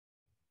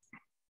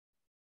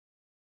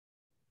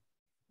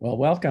Well,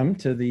 welcome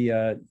to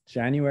the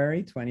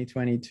January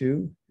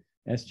 2022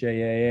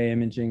 SJAA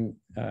Imaging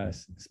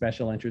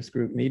Special Interest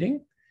Group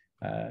meeting.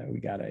 We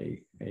got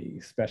a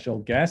special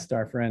guest,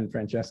 our friend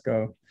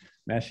Francesco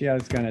Meschia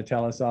is going to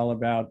tell us all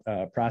about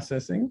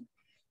processing.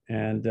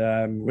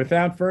 And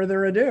without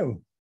further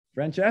ado,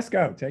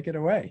 Francesco, take it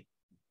away.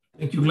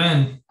 Thank you,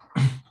 Glenn.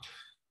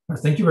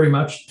 Thank you very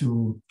much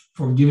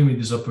for giving me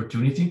this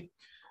opportunity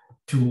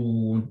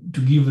to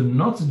give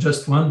not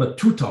just one, but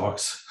two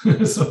talks.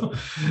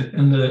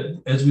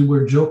 As we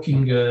were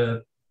joking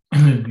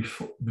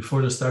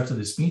before the start of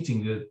this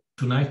meeting,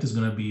 tonight is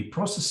going to be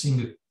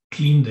processing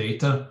clean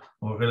data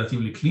or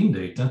relatively clean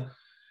data.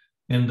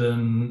 And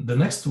then the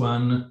next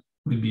one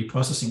will be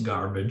processing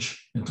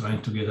garbage and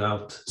trying to get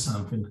out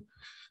something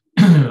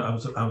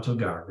out of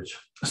garbage.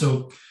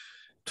 So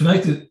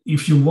tonight,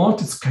 if you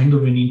want, it's kind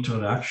of an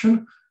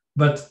introduction,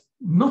 but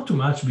not too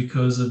much,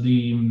 because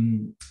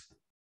the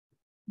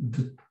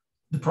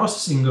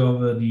processing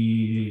of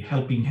the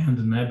helping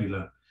hand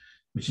nebula,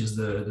 which is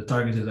the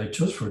target that I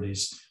chose for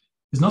this,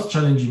 is not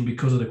challenging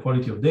because of the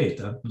quality of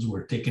data. Those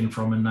were taken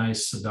from a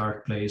nice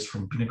dark place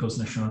from Pinnacles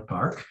National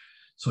Park.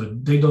 So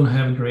they don't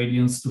have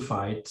gradients to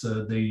fight.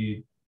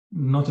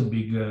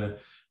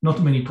 Not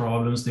many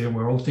problems. They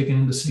were all taken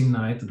in the same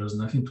night. There's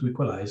nothing to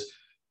equalize,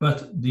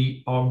 but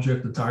the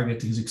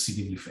target is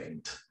exceedingly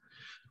faint.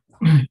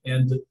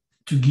 And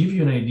to give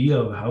you an idea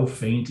of how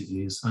faint it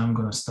is, I'm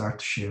going to start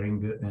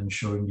sharing and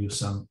showing you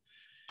some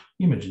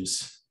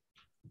images.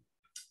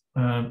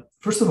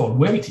 First of all,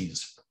 where it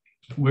is.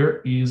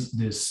 Where is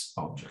this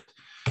object?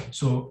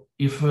 So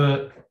if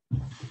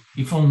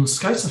on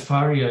Sky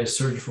Safari I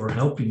search for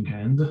helping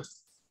hand,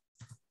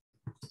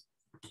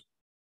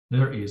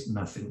 there is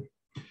nothing.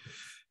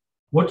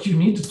 What you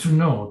need to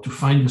know to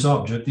find this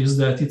object is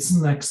that it's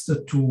next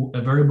to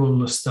a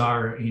variable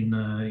star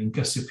in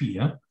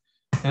Cassiopeia,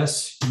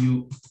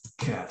 SU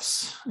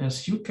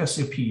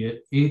Cassiopeia.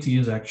 It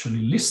is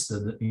actually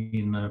listed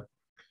in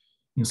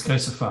Sky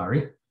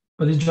Safari,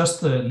 but it's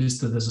just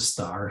listed as a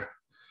star.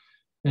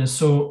 And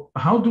so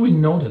how do we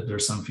know that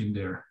there's something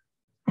there?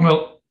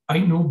 Well, I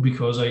know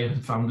because I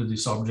had found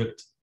this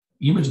object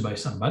imaged by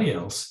somebody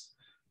else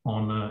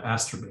on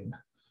Astrobeam.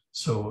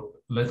 So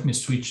let me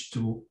switch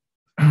to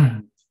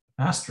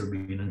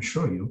Astrobeam and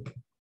show you.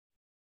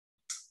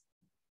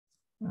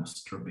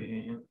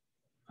 Astrobeam.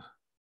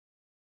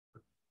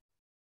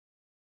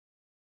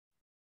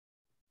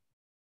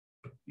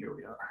 Here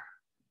we are.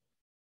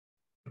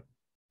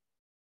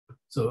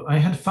 So I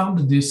had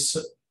found this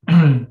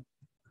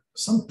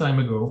some time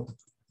ago,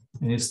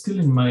 and it's still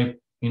in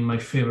my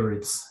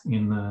favorites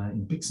in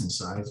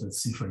PixInsight.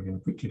 Let's see if I can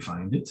quickly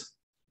find it.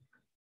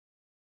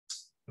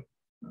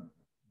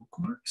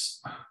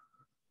 Bookmarks.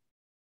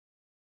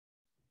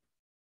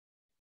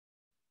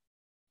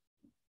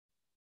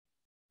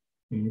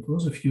 And it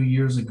was a few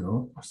years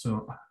ago,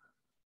 so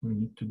we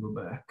need to go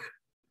back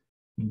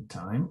in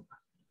time.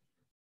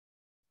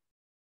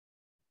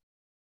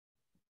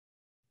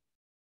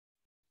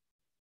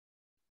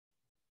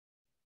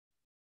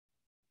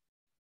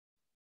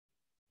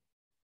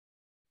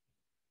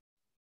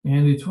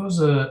 And it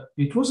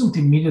wasn't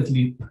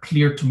immediately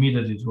clear to me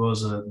that it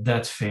was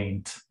that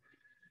faint.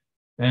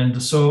 And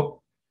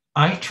so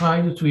I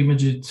tried to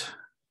image it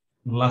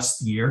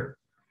last year,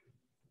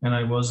 and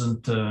I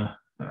wasn't,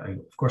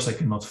 of course I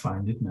cannot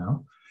find it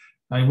now.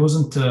 I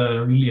wasn't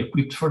really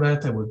equipped for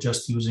that. I was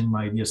just using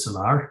my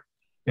DSLR,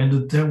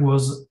 and there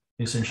was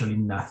essentially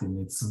nothing.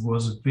 It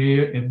was a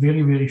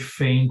very, very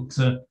faint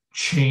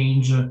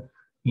change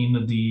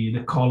in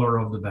the color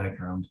of the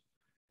background.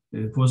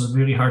 It was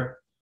very hard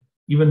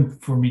even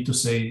for me to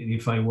say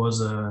if I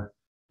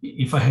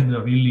had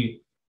a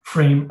really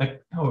frame.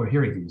 Oh,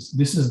 here it is.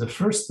 This is the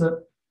first.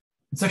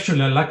 It's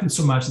actually, I liked it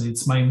so much that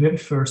it's my very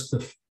first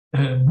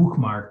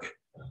bookmark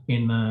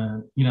in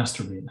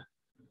Astrobeam.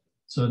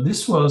 So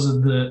this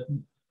was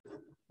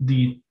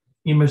the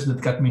image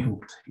that got me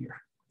hooked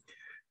here.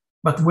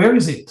 But where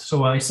is it?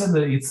 So I said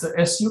that it's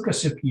SU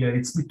Cassiopeia.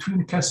 It's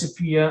between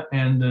Cassiopeia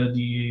and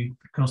the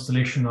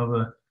constellation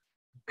of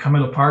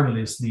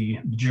Camelopardalis, the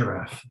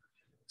giraffe.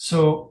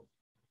 So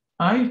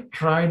I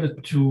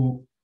tried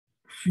to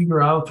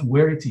figure out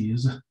where it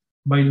is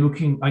by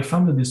looking. I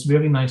found this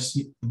very nice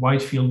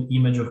wide field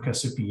image of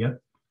Cassiopeia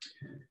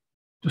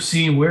to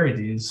see where it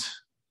is.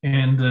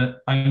 And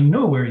I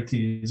know where it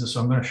is, so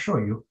I'm going to show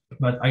you,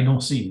 but I don't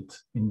see it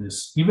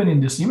even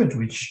in this image,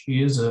 which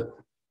is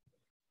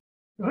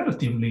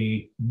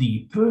relatively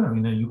deep. I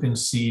mean, you can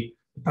see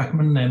the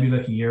Pac-Man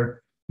Nebula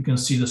here. You can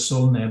see the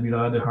Sol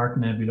Nebula, the Heart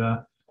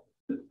Nebula,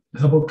 the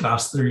double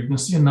cluster. You can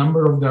see a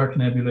number of dark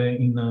nebulae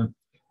in the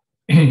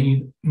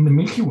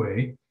Milky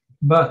Way.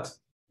 But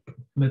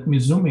let me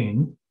zoom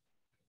in.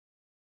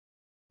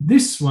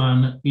 This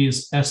one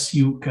is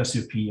SU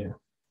Cassiopeia.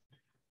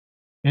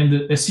 And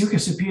the SU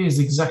Cassiopeia is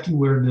exactly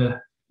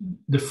where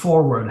the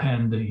forward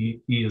hand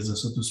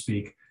is, so to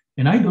speak.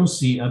 And I don't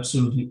see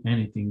absolutely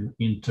anything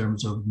in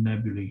terms of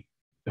nebulae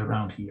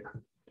around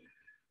here.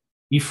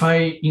 If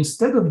I,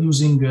 instead of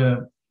using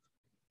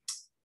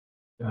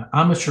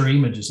amateur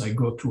images, I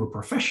go to a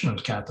professional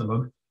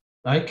catalog,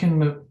 I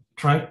can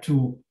try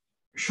to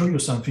show you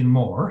something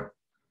more.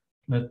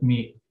 Let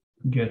me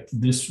get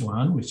this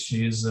one, which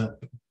is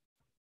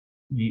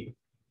the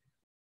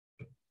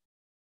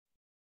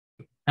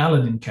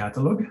Aladdin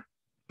catalog.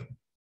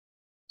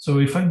 So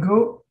if I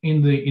go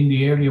in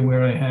the area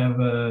where I have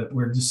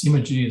where this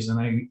image is,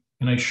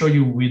 and I show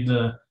you with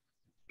the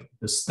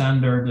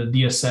standard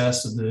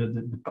DSS,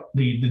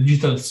 the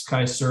digital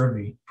sky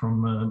survey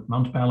from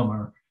Mount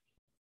Palomar,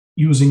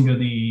 using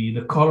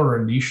the color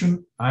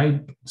rendition,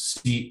 I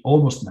see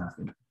almost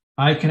nothing.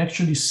 I can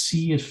actually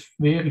see a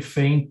very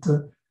faint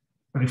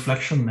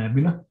reflection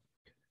nebula.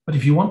 But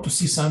if you want to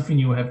see something,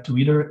 you have to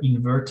either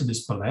invert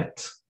this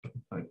palette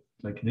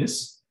like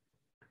this.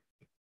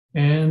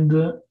 And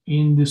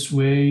in this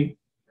way,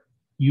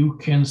 you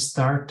can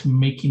start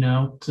making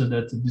out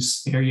that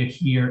this area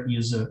here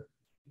is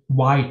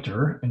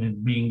whiter, and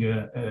it being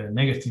a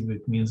negative,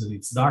 it means that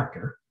it's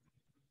darker.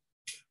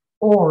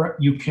 Or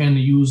you can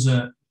use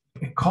a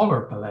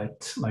color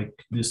palette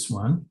like this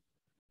one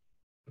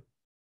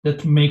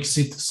that makes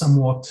it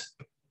somewhat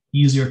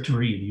easier to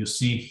read. You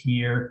see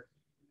here,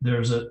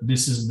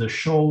 this is the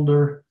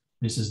shoulder,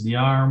 this is the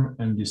arm,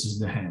 and this is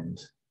the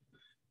hand.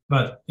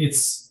 But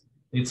it's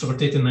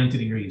rotated 90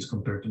 degrees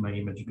compared to my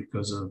image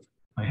because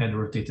I had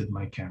rotated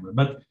my camera,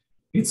 but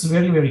it's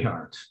very, very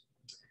hard.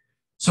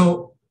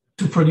 So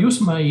to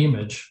produce my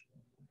image,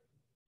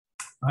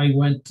 I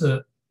went,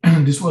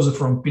 this was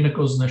from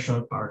Pinnacles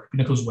National Park,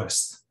 Pinnacles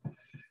West.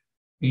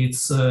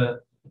 It's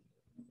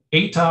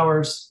 8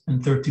 hours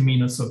and 30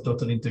 minutes of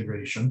total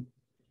integration.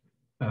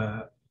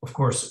 Of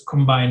course,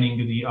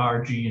 combining the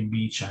R, G, and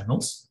B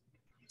channels.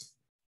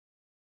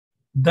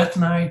 That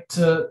night,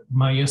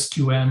 my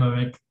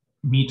SQM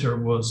meter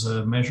was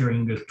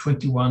measuring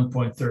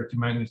 21.30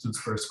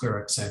 magnitudes per square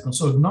arc second.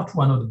 So not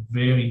one of the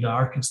very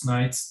darkest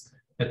nights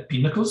at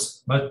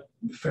Pinnacles, but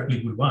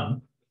fairly good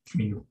one. I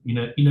mean,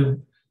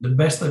 the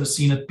best I've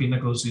seen at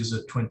Pinnacles is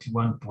a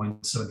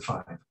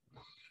 21.75.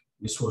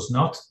 This was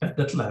not at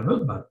that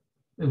level, but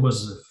it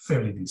was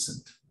fairly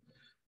decent.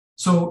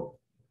 So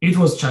it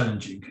was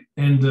challenging.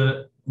 And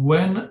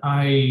when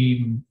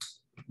I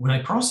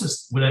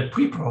pre-processed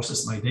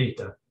my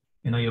data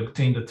and I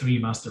obtained the 3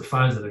 master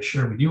files that I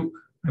share with you,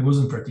 I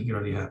wasn't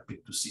particularly happy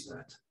to see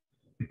that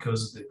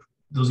because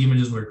those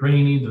images were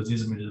grainy, those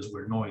images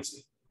were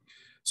noisy.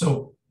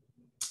 So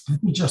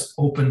let me just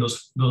open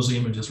those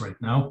images right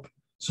now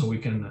so we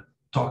can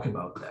talk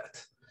about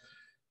that.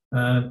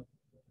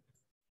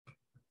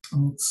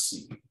 Let's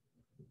see.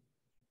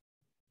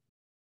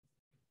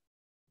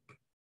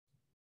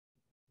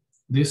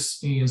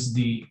 This is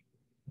the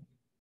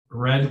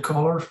red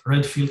color,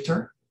 red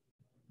filter.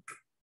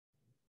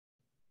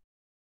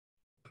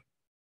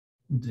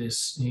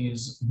 This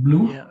is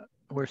blue. Yeah,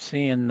 we're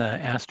seeing the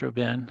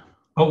Astrobin.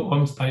 Oh,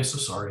 I'm so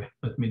sorry.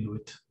 Let me do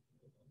it.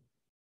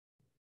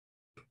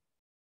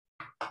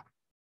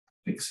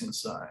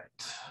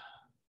 PixInsight.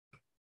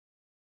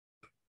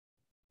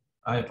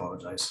 I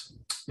apologize.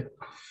 Yeah.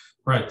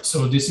 Right,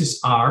 so this is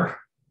R.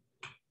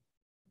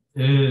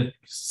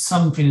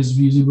 Something is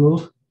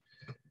visible.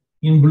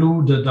 In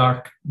blue, the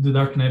dark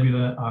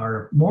nebula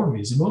are more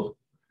visible.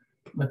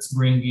 Let's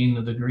bring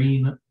in the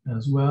green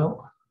as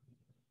well.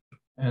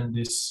 And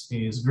this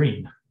is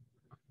green,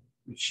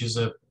 which is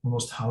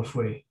almost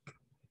halfway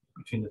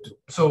between the two.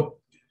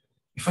 So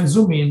if I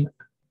zoom in,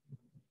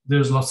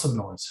 there's lots of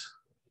noise.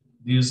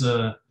 Which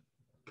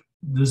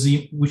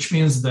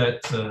means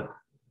that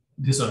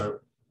these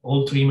are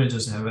all 3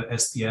 images have a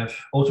SDF,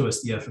 auto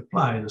SDF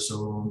applied.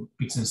 So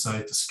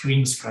PixInsight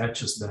screen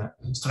stretches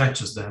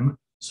them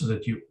so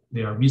that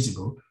they are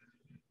visible.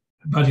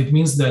 But it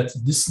means that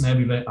these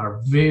nebulae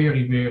are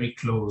very, very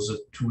close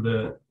to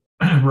the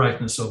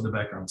brightness of the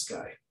background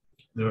sky.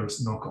 There is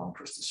no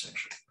contrast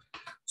essentially.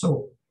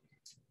 So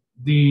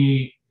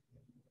the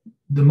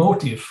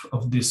motive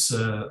of this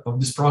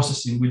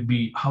processing will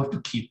be how to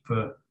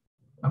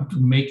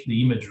make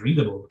the image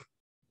readable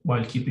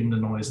while keeping the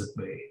noise at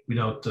bay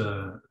without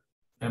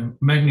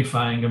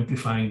amplifying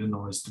the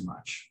noise too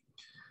much.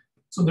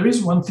 So there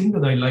is one thing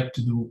that I like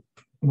to do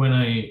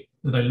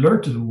that I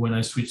learned to do when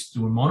I switched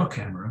to a mono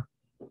camera.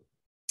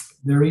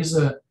 There is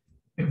a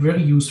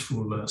very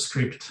useful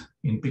script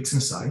in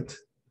PixInsight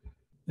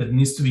that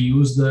needs to be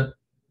used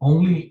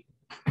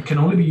can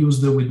only be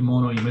used with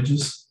mono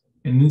images,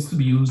 and needs to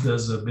be used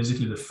as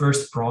basically the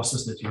first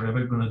process that you're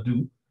ever going to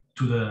do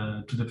to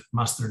the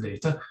master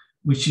data,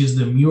 which is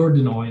the Mure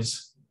the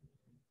Noise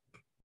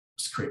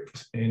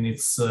script. And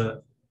it's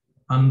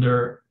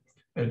under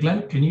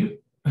Glenn, can you,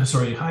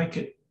 sorry, hi,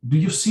 do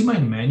you see my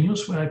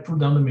menus when I pull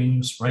down the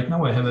menus? Right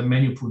now I have a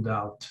menu pulled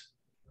out.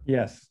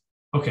 Yes.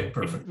 Okay,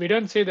 perfect. We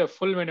don't see the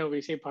full menu,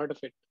 we see part of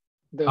it.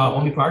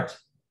 Only part?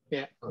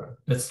 Yeah. All right.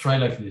 Let's try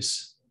like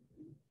this.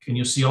 Can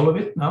you see all of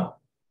it now?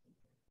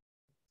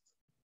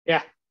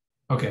 Yeah.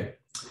 Okay.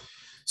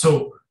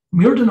 So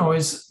Mure the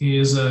Noise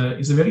is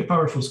a very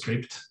powerful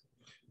script,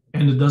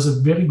 and it does a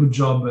very good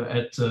job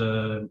at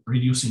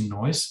reducing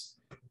noise,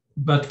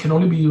 but can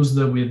only be used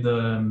with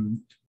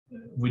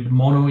with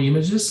mono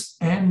images,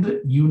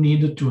 and you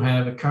need to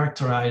have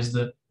characterized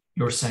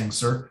your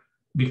sensor,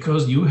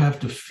 because you have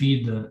to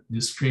feed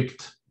the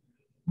script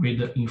with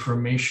the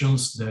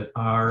informations that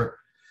are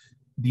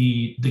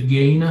the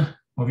gain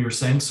of your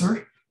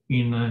sensor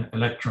in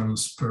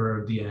electrons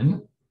per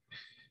dn,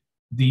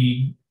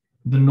 the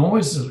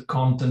noise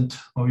content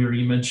of your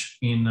image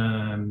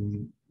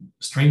in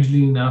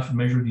strangely enough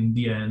measured in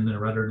dn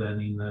rather than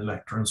in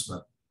electrons,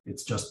 but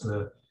it's just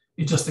a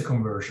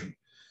conversion.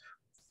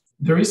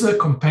 There is a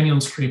companion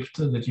script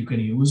that you can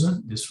use,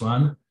 this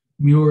one,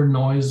 Muir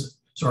denoise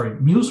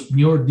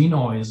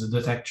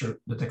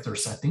detector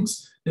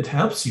settings, that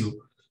helps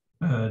you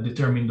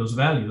determine those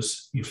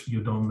values if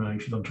you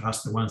don't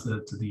trust the ones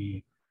that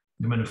the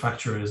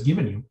manufacturer has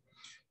given you.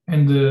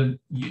 And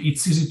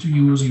it's easy to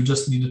use. You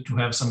just need to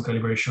have some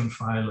calibration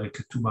file,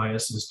 like 2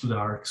 biases, 2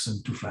 darks,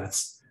 and 2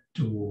 flats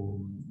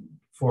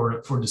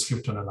for the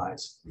script to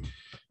analyze.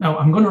 Now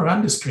I'm going to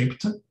run the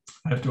script.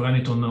 I have to run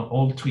it on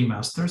all 3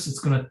 masters. It's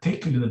going to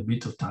take a little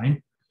bit of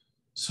time,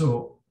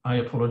 so I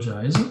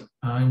apologize.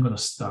 I'm going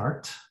to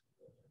start.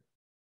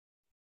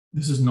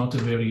 This is not a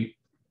very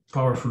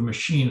powerful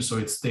machine, so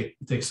it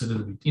takes a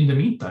little bit. In the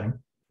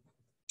meantime,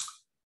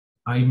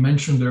 I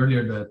mentioned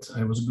earlier that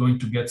I was going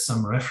to get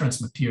some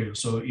reference material.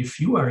 So if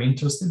you are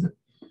interested,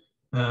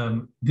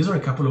 these are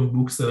a couple of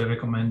books that I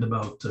recommend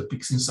about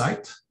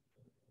PixInsight.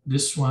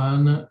 This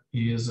one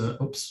is,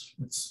 oops,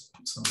 let's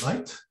put some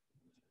light.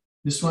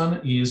 This one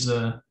is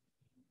the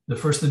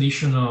first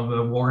edition of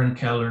Warren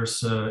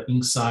Keller's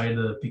Inside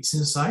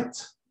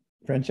PixInsight.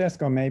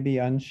 Francesco, maybe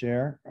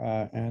unshare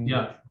and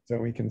yeah, so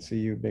we can see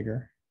you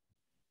bigger.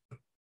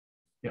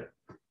 Yeah.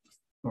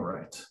 All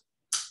right.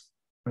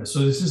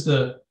 So this is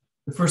the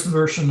first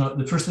version of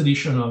the first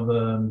edition of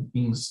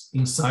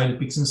Inside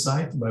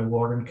PixInsight by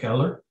Warren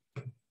Keller.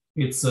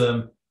 It's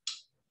a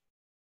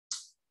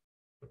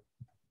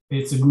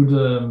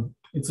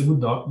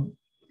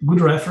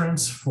good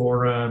reference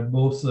for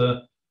both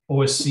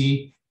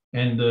OSC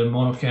and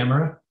mono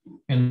camera,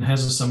 and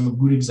has some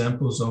good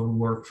examples of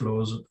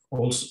workflows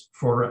also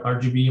for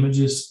RGB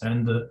images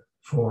and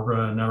for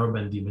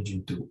narrowband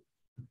imaging too.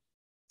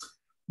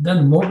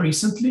 Then more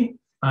recently,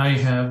 I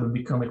have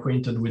become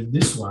acquainted with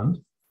this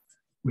one,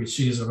 which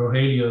is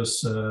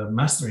Rogelio's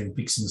mastering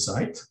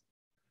PixInsight.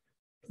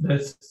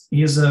 That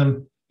is,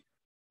 well,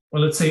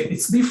 let's say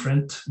it's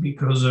different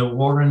because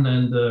Warren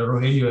and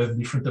Rogelio have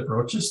different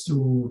approaches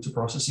to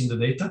processing the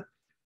data,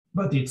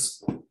 but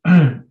it's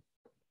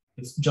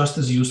it's just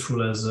as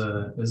useful as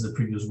the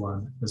previous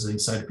one, as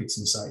Inside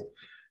PixInsight.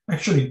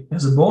 Actually,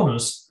 as a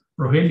bonus,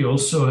 Rogelio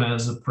also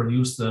has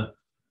produced a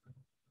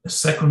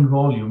second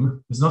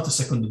volume. It's not a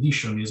second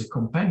edition, it's a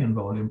companion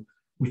volume,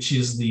 which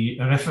is the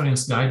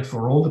reference guide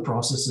for all the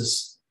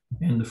processes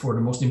and for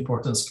the most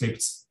important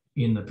scripts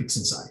in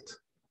PixInsight.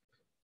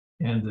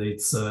 And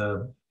it's,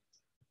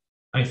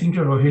 I think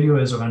Rogelio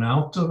has run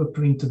out of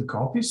printed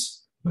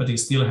copies, but he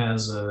still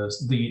has,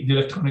 the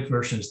electronic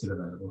version is still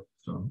available.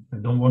 So I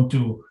don't want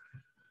to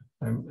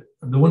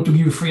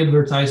give free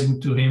advertising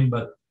to him,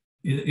 but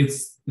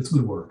it's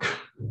good work.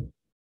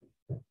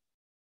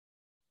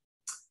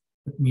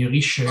 Let me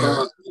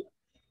reshare.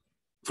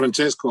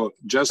 Francesco,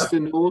 just a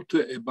note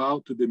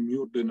about the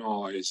Muir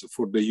denoise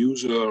for the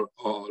user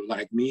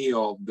like me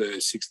of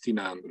the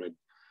 1600.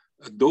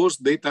 Those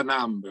data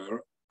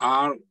number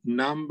are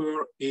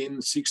number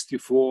in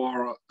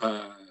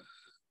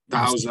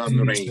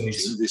 64,000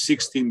 range, in the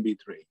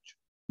 16-bit range.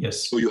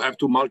 Yes. So you have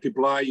to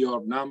multiply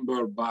your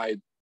number by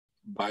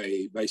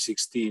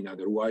 16,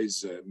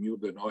 otherwise Muir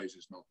denoise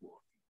is not working.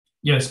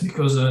 Yes,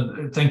 because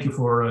thank you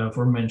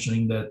for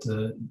mentioning that.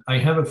 I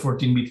have a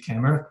 14-bit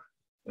camera,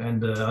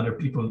 and other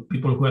people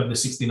who have the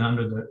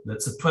 1600,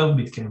 that's a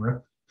 12-bit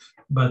camera,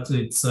 but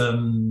it's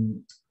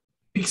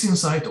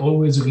PixInsight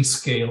always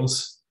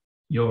rescales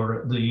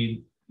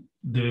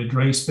the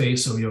gray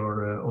space of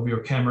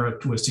your camera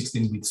to a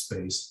 16-bit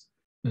space,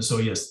 and so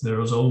yes, there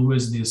is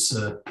always this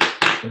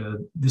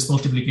this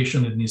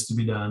multiplication that needs to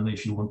be done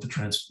if you want to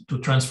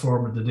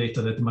transform the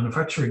data that the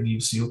manufacturer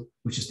gives you,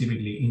 which is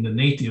typically in the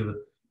native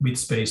bit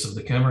space of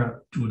the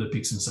camera, to the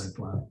PixInsight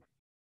one.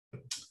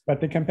 But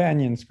the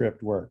companion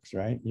script works,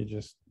 right? You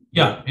just...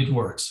 Yeah, it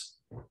works.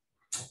 All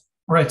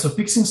right, so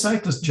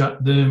PixInsight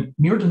the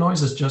Muir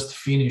denoise has just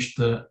finished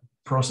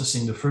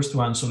processing the first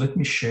one. So let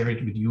me share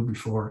it with you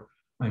before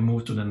I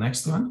move to the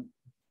next one.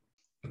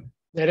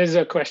 There is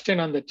a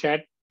question on the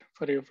chat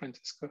for you,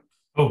 Francesco.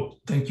 Oh,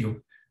 thank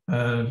you.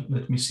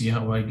 Let me see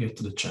how I get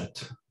to the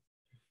chat.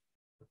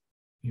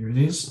 Here it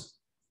is.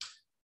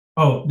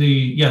 Oh,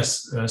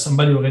 yes,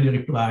 somebody already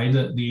replied.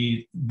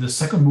 The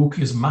second book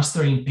is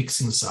Mastering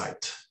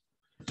PixInsight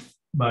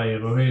by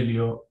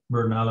Rogelio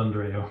Bernal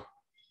Andreo.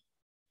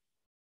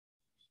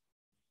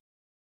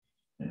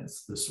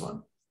 Yes, this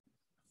one.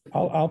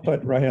 I'll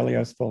put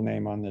Rogelio's full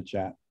name on the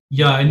chat.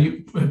 Yeah, and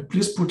you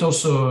please put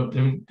also,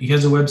 he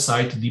has a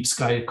website,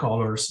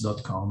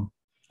 deepskycolors.com.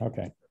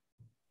 Okay.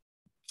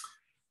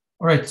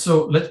 All right,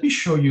 so let me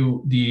show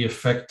you the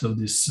effect of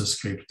this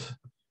script.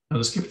 Now,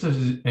 the script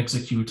is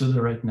executed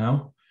right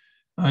now.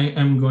 I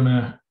am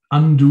gonna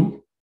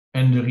undo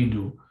and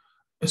redo.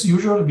 As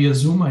usual, via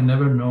Zoom, I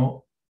never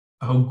know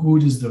how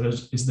good is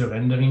the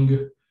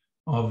rendering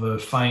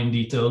of fine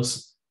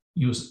details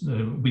used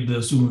with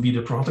the Zoom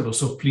video protocol.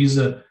 So please,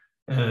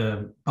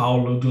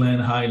 Paolo, Glenn,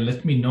 hi,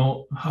 let me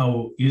know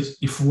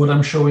if what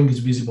I'm showing is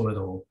visible at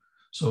all.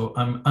 So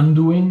I'm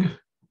undoing,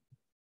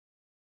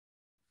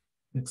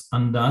 it's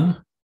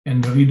undone,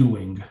 and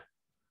redoing.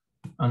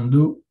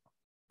 Undo,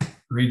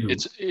 redo.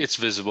 It's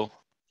visible.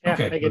 Yeah,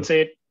 Okay, I can good. see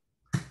it.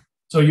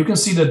 So you can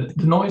see that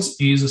the noise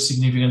is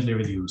significantly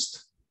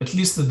reduced, at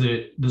least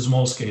the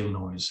small scale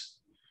noise.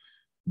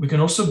 We can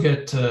also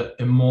get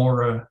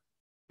an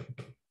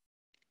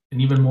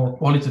even more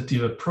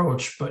qualitative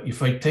approach, but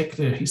if I take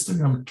the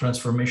histogram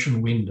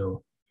transformation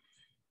window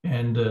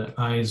and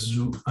I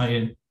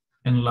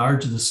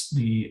enlarge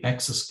the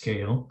axis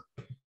scale,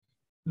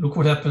 look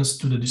what happens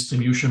to the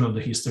distribution of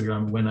the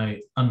histogram when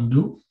I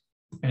undo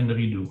and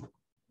redo.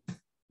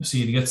 You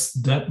see, it gets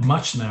that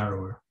much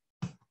narrower,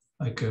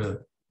 like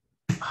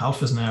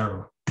half as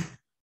narrow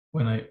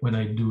when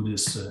I do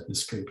this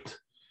script.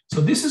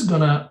 So this is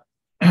gonna,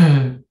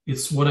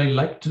 it's what I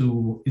like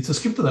to, it's a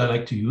script that I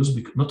like to use,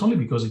 not only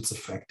because it's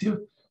effective,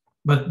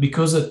 but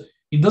because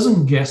it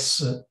doesn't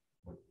guess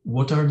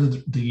what are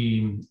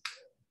the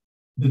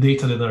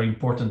data that are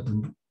important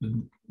and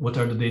what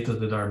are the data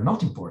that are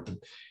not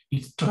important.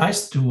 It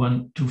tries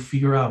to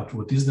figure out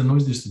what is the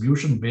noise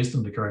distribution based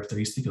on the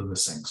characteristic of the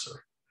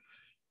sensor.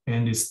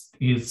 And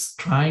it's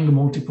trying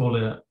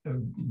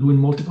doing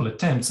multiple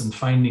attempts and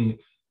finding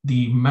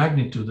the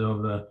magnitude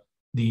of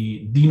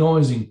the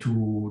denoising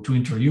to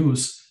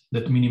introduce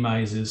that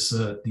minimizing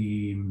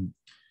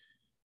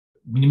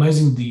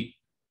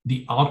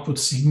the output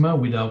sigma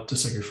without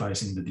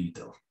sacrificing the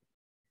detail.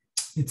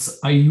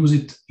 I use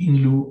it in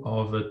lieu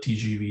of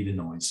TGV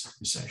denoise,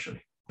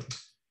 essentially.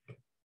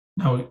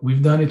 Now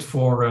we've done it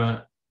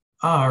for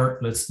R,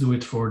 let's do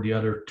it for the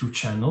other two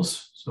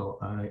channels. So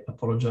I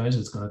apologize,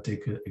 it's going to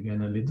take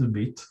again a little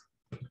bit.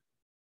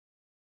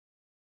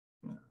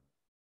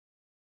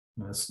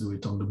 Let's do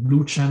it on the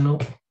blue channel.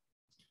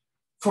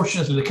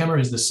 Fortunately, the camera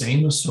is the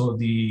same, so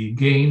the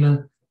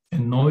gain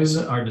and noise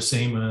are the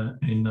same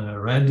in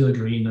red,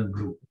 green, and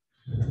blue.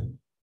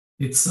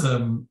 It's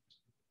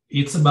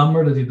a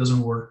bummer that it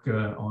doesn't work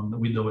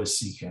with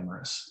OSC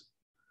cameras.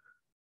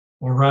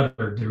 Or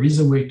rather, there is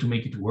a way to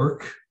make it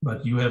work,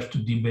 but you have to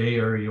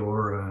debayer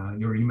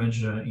your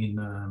image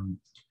in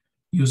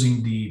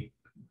using the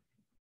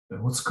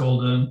what's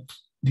called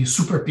the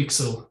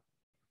superpixel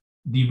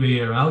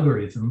debayer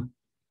algorithm,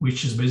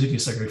 which is basically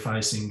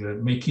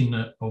sacrificing making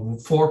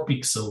of 4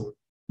 pixel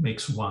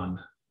makes 1.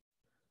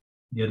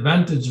 The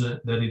advantage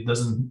that it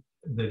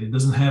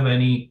doesn't have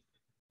any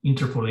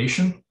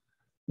interpolation,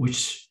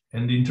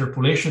 and the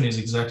interpolation is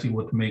exactly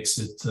what makes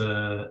it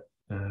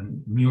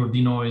mirror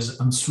denoise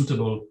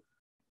unsuitable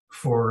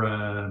for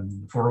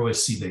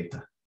OSC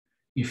data.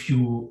 If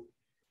you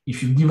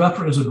give up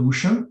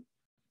resolution,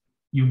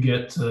 you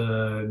get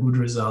good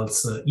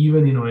results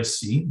even in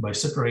OSC by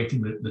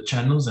separating the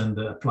channels and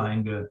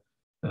applying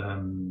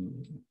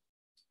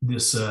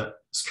this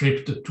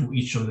script to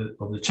each of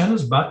the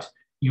channels, but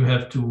you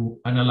have to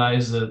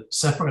analyze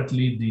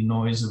separately the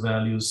noise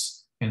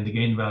values and the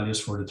gain values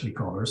for the 3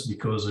 colors,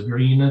 because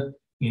green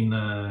in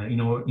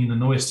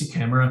an OST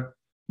camera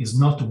is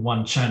not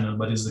 1 channel,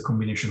 but is the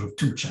combination of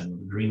 2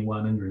 channels, green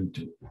 1 and green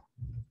 2.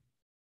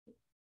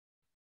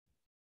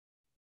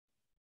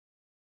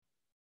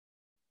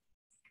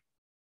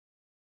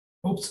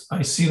 Oops,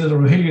 I see that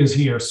Rogelio is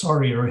here.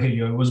 Sorry,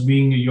 Rogelio, I was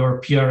being your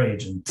PR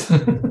agent.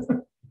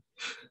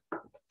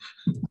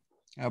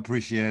 I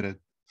appreciate it.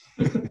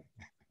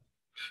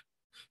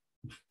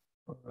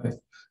 All right.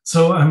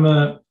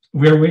 So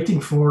we're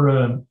waiting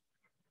for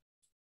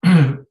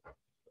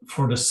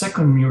the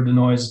second mirror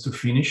denoise to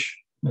finish.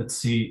 Let's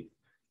see.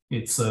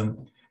 It's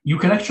you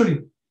can actually,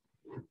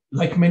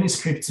 like many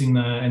scripts and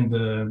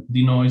the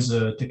denoise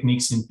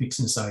techniques in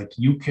PixInsight,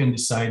 you can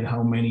decide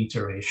how many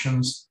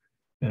iterations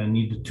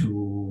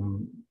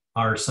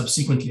are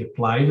subsequently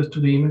applied to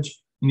the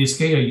image. In this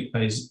case,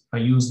 I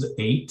used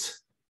 8,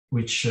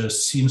 which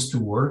seems to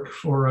work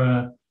for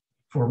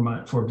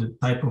the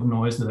type of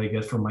noise that I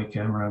get from my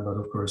camera. But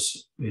of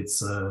course,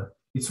 it's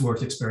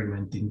worth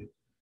experimenting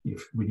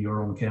with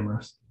your own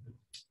cameras.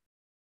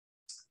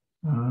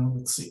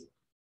 Let's see,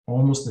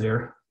 almost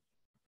there.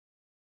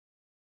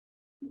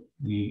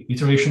 The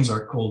iterations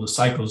are called the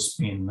cycle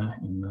spin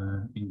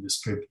in the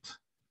script.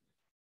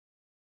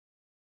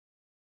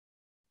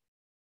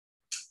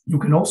 You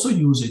can also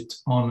use it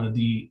on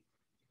the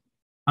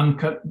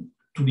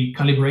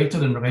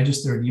calibrated and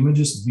registered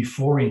images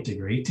before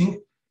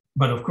integrating.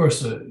 But of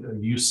course,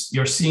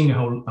 you're seeing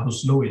how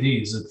slow it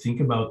is.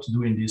 Think about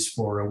doing this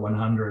for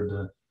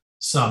 100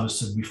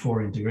 subs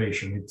before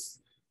integration.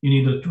 You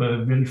need to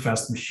have a very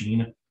fast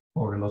machine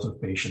or a lot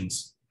of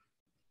patience.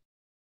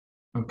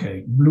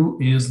 Okay, blue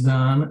is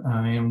done.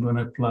 I am going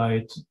to apply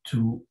it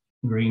to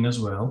green as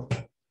well.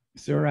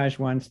 Suraj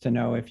wants to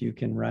know if you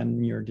can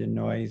run your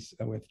denoise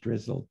with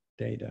drizzle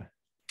data.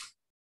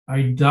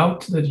 I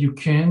doubt that you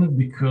can,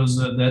 because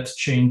that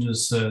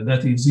changes,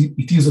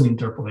 it is an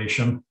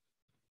interpolation.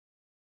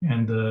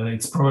 And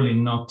it's probably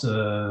not,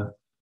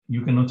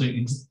 you cannot,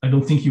 I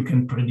don't think you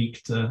can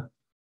predict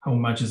how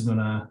much is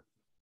gonna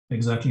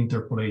exactly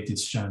interpolate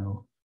its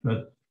channel.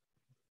 But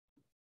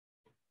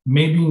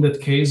maybe in that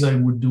case, I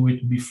would do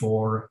it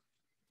before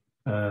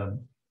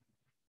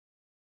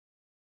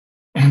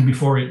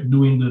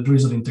doing the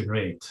drizzle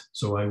integrate.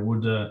 So I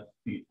would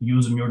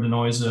use mirror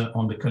denoise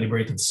on the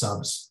calibrated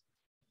subs.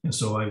 And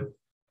so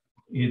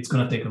it's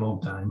gonna take a long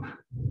time.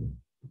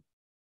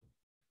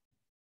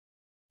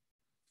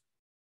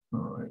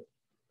 All right,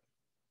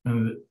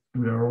 and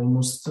we are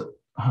almost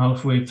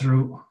halfway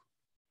through.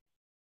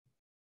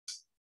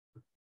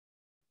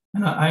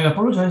 And I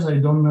apologize, I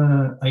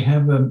don't, I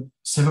have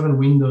several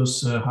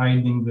windows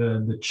hiding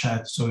the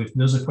chat. So if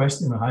there's a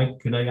question,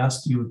 could I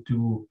ask you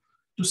to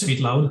say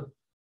it loud?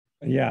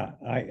 Yeah,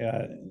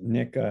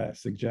 Nick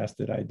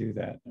suggested I do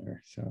that.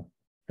 So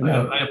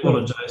I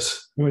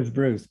apologize. It was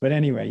Bruce, but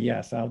anyway,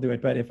 yes, I'll do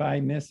it. But if I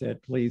miss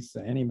it, please,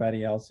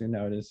 anybody else who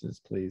notices,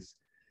 please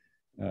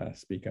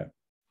speak up.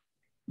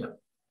 Yeah,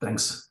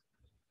 thanks.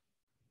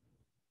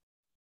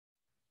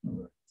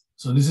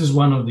 So this is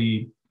one of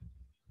the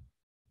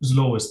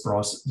slowest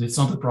process. It's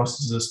not a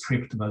process, it's a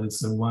script, but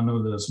it's one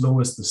of the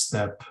slowest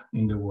step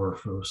in the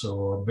workflow.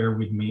 So bear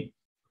with me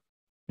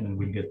and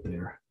we'll get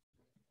there.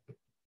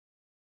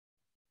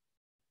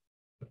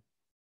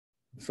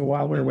 So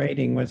while we're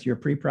waiting, was your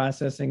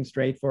pre-processing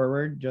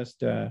straightforward?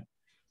 Just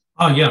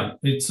Oh yeah,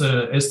 it's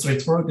as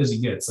straightforward as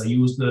it gets. I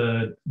use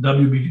the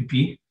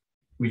WBPP,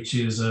 which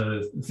is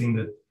a thing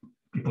that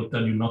people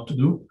tell you not to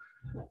do,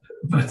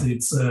 but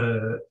it's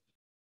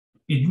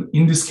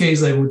in this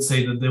case, I would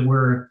say that there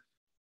were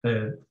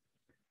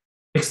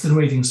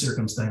extenuating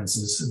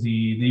circumstances.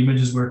 The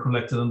images were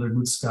collected under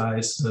good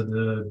skies. There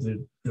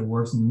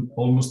was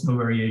almost no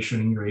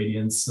variation in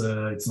gradients.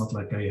 It's not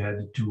like I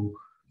had to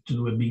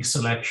do a big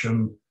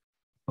selection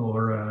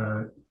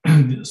or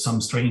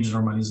some strange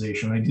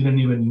normalization. I didn't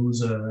even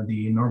use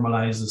the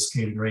normalized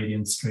scale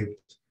gradient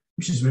script,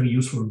 which is very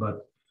useful,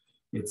 but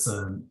it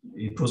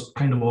was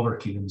kind of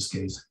overkill in this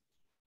case.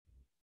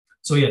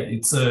 So yeah,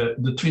 it's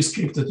the three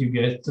scripts that you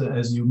get,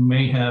 as you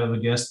may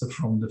have guessed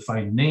from the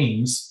file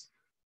names,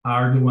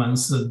 are the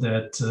ones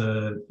that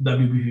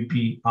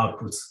WBPP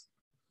outputs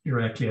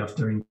directly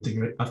after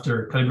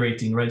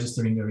calibrating,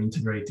 registering, or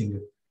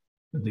integrating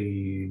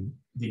the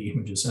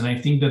images. And I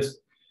think that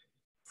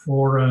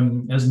for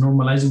as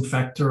normalizing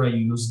factor, I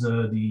use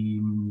the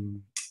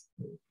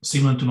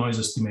signal to noise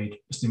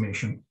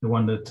estimation, the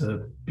one that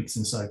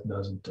PixInsight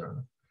doesn't.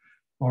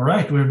 All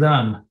right, we're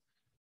done.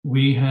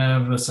 We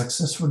have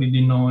successfully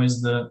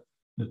denoised the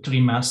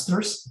three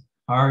masters,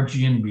 R,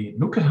 G, and B.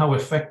 Look at how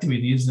effective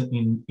it is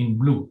in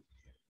blue.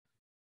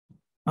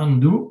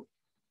 Undo,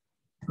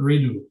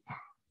 redo,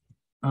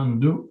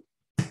 undo,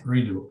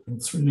 redo.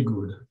 It's really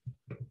good.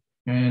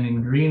 And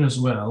in green as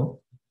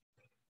well.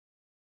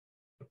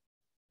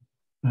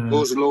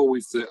 Go slow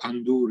with the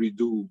undo,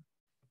 redo.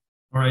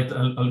 All right,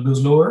 I'll go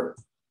slower.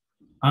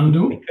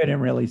 Undo. We couldn't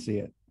really see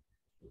it.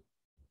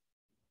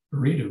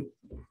 Redo.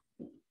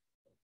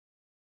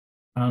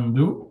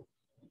 Undo.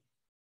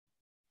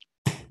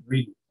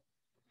 Redo.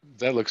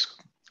 That looks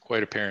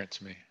quite apparent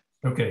to me.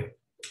 Okay.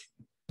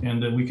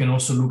 And we can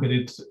also look at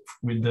it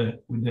with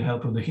the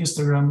help of the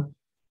histogram.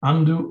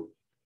 Undo,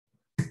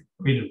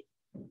 redo.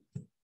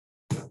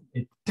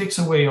 It takes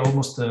away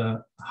almost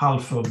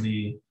half of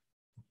the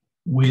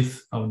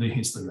width of the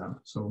histogram,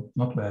 so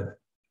not bad.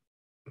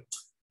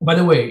 By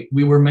the way,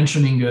 we were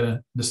mentioning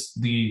the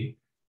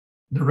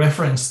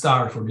reference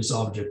star for this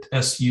object,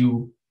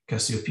 SU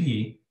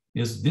Cassiopeia,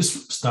 is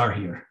this star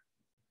here.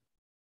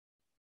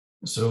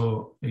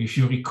 So if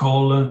you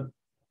recall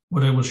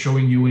what I was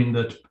showing you in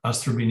that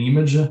AstroBeam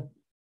image,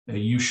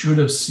 you should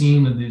have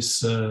seen this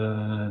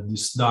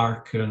this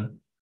dark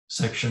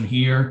section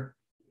here,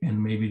 and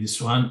maybe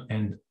this one,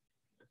 and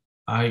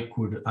I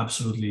could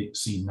absolutely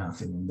see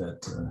nothing in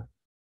that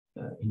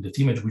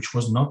image, which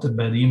was not a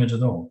bad image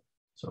at all.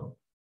 So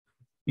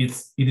it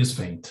is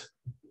faint.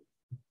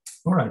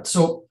 All right,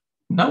 so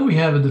now we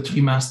have the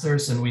three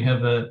masters, and we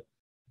have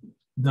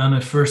done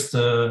a first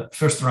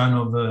run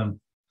of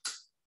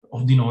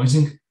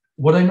denoising.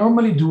 What I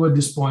normally do at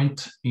this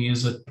point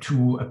is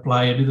to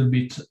apply a little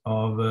bit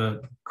of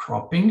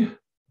cropping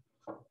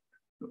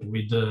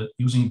with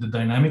using the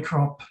dynamic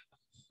crop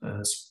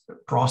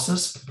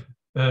process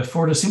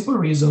for the simple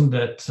reason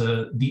that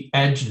the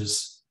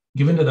edges,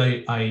 given that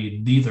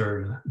I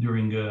dithered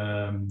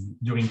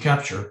during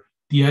capture,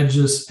 the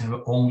edges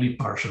have only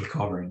partial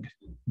covering.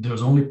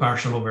 There's only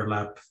partial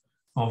overlap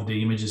of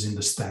the images in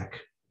the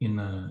stack in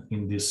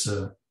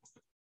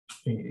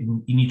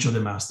each of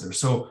the masters.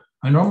 So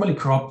I normally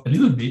crop a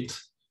little bit.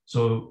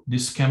 So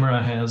this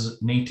camera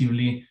has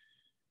natively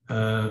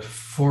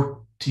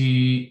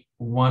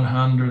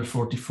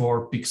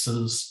 4144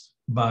 pixels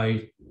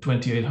by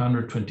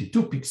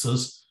 2822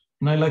 pixels,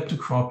 and I like to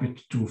crop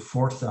it to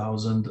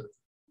 4000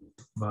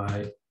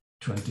 by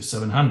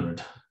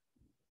 2700.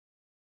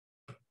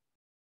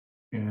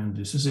 And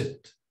this is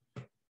it.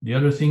 The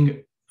other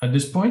thing at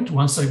this point,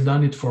 once I've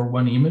done it for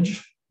one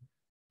image,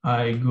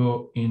 I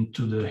go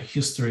into the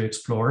History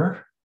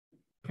Explorer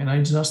and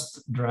I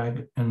just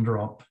drag and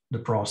drop the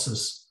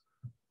process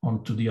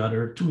onto the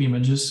other two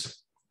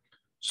images.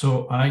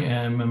 So I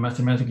am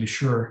mathematically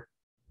sure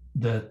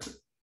that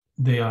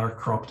they are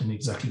cropped in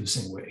exactly the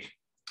same way.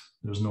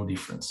 There's no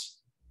difference.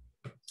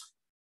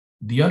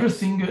 The other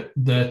thing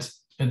that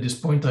at this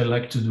point I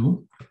like to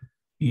do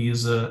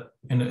is,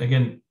 and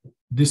again,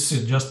 this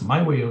is just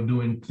my way of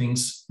doing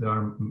things. There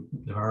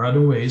are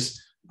other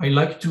ways. I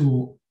like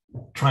to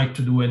try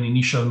to do an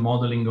initial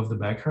modeling of the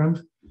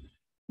background.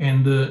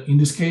 And in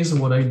this case,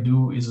 what I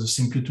do is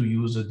simply to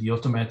use the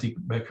automatic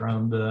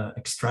background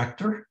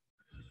extractor.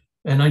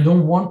 And I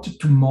don't want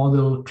to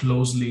model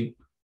closely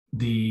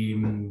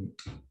the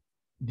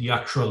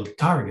actual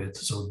target,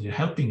 so the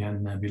helping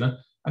hand nebula.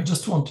 I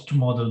just want to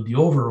model the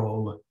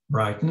overall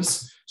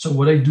brightness. So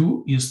what I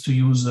do is to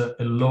use a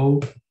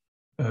low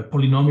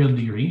polynomial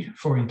degree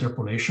for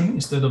interpolation.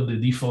 Instead of the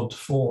default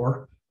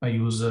 4, I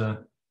use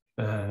a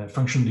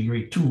function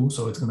degree 2,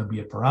 so it's going to be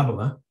a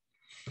parabola.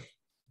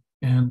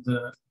 And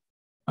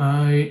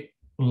I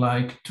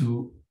like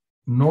to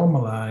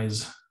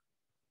normalize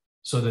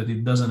so that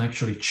it doesn't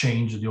actually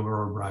change the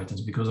overall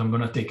brightness, because I'm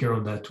going to take care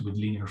of that with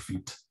linear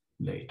fit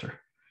later.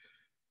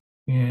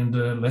 And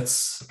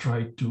let's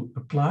try to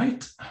apply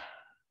it.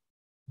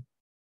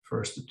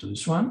 First to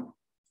this one.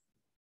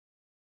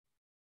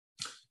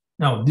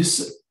 Now,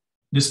 this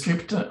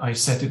script, I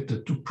set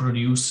it to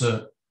produce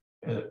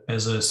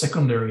as a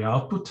secondary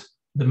output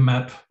the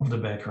map of the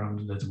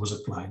background that was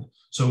applied.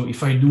 So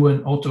if I do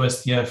an auto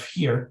STF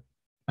here,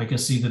 I can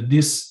see that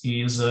this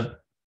is the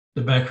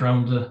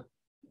background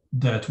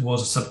that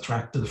was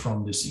subtracted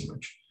from this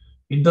image.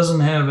 It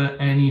doesn't have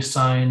any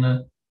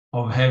sign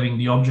of having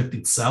the object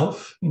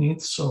itself in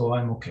it, so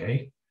I'm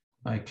okay.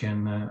 I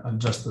can I'll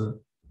just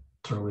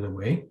throw it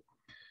away.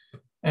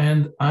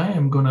 And I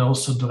am going to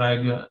also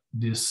drag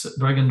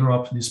and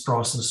drop this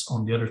process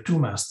on the other two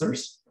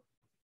masters.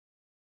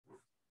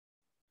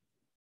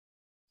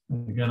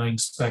 Again, I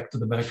inspect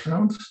the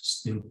background,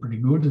 still pretty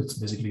good. It's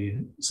basically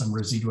some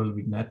residual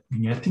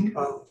vignetting.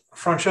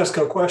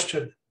 Francesco,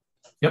 question.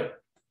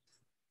 Yep.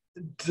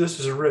 This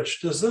is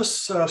Rich. Does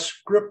this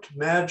script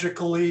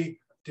magically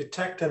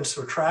detect and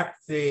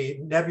subtract the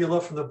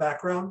nebula from the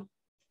background?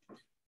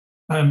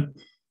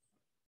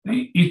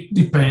 It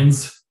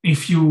depends.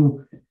 If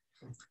you,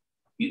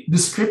 the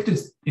script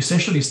is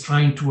essentially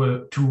trying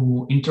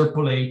to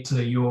interpolate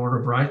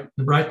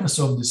the brightness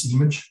of this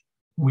image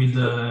with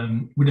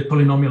a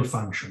polynomial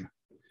function.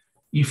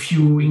 If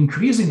you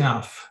increase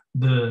enough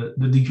the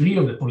degree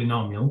of the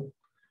polynomial,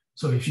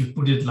 so if you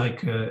put it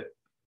like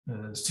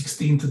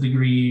 16th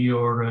degree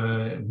or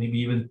maybe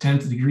even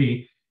 10th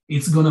degree,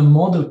 it's going to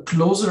model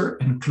closer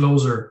and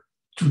closer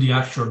to the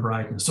actual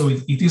brightness. So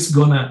it is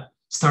going to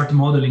start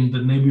modeling the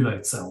nebula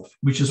itself,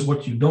 which is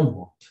what you don't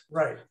want.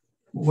 Right.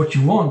 What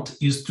you want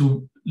is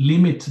to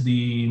limit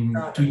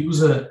to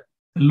use a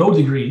low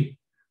degree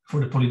for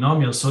the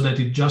polynomial so that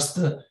it just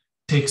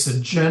takes a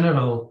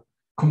general,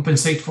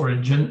 compensate for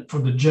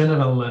the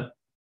general,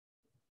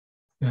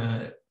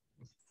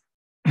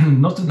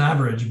 not an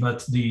average,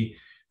 but the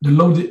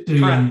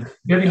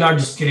very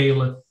large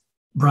scale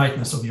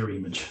brightness of your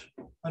image.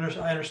 I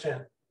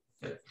understand.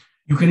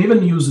 You can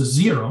even use a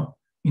 0,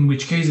 in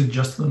which case it's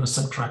just going to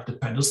subtract the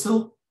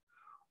pedestal,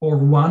 or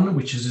 1,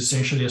 which is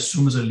essentially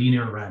assumes a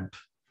linear ramp.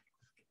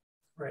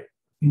 Right.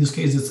 In this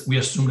case, we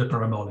assume a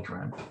parabolic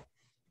ramp.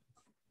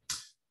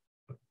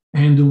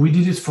 And we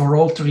did it for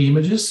all 3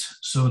 images.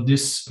 So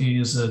this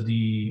is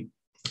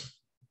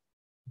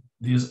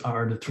these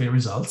are the 3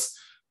 results.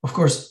 Of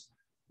course,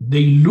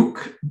 they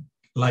look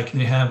like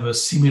they have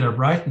similar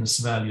brightness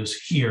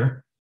values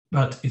here,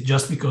 but it's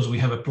just because we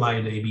have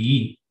applied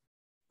ABE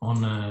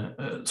on,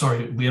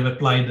 we have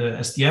applied the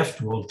STF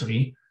to all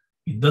 3.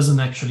 It doesn't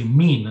actually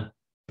mean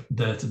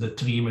that the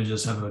 3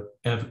 images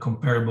have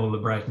comparable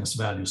brightness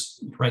values.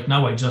 Right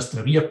now, I just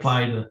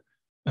reapplied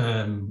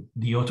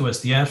the auto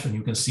STF, and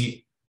you can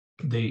see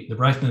the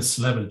brightness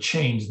level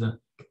changed,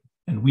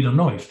 and we don't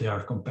know if they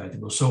are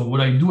compatible. So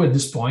what I do at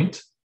this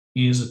point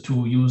is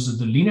to use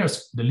the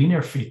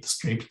linear fit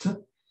script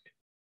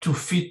to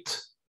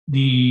fit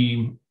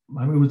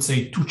I would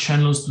say 2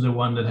 channels to the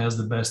one that has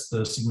the best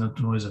signal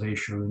to noise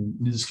ratio. In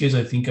this case,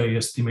 I think I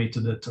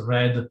estimated that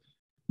red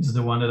is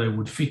the one that I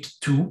would fit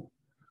to.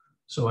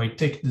 So I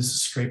take this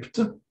script,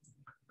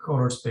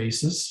 color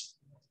spaces,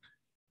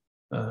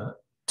 color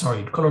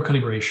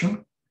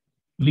calibration,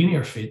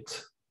 linear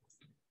fit,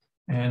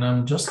 and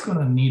I'm just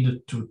gonna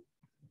need to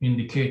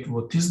indicate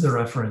what is the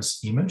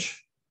reference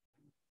image.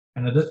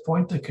 And at that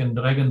point, I can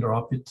drag and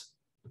drop it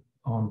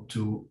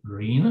onto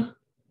green.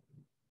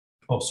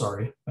 Oh,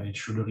 sorry, I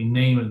should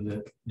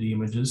rename the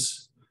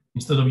images.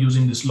 Instead of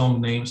using these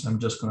long names, I'm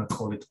just going to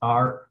call it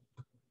R,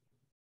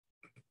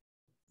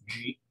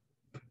 G,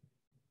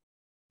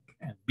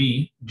 and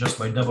B, just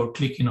by double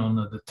clicking on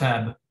the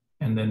tab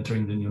and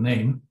entering the new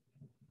name.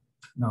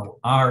 Now,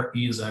 R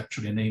is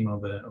actually a name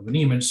of an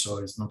image, so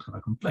it's not going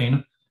to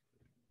complain.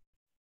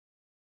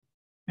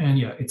 And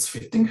yeah, it's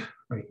fitting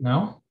right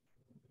now.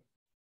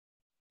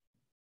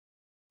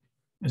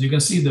 As you can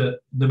see, the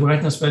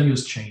brightness value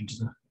has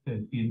changed.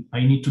 I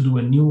need to do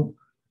a new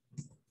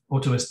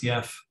auto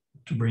STF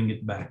to bring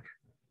it back.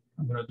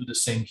 I'm going to do the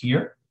same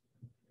here.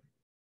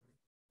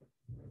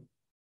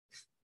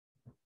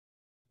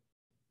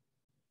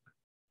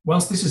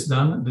 Once this is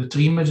done, the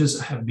three images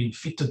have been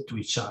fitted to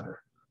each other.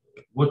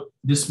 What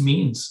this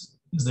means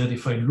is that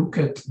if I look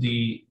at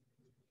the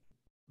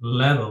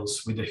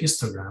levels with the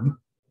histogram,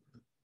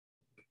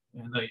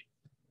 and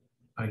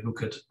I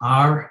look at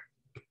R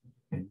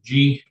and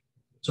G,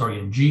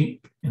 and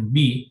G and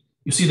B,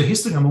 you see the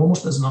histogram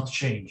almost does not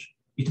change.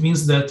 It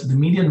means that the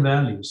median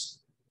values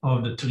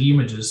of the three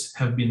images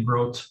have been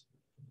brought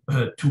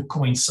to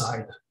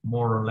coincide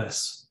more or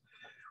less,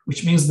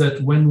 which means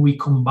that when we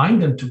combine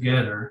them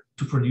together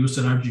to produce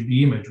an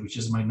RGB image, which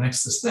is my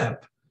next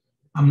step,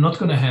 I'm not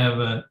going to have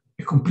a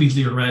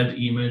completely red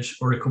image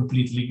or a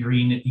completely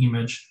green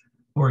image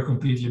or a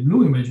completely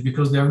blue image,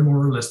 because they are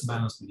more or less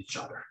balanced with each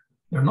other.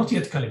 They're not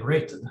yet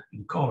calibrated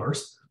in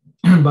colors,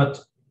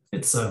 but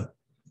it's a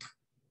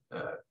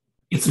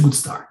good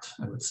start,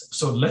 I would say.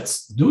 So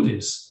let's do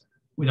this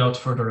without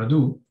further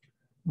ado.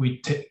 We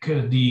take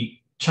the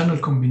channel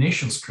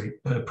combination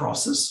script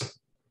process,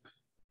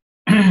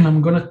 and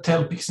I'm going to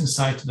tell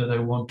PixInsight that I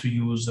want to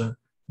use the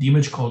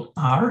image called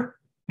R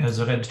as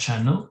a red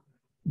channel,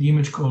 the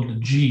image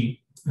called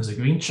G as a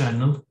green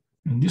channel,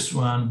 and this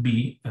one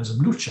B as a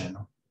blue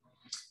channel.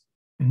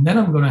 And then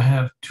I'm going to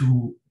have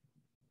to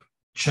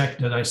check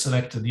that I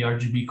selected the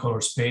RGB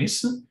color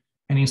space.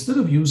 And instead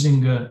of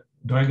using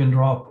drag and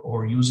drop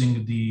or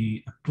using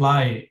the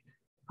apply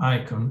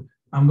icon,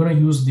 I'm going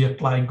to use the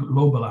apply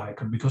global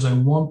icon, because I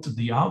want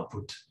the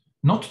output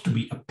not to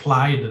be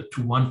applied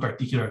to one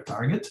particular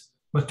target,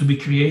 but to be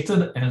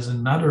created as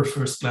another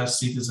first-class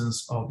citizen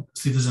of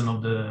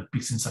the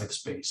PixInsight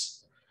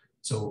space.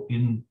 So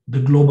in the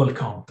global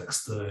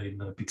context, in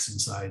the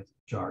PixInsight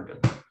jargon.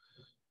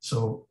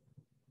 So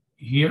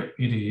here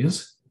it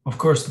is. Of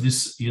course,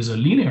 this is a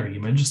linear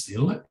image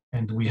still,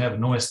 and we have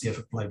no STF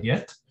applied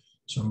yet.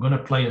 So I'm going to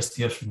apply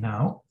STF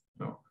now.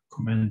 So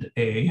Command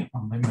A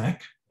on my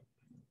Mac.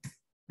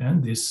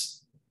 And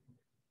this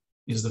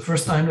is the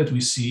first time that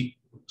we see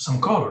some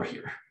color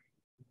here.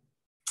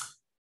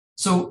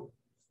 So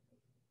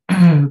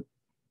I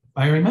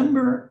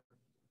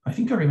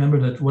think I remember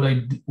that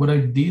what I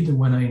did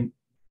when I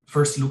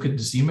first looked at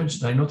this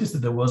image, I noticed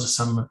that there was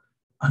some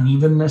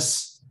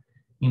unevenness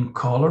in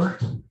color.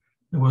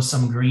 There was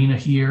some green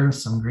here,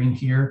 some green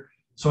here.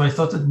 So I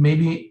thought that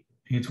maybe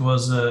it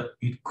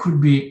could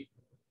be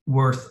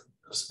worth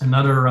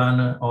another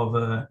run of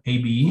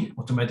ABE,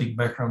 automatic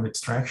background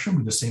extraction,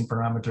 with the same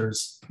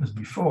parameters as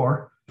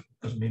before,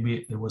 because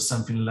maybe there was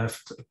something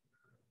left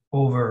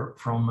over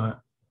from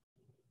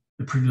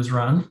the previous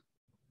run.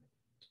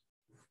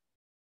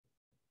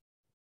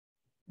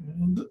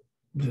 And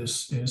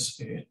this is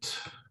it.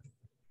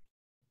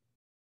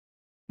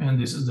 And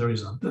this is the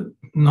result.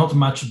 Not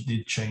much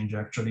did change,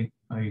 actually.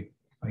 I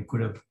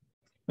could have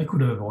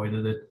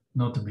avoided it.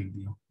 Not a big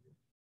deal.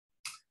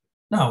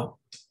 Now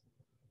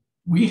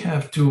we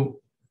have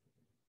to.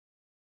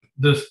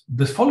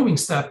 The following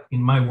step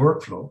in my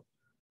workflow,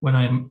 when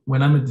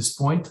I'm at this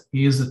point,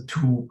 is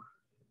to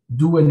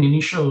do an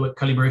initial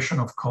calibration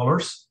of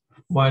colors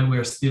while we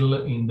are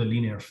still in the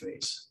linear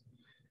phase.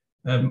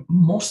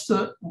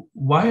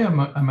 Why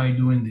am I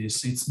doing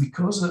this? It's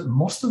because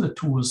most of the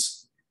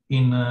tools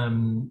in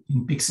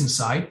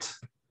PixInsight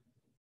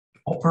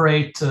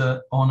operate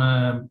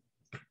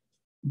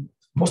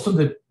most of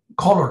the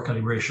color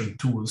calibration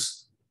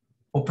tools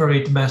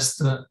operate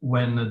best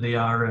when they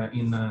are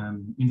in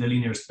the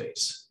linear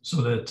space,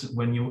 so that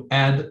when you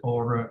add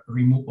or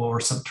remove or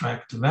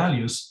subtract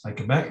values like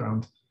a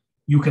background,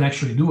 you can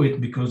actually do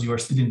it because you are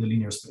still in the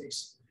linear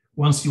space.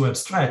 Once you have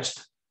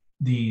stretched,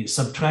 the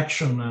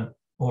subtraction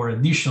or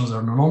additions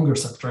are no longer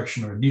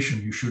subtraction or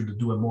addition. You should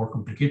do a more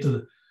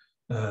complicated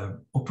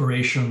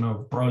operation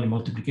of probably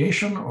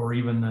multiplication or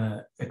even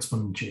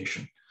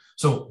exponentiation.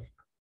 So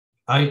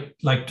I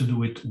like to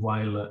do it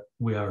while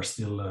we are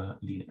still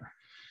linear.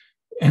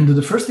 And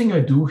the first thing I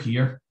do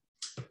here,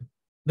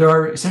 there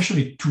are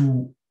essentially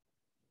two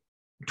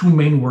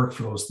main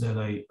workflows that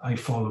I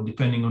follow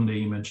depending on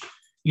the image.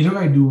 Either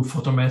I do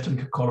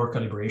photometric color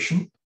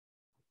calibration,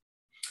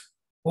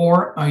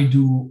 or I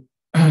do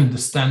the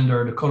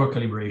standard color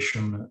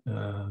calibration,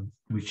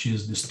 which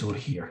is this tool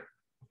here.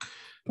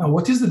 Now,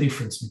 what is the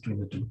difference between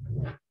the two?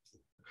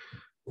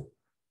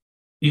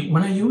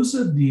 When I use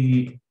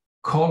the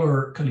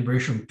color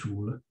calibration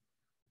tool,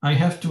 I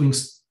have to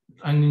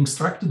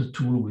instruct the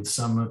tool with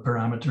some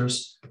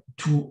parameters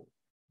to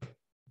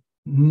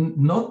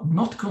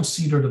not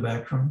consider the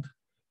background,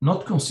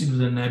 not consider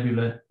the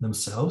nebula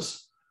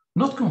themselves,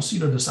 not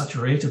consider the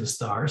saturated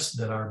stars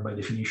that are by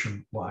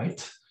definition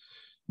white,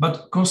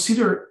 but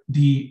consider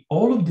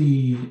all of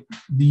the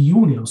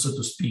union, so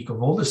to speak,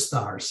 of all the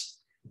stars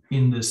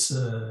in this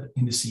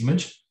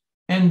image,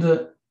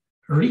 and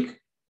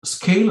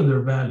scale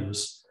their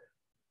values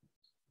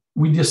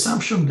with the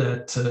assumption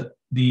that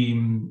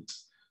the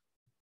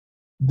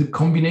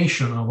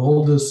combination of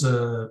all this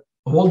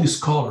of all these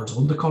colors,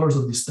 all the colors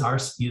of the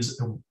stars,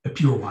 is a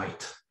pure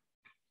white.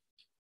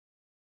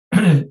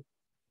 And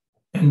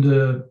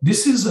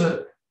this is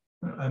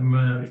I'm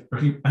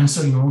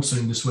answering also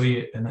in this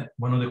way, and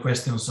one of the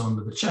questions on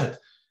the chat.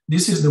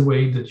 This is the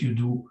way that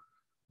you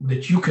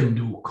can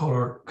do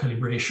color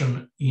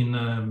calibration in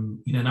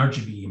an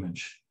RGB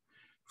image.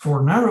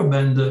 For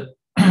narrowband,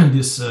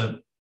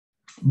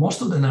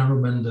 most of the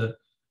narrowband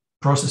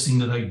processing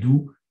that I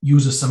do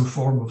uses some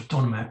form of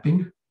tone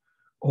mapping,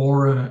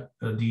 or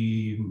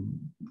the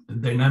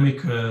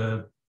dynamic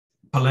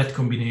palette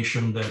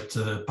combination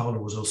that Paolo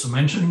was also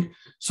mentioning.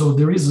 So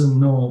there is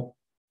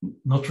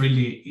not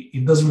really,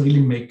 it doesn't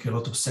really make a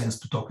lot of sense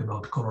to talk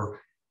about color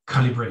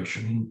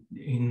calibration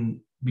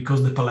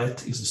because the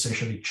palette is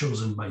essentially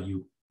chosen by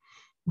you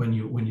when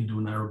you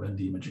do narrowband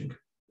imaging.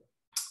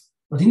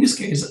 But in this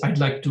case, what I'd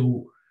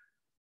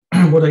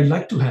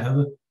like to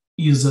have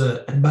is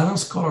a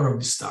balanced color of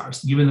the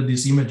stars, given that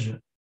this image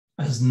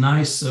has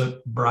nice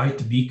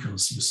bright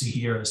beacons. You see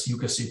here as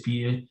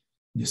UKCP.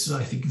 This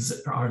I think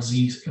is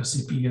RZ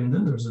KCP, and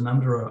then there's a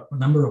number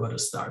of other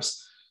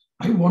stars.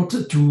 I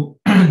wanted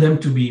them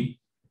to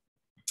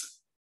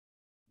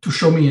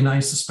show me a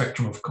nice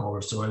spectrum of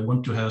colors. So I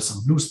want to have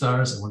some blue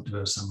stars, I want to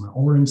have some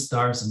orange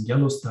stars and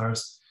yellow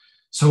stars.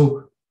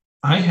 So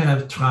I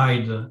have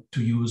tried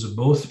to use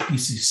both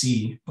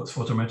PCC, but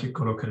photometric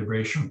color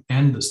calibration,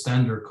 and the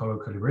standard color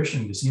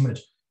calibration in this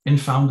image, and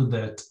found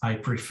that I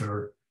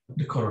prefer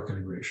the color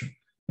calibration.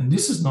 And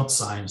this is not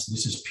science,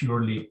 this is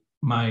purely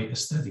my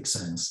aesthetic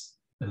sense.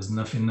 There's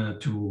nothing to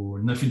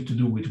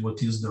do with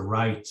what is the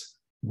right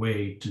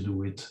way to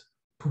do it,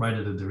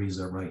 provided that there is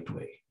a right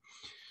way.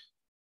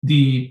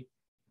 The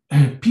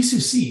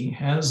PCC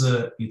has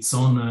its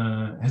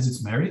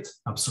merit,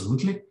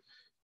 absolutely.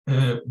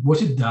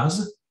 What it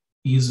does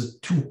is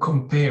to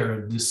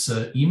compare these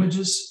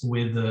images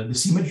with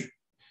this image,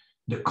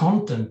 the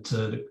content,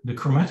 the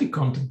chromatic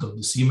content of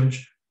this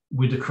image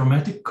with the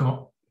chromatic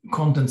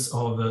contents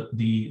of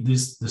the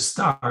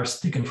stars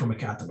taken from a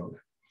catalog.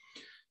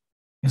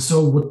 And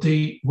so what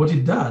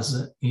it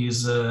does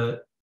is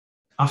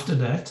after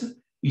that,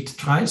 it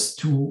tries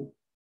to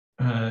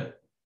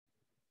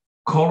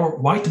color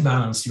white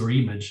balance your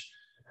image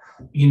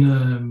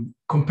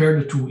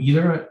compared to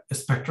either a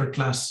spectral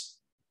class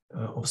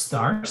of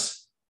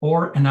stars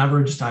or an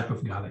average type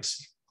of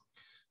galaxy.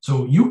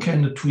 So you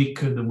can tweak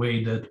the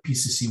way that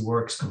PCC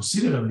works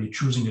considerably,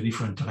 choosing a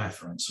different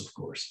reference, of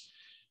course.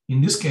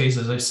 In this case,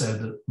 as I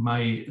said,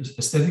 my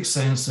aesthetic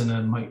sense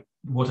and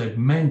what I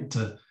meant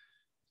to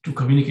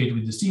communicate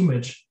with this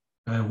image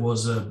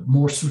was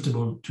more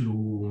suitable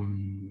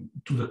to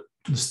the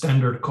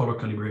standard color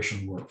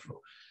calibration workflow.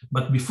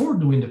 But before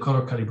doing the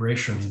color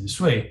calibration in this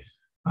way,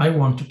 I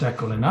want to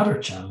tackle another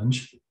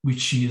challenge,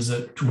 which is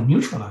to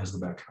neutralize the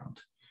background.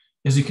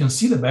 As you can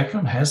see, the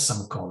background has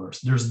some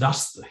colors. There's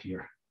dust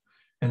here.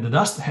 And the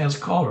dust has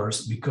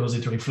colors because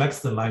it reflects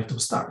the light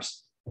of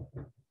stars.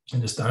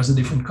 And the stars are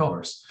different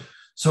colors.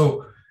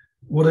 So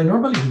what I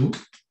normally do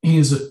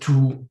is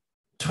to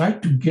try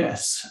to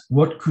guess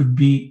what could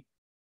be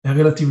a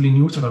relatively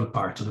neutral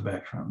part of the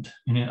background.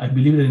 And I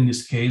believe that in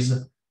this case,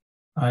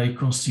 I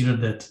consider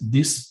that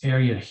this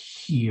area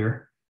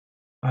here,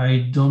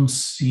 I don't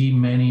see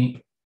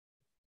many.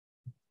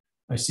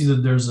 I see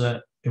that there's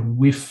a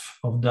whiff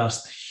of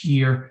dust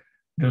here.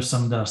 There's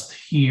some dust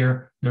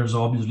here. There's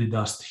obviously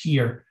dust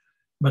here.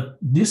 But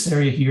this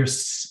area here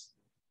is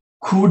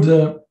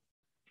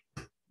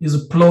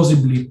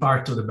plausibly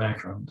part of the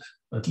background,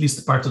 at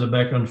least part of the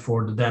background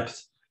for the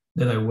depth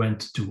that I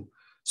went to.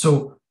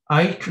 So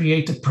I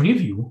create a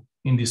preview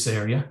in this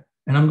area,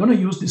 and I'm going to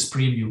use this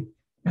preview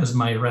as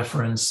my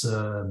reference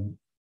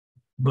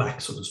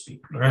black, so to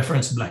speak,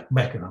 reference black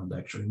background,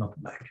 actually, not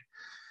black.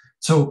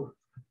 So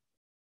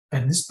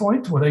at this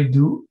point, what I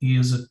do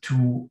is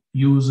to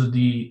use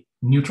the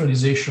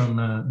neutralization,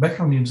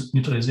 background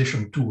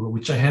neutralization tool,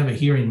 which I have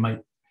here in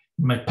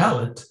my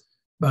palette,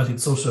 but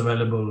it's also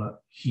available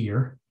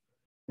here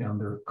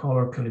under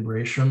color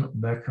calibration,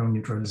 background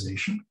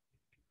neutralization.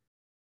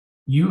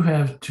 You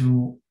have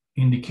to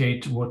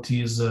indicate what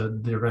is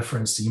the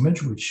reference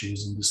image, which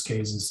is in this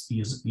case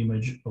is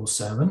image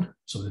 07,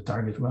 so the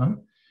target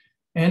one.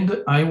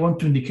 And I want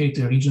to indicate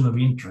a region of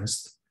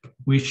interest,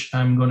 which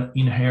I'm going to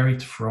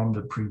inherit from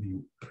the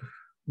preview.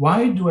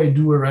 Why do I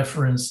do a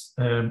reference,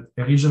 a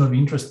region of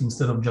interest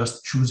instead of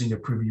just choosing a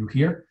preview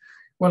here?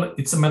 Well,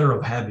 it's a matter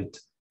of habit.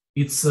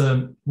 It's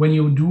when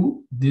you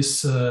do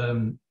this,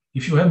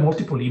 if you have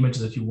multiple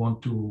images that you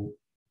want to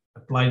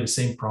apply the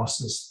same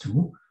process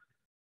to,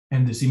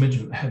 and this image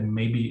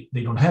maybe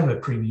they don't have a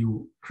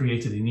preview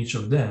created in each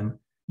of them,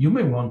 you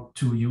may want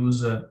to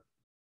use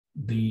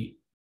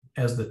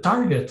as the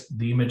target,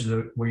 the image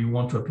where you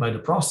want to apply the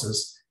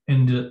process,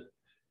 and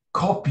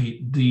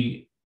copy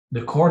the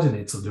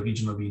coordinates of the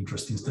region of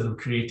interest instead of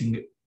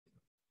creating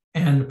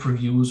n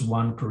previews,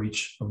 one per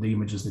each of the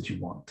images that you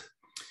want.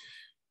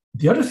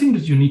 The other thing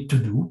that you need to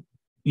do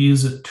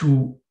is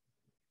to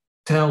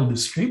tell the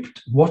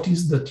script what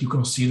is that you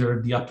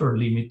consider the upper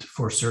limit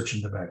for search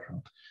in the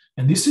background.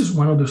 And this is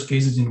one of those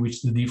cases in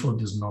which the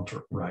default is not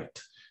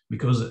right,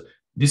 because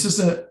this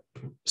is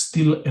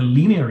still a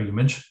linear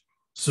image.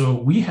 So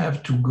we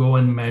have to go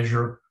and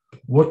measure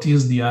what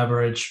is the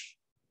average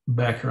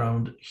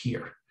background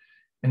here.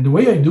 And the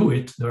way I do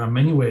it, there are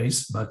many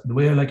ways, but the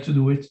way I like to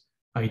do it,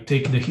 I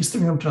take the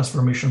histogram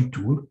transformation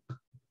tool,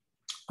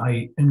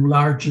 I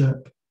enlarge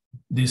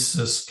this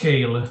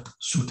scale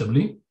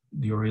suitably,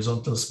 the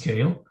horizontal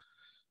scale.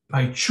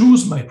 I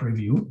choose my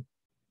preview,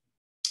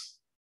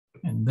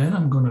 and then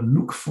I'm going to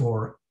look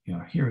for,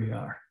 here we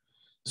are.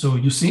 So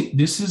you see,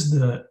 this is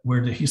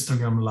where the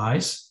histogram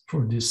lies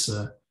for this,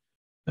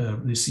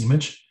 this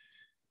image.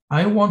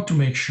 I want to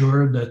make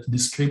sure that the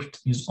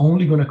script is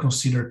only going to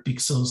consider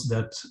pixels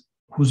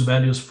whose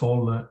values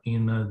fall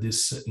in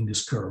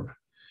this curve.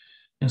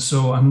 And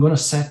so I'm going to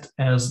set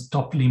as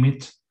top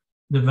limit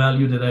the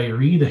value that I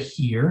read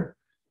here,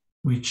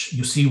 which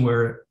you see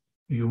where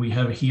we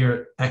have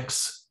here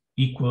x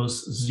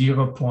equals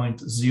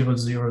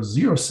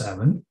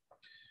 0.0007.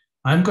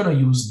 I'm going to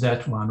use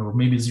that one, or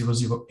maybe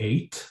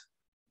 0.008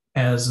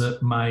 as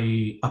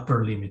my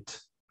upper limit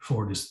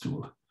for this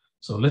tool.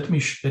 So let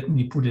me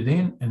put it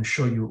in and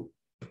show you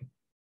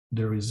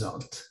the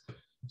result.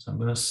 So I'm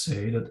going to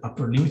say that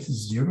upper limit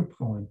is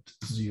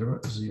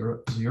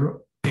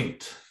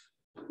 0.0008.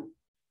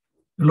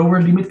 The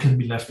lower limit can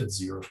be left at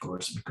 0, of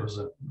course, because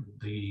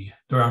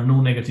there are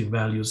no negative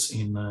values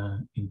in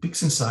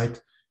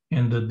PixInsight,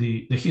 and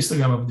the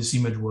histogram of this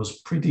image was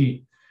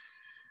pretty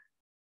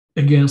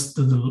against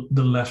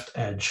the left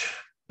edge.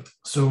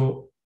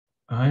 So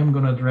I'm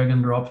going to drag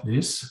and drop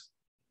this,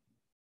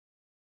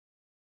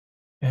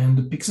 and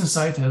the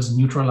PixInsight has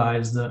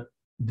neutralized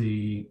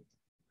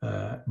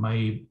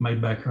my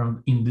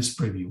background in this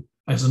preview.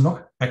 Has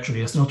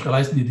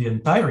neutralized the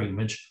entire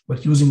image,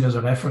 but using as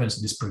a reference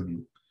this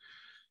preview.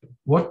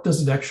 What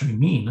does it actually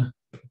mean?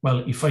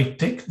 Well, if I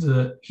take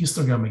the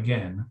histogram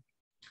again,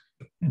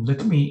 and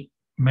let me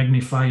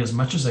magnify as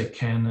much as I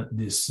can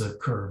this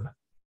curve.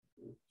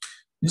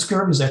 This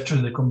curve is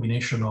actually the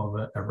combination of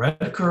a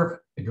red curve,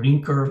 a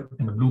green curve,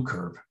 and a blue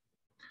curve.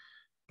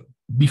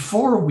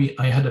 Before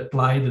I had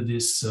applied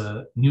this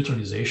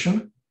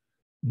neutralization,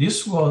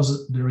 this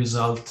was the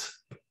result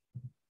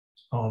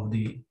of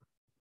the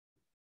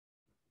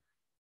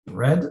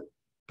red,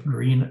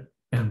 green,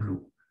 and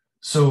blue.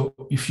 So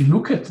if you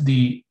look at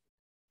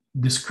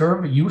this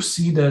curve, you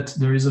see that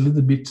there is a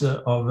little bit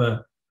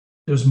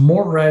there's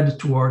more red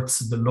towards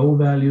the low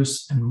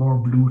values and more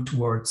blue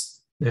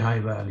towards the high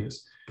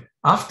values.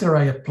 After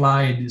I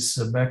apply this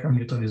background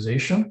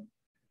neutralization,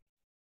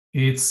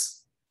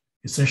 it's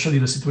essentially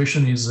the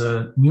situation is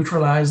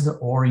neutralized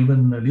or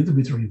even a little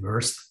bit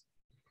reversed.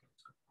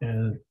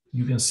 And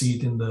you can see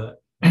it in the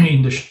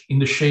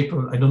shape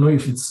of, I don't know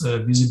if it's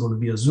visible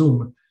via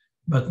Zoom,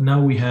 but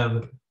now we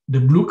have the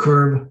blue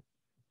curve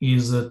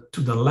is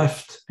to the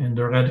left and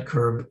the red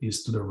curve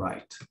is to the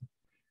right.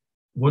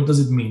 What does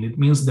it mean? It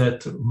means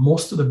that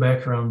most of the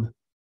background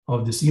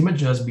of this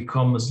image has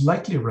become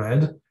slightly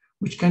red,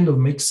 which kind of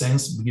makes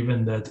sense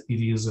given that it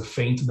is a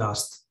faint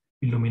dust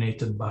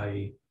illuminated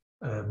by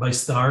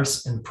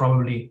stars and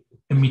probably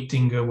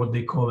emitting what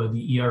they call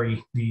the ERE,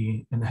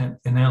 the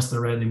enhanced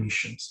red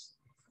emissions.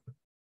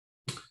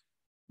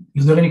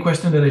 Is there any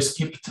question that I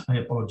skipped? I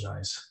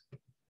apologize.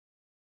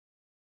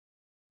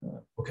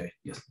 Okay,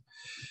 yes.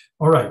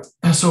 All right,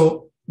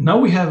 so now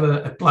we have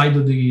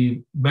applied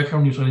the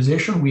background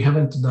neutralization. We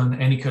haven't done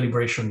any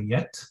calibration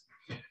yet.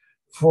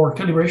 For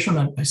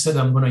calibration, I said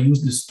I'm going to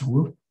use this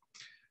tool.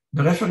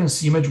 The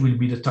reference image will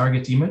be the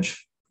target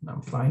image.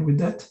 I'm fine with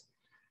that.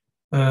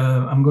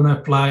 I'm going to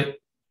apply,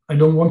 I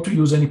don't want to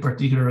use any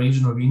particular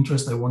region of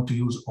interest. I want to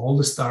use all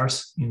the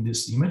stars in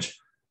this image,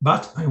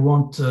 but I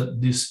want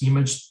this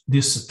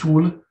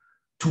tool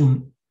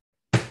to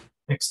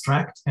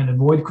extract and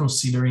avoid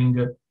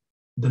considering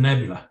the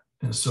nebula.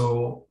 And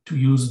so to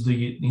use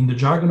in the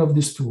jargon of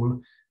this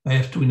tool, I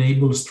have to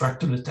enable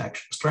structure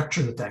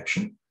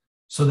detection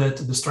so that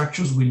the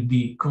structures will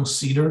be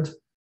considered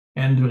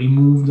and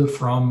removed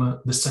from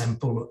the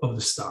sample of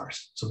the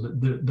stars. So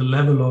the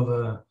level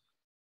of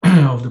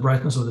the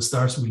brightness of the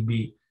stars will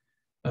be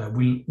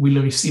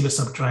will receive a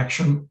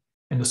subtraction,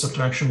 and the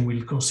subtraction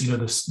will consider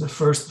the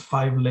first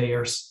 5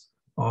 layers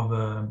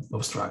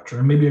of structure.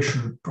 And maybe I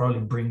should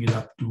probably bring it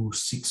up to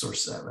 6 or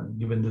 7,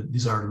 given that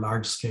these are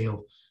large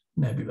scale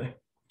nebulae.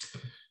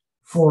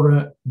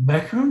 For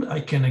background,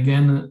 I can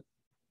again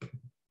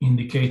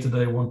indicate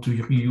that I want to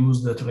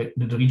reuse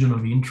the region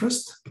of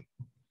interest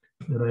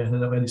that I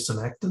had already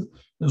selected.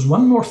 There's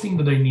one more thing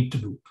that I need to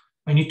do.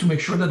 I need to make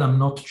sure that I'm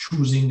not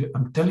choosing,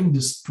 I'm telling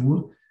this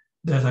tool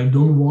that I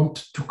don't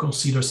want to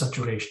consider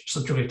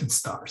saturated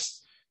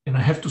stars. And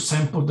I have to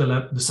sample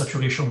the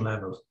saturation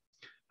level.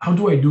 How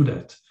do I do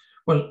that?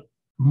 Well,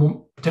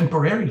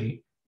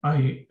 temporarily,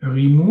 I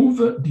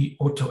remove the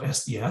auto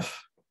SDF.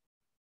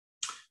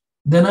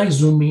 Then I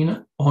zoom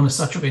in on a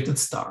saturated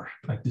star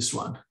like this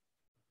one.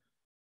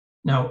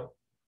 Now,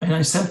 and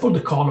I sample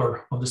the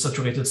color of the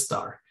saturated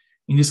star.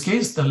 In this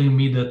case, telling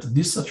me that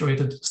this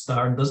saturated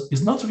star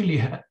is not really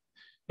a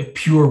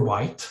pure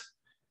white,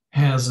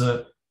 has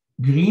a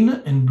green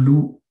and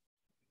blue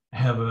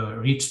have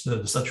reached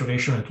the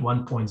saturation at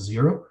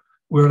 1.0,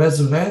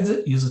 whereas red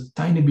is a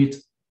tiny bit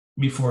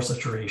before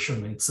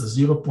saturation. It's a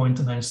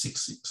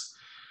 0.966.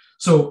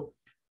 So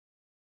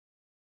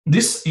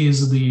this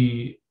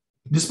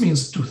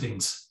means two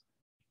things.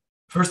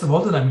 First of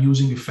all, that I'm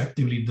using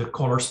effectively the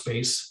color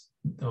space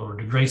or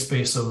the gray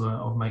space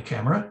of my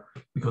camera,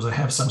 because I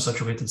have some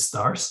saturated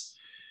stars,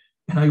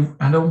 and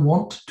I don't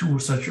want to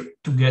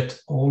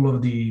get all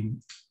of the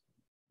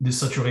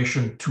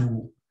saturation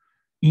to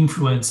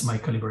influence my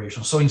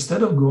calibration. So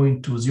instead of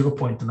going to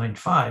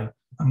 0.95,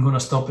 I'm going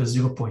to stop at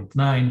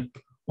 0.9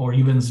 or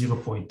even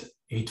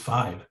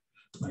 0.85.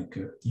 Like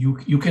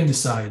you can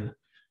decide.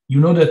 You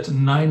know that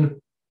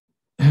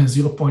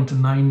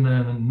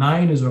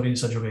 0.99 is already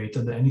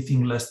saturated.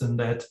 Anything less than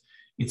that,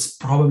 it's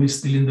probably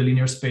still in the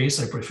linear space.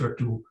 I prefer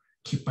to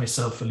keep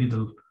myself a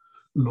little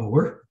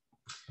lower.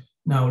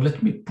 Now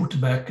let me put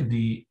back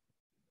the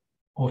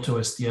auto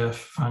STF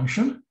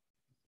function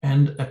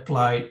and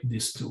apply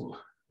this tool.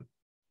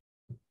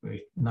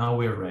 Wait, now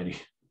we're ready.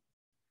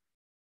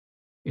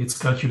 It's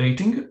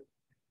calculating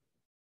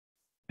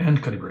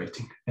and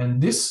calibrating. And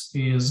this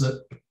is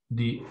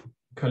the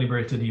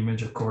calibrated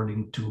image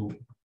according to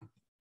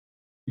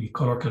the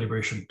color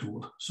calibration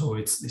tool. So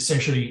it's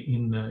essentially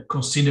in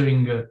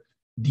considering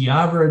the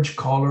average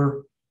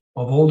color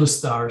of all the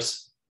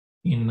stars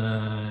in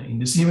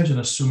this image and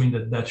assuming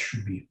that that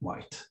should be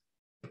white.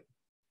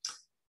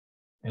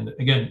 And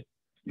again,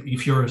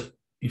 if your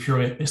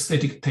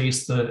aesthetic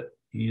taste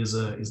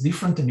is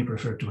different and you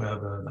prefer to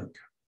have like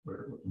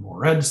more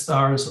red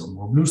stars or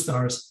more blue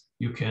stars,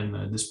 you can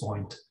at this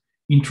point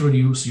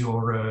introduce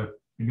your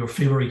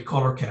favorite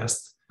color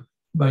cast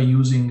by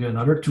using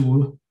another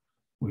tool,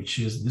 which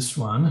is this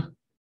one,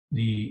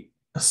 the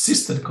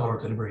assisted color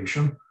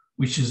calibration,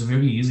 which is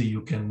very easy.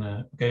 You can,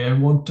 okay, I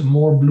want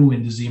more blue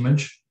in this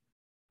image.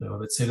 So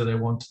let's say that I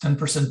want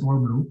 10% more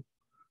blue,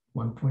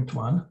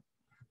 1.1.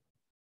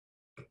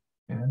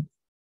 And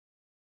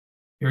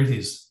here it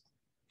is.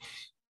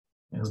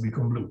 It has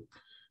become blue.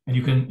 And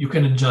you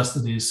can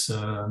adjust this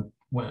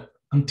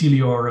until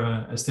your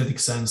aesthetic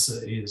sense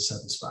is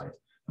satisfied.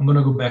 I'm going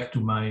to go back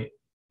to my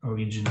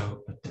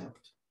original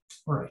attempt.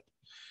 All right.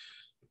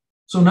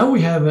 So now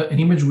we have an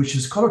image which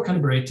is color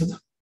calibrated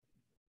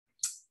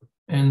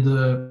and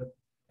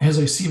has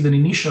received an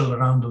initial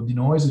round of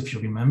denoise, if you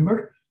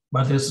remember,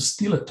 but there's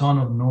still a ton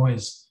of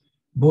noise,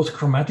 both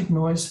chromatic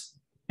noise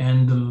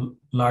and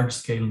large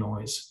scale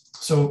noise.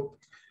 So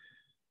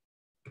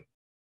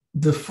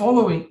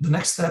the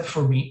next step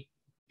for me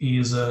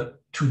is to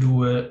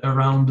do a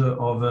round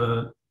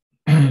of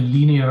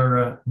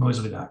linear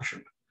noise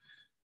reduction.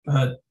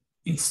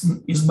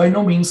 It's by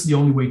no means the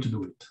only way to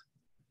do it.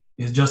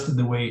 It's just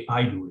the way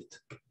I do it.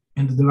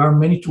 And there are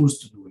many tools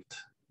to do it.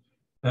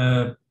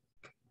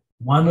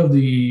 One of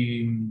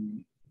the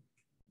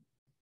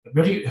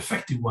very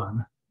effective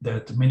one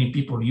that many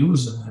people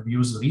have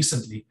used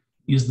recently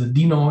is the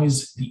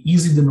denoise, the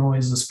easy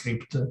denoise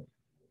script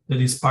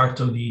that is part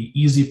of the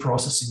easy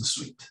processing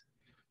suite.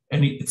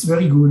 And it's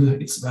very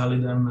good, it's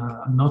valid, and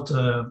I'm not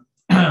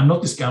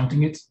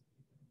discounting it.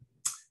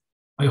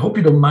 I hope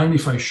you don't mind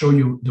if I show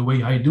you the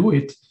way I do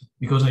it,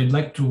 because I'd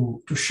like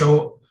to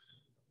show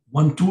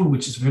one tool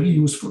which is very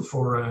useful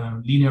for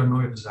linear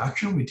noise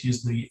reduction, which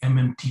is the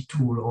MMT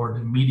tool, or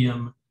the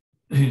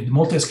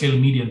multi-scale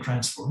median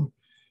transform.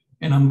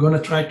 And I'm going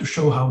to try to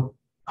show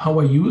how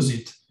I use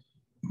it,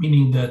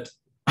 meaning that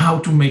how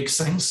to make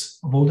sense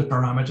of all the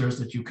parameters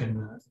that you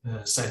can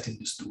set in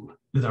this tool,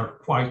 that are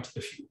quite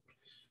a few.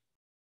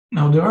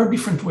 Now, there are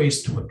different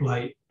ways to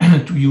apply,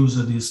 to use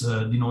these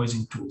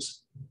denoising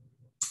tools.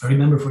 I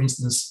remember, for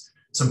instance,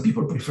 some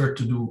people prefer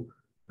to do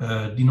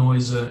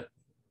denoise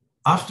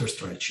after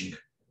stretching.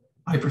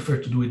 I prefer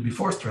to do it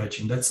before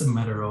stretching. That's a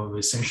matter of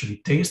essentially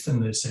taste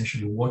and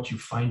essentially what you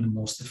find the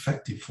most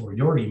effective for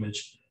your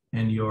image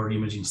and your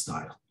imaging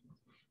style.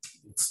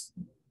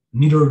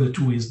 Neither of the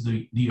two is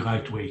the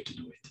right way to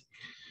do it.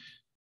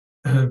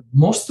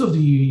 Most of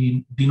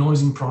the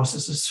denoising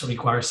processes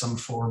require some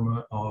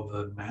form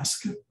of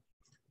mask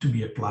to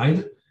be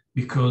applied,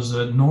 because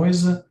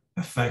noise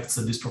affects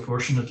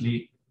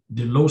disproportionately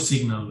the low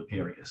signal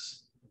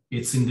areas.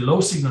 It's in the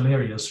low signal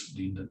areas,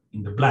 in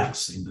the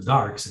blacks, in the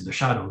darks, in the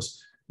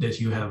shadows, that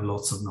you have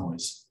lots of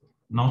noise,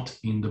 not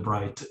in the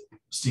bright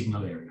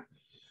signal area.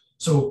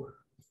 So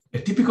a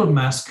typical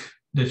mask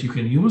that you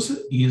can use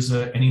is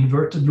an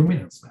inverted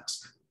luminance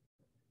mask.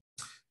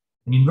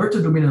 An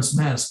inverted luminance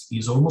mask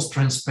is almost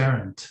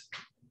transparent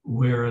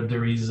where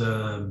there is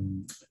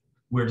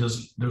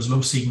there's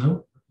low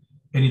signal,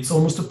 and it's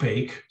almost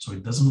opaque, so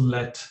it doesn't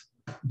let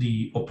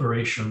the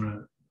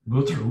operation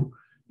go through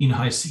in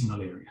high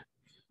signal area.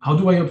 How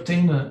do I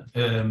obtain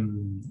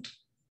an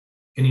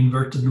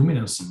inverted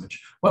luminance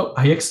image? Well,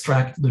 I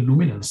extract the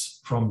luminance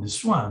from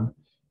this one,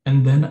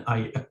 and then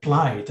I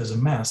apply it as a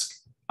mask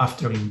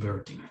after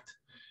inverting it.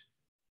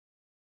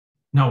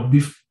 Now,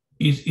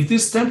 it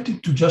is tempting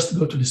to just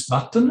go to this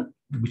button,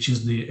 which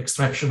is the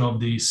extraction of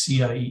the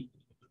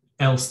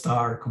CIL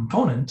star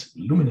component,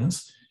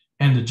 luminance,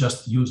 and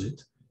just use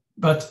it.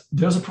 But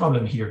there's a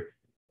problem here.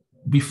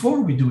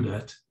 Before we do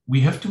that,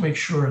 we have to make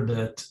sure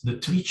that the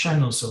 3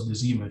 channels of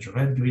this image,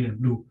 red, green, and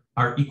blue,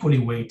 are equally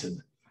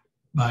weighted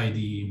by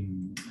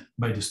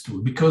this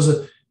tool,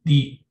 because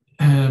the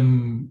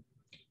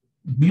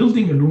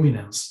building a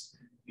luminance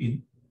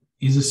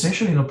is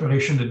essentially an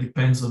operation that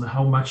depends on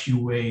how much you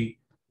weigh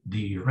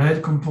the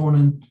red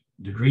component,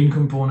 the green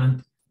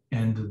component,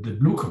 and the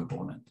blue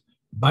component.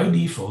 By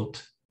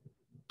default,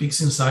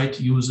 PixInsight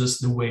uses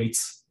the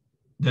weights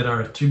that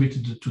are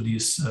attributed to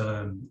this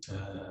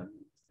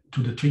to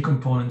the 3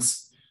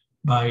 components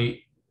by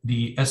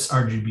the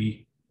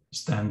sRGB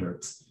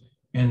standards.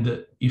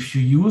 And if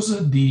you use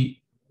the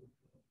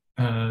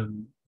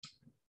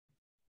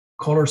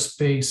color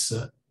space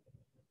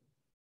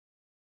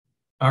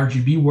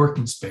RGB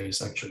working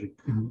space, actually,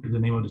 the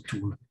name of the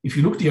tool. If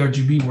you look the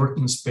RGB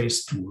working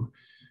space tool,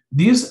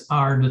 these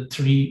are the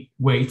 3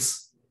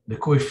 weights, the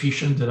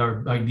coefficient that are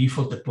by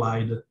default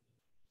applied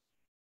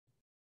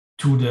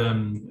to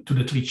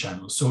the 3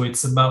 channels. So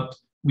it's about,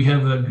 we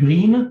have a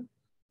green,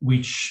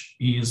 which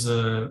is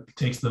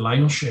takes the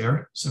lion's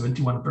share,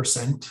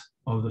 71%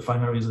 of the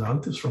final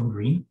result is from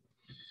green.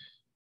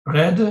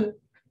 Red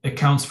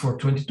accounts for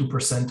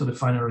 22% of the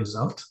final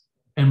result,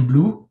 and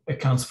blue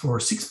accounts for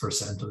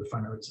 6% of the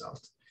final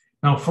result.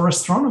 Now, for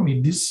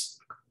astronomy, these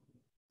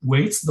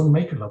weights don't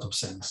make a lot of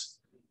sense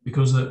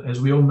because,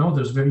 as we all know,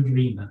 there's very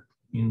green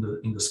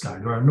in the sky.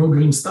 There are no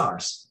green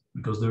stars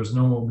because there's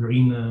no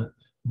green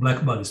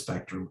black body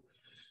spectrum.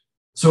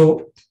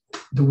 So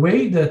the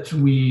way that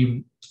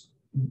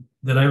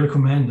I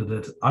recommended,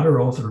 that other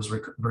authors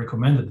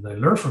recommended, that I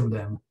learned from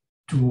them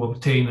to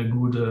obtain a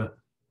good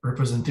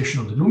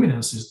representation of the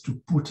luminance, is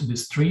to put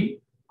these 3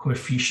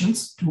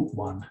 coefficients to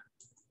 1,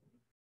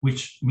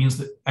 which means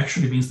that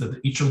actually means that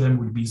each of them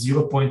will be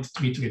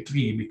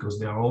 0.333 because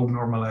they are all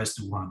normalized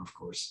to 1, of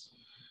course.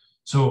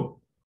 So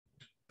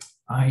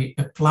I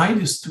apply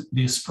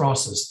this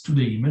process to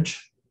the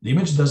image. The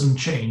image doesn't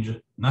change.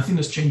 Nothing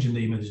has changed in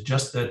the image,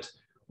 just that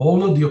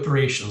all of the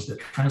operations that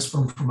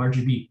transform from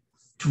RGB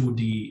to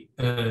the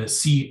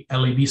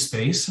CLAB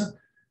space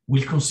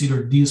will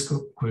consider these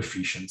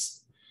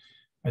coefficients.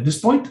 At this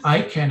point,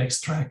 I can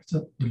extract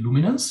the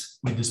luminance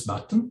with this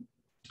button.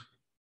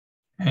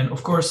 And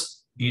of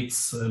course,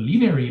 it's a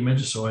linear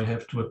image, so I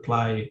have to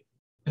apply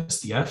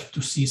STF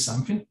to see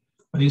something.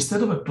 But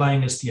instead of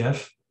applying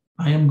STF,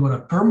 I am going to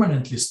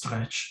permanently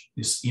stretch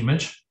this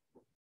image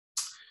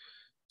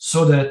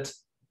so that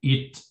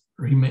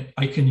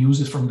I can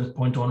use it from that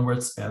point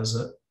onwards as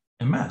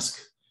a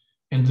mask.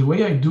 And the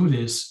way I do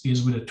this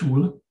is with a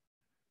tool,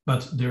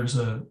 but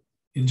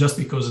just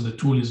because the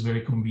tool is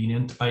very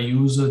convenient, I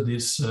use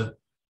this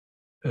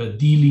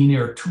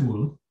D-linear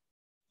tool,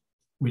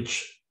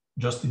 which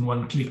just in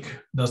one click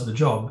does the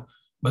job.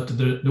 But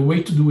the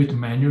way to do it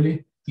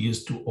manually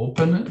is to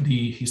open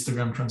the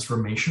histogram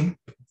transformation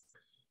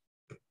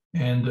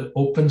and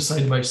open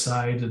side by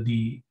side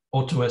the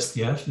Auto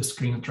STF, the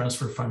screen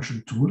transfer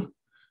function tool,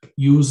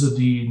 use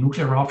the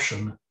nuclear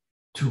option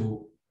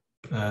to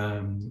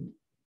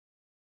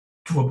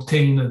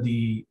obtain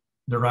the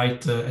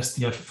right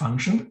STF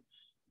function,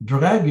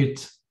 drag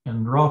it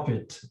and drop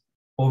it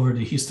over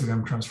the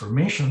histogram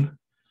transformation,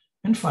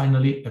 and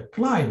finally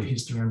apply the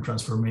histogram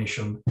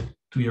transformation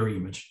to your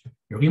image.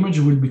 Your image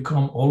will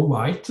become all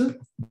white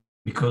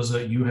because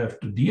you have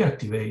to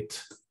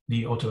deactivate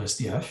the Auto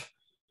STF.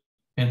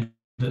 And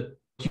what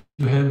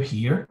you have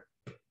here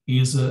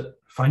is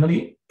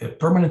finally a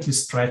permanently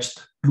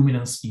stretched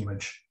luminance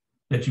image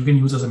that you can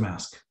use as a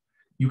mask.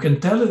 You can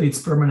tell that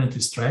it's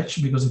permanently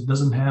stretched because it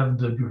doesn't have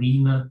the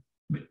green,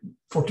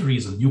 for two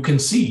reasons. You can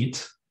see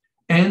it,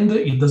 and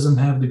it doesn't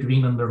have the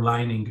green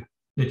underlining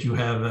that you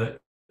have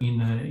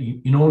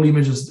in all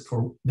images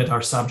that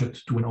are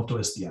subject to an Auto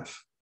STF.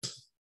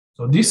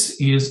 So this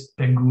is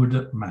a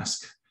good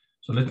mask.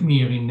 So let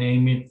me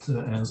rename it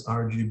as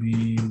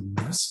RGB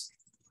mask,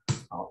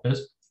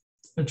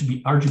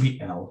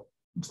 RGBL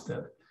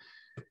instead.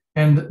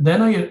 And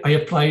then I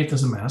apply it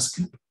as a mask.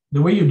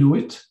 The way you do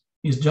it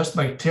is just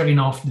by tearing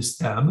off this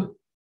tab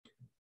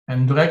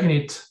and dragging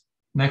it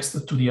next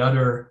to the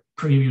other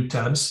preview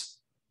tabs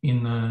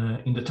in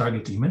the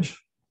target image.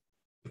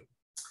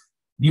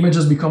 The image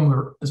has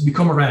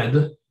become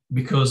red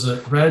because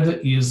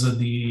red is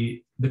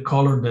the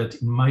color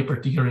that in my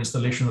particular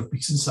installation of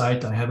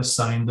PixInsight I have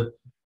assigned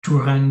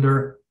to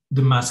render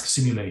the mask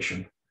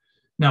simulation.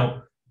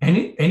 Now,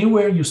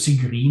 anywhere you see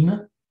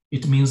green,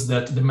 it means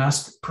that the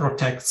mask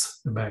protects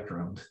the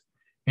background.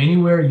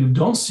 Anywhere you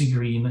don't see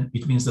green,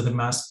 it means that the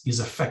mask is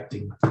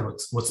affecting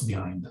what's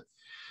behind.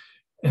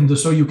 And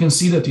so you can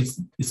see that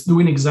it's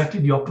doing exactly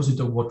the opposite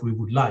of what we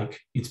would like.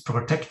 It's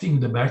protecting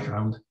the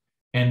background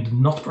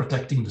and not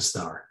protecting the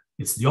star.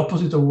 It's the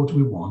opposite of what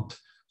we want.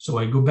 So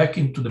I go back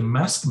into the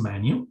mask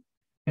menu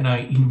and I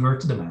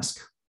invert the mask.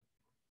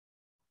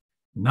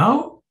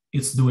 Now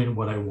it's doing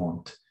what I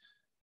want.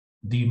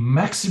 The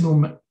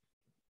maximum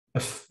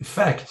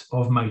effect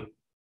of my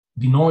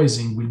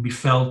denoising will be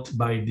felt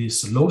by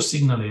these low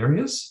signal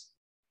areas,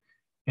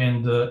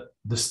 and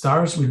the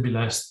stars will be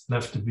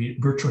left to be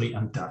virtually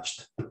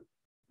untouched.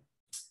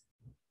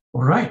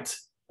 All right,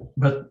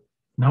 but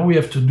now we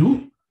have to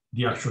do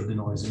the actual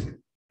denoising.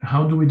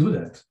 How do we do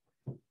that?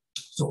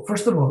 So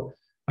first of all,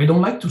 I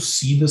don't like to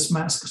see this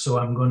mask, so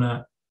I'm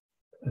gonna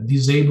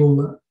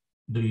disable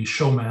the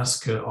show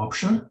mask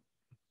option.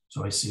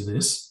 So I see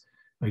this.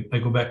 I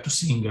go back to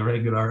seeing a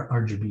regular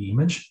RGB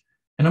image,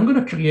 and I'm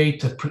gonna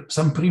create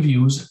some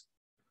previews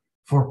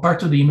for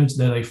part of the image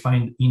that I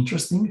find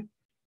interesting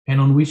and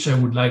on which I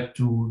would like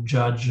to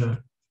judge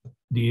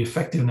the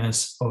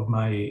effectiveness of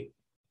my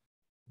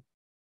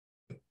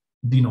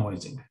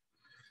denoising.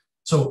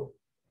 So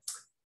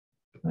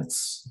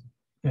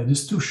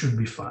these two should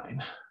be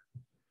fine.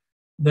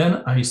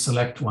 Then I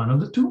select one of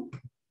the two.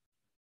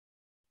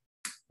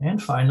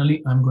 And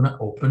finally, I'm going to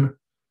open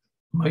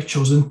my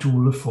chosen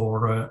tool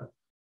for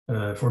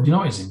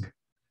denoising,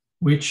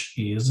 which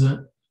is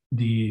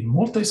the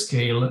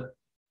multi-scale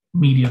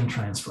median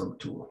transform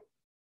tool.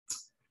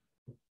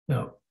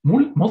 Now,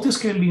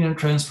 multi-scale linear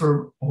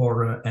transform,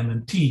 or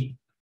MMT,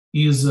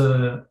 is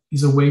a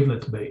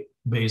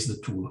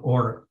wavelet-based tool,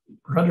 or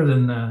rather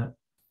than,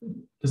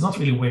 it's not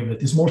really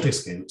wavelet, it's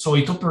multi-scale. So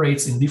it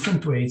operates in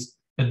different ways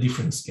at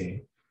different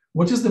scale.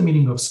 What is the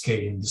meaning of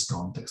scale in this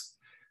context?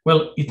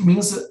 Well, it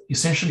means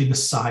essentially the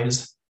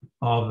size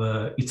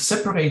of, it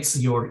separates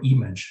your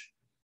image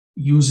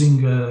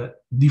using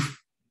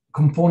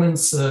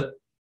components at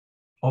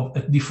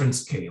different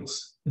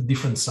scales, at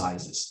different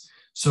sizes.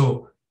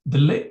 So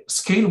the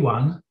scale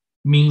 1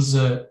 means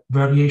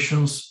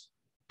variations,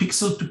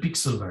 pixel to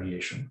pixel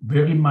variation,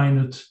 very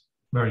minute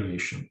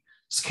variation.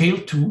 Scale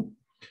 2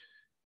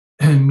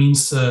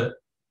 means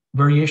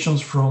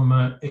variations from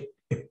a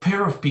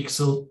pair of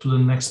pixels to the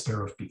next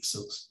pair of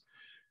pixels.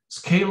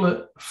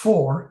 Scale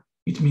 4,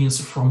 it means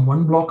from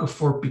one block of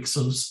 4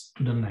 pixels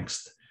to the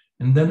next.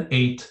 And then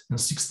 8 and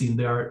 16,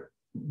 there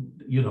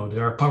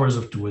are powers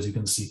of 2, as you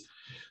can see.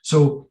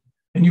 So,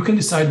 and you can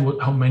decide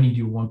how many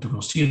you want to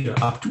consider,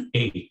 up to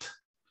 8.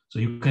 So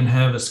you can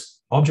have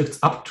objects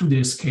up to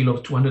the scale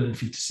of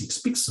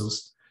 256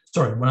 pixels,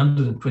 sorry,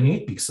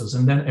 128 pixels,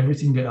 and then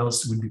everything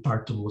else will be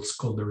part of what's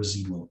called the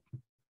residual.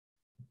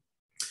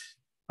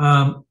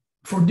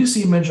 For this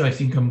image, I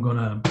think I'm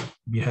gonna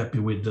be happy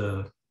with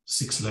the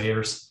 6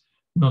 layers,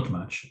 not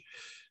much.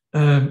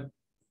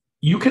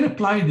 You can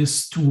apply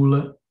this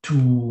tool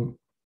to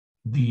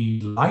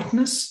the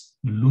lightness,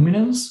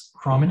 luminance,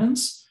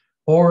 chrominance,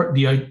 or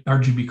the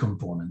RGB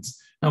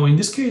components. Now, in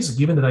this case,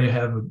 given that I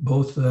have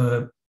both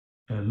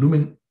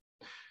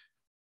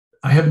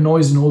I have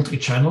noise in all 3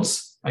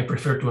 channels, I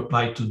prefer to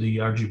apply to the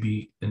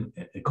RGB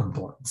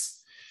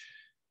components.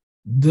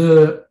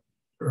 The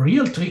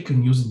real trick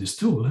in using this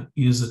tool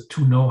is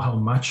to know how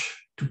much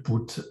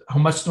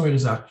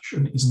noise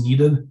reduction is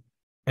needed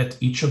at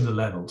each of the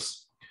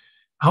levels.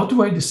 How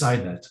do I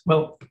decide that?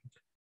 Well,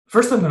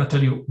 first I'm going to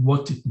tell you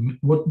what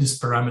these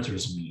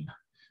parameters mean.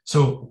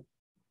 So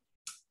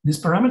this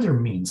parameter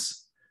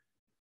means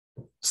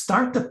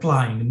start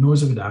applying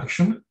noise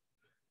reduction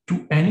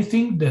to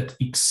anything that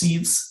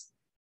exceeds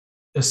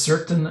a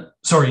certain,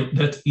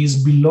 that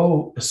is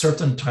below a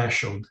certain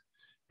threshold.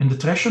 And the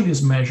threshold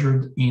is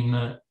measured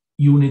in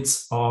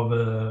units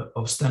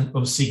of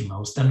sigma,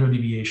 of standard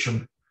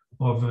deviation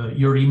of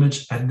your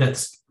image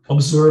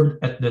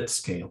observed at that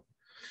scale.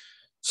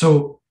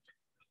 So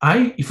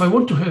if I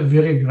want to have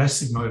very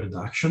aggressive noise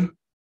reduction,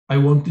 I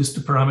want this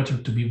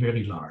parameter to be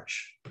very large.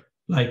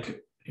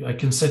 Like I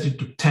can set it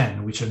to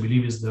 10, which I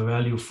believe is the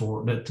value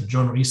that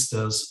John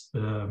Rista's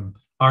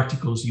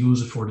articles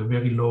use for the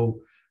very low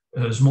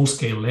small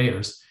scale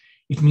layers.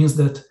 It means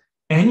that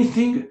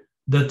anything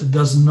that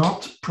does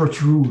not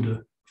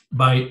protrude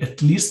by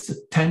at least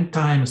 10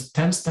 times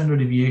 10 standard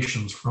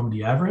deviations from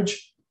the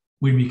average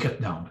will be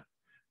cut down,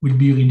 will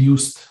be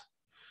reduced,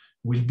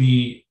 will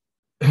be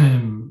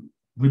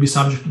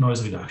subject to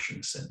noise reduction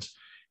in a sense.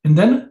 And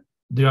then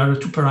there are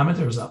 2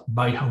 parameters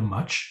by how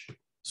much.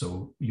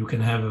 So you can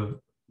have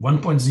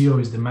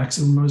 1.0 is the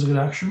maximum noise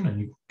reduction, and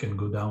you can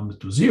go down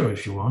to 0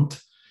 if you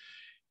want.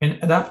 And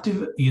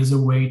adaptive is a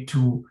way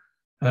to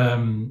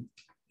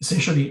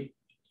essentially,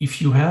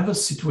 if you have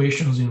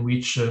situations in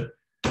which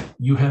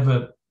you have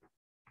a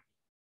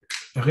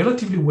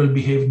relatively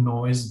well-behaved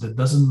noise that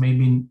doesn't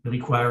maybe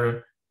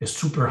require a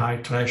super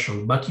high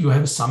threshold, but you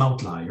have some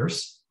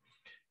outliers,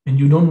 and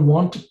you don't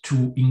want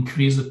to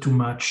increase too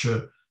much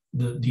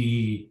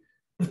the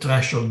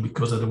threshold,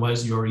 because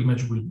otherwise your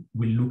image will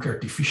look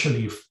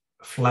artificially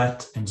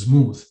flat and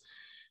smooth,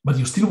 but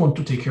you still want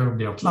to take care of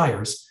the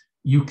outliers,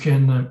 you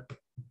can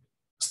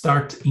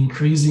start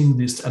increasing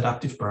this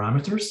adaptive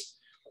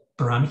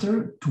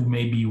parameter to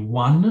maybe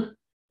 1.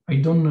 I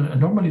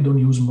normally don't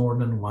use more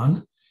than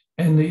 1,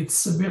 and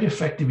it's very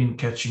effective in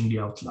catching the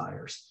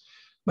outliers.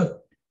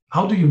 But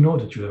how do you know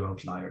that you have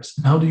outliers?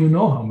 And how do you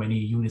know how many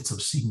units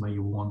of sigma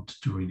you want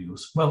to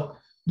reduce? Well,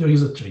 there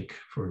is a trick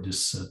for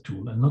this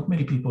tool, and not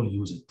many people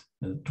use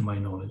it, to my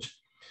knowledge.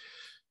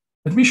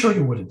 Let me show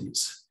you what it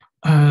is.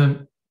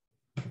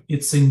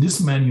 It's in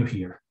this menu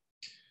here.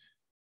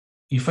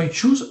 If I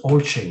choose all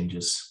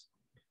changes,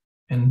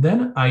 and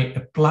then I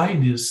apply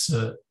this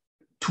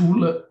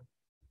tool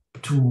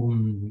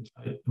to,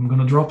 I'm going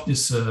to drop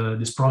this,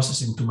 this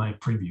process into my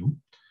preview.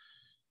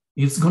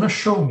 It's going to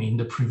show me in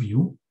the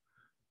preview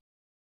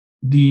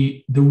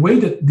the way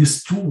that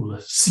this tool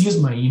sees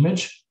my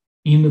image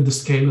in the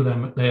scale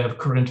that I have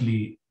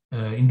currently,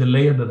 in the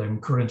layer that I'm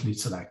currently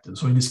selected.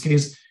 So in this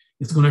case,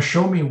 it's going to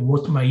show me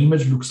what my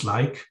image looks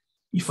like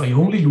if I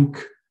only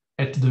look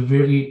at the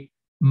very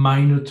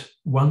minute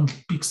 1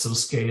 pixel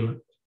scale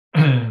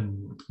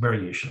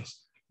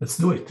variations. Let's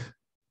do it.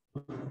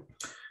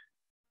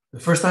 The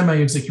first time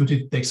I execute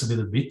it, it takes a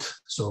little bit,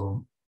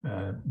 so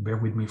bear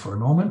with me for a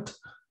moment.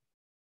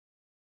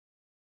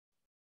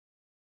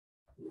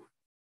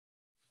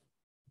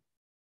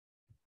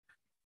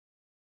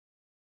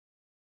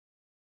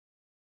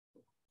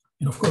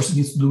 And of course, it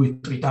needs to do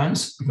it 3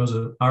 times because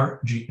of R,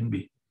 G, and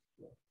B.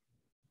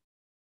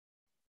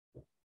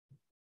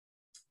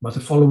 But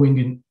the following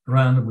in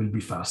run will be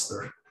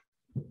faster.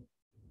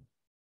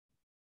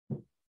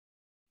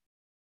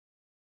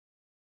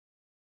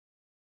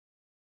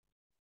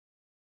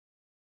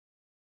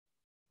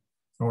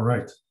 All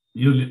right,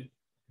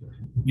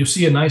 you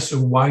see a nice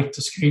white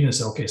screen and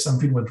say, okay,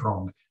 something went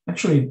wrong.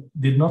 Actually, it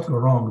did not go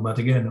wrong, but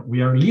again,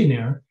 we are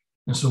linear,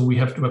 and so we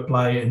have to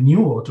apply a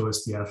new auto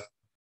SDF.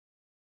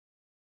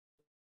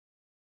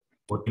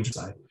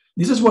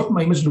 This is what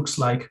my image looks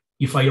like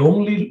if I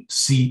only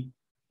see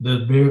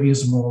the very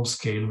small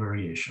scale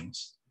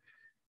variations.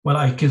 Well,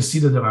 I can see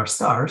that there are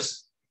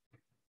stars,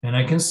 and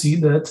I can see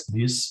that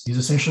this is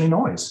essentially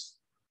noise,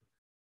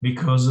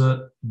 because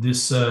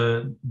this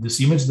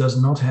image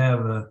does not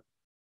have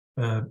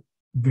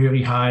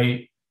very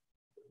high,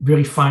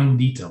 very fine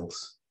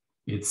details.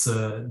 It's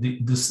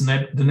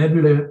the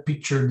nebula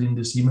pictured in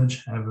this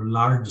image have a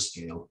large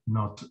scale,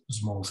 not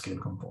small scale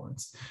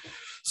components.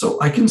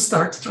 So I can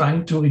start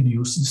trying to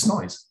reduce this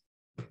noise.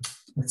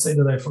 Let's say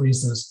that I, for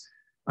instance,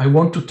 I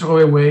want to throw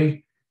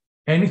away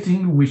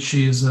anything which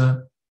is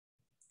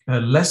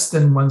less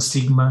than 1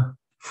 sigma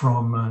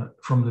from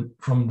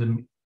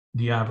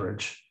the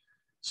average.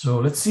 So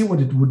let's see what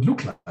it would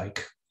look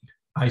like.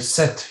 I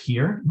set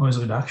here noise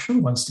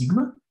reduction 1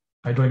 sigma.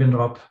 I drag and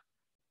drop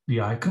the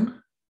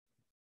icon.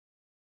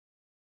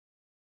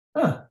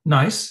 Ah,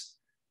 nice.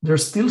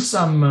 There's still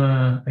some.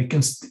 I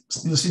can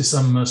still see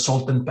some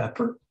salt and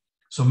pepper.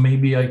 So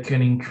maybe I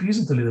can increase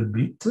it a little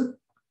bit to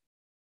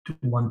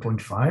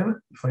 1.5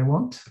 if I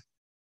want.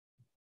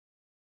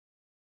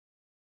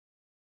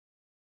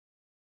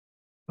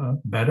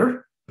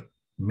 Better.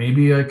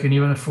 Maybe I can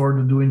even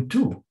afford doing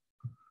 2.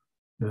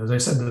 As I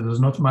said, there's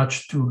not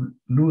much to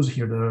lose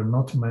here. There are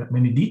not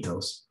many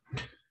details.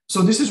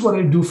 So this is what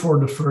I do for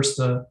the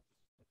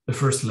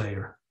first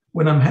layer.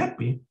 When I'm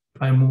happy,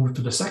 I move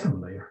to the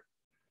second layer.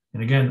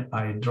 And again,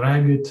 I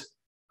drag it.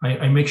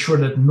 I make sure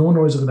that no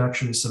noise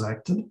reduction is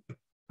selected.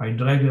 I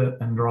drag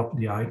and drop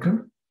the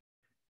icon.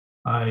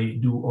 I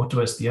do auto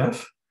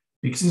SDF.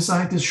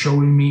 PixInsight is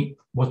showing me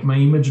what my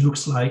image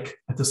looks like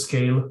at a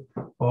scale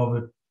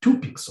of 2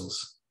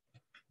 pixels.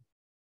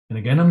 And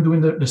again, I'm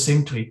doing the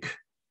same trick.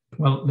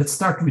 Well, let's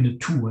start with the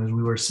 2, as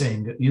we were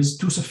saying. Is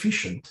 2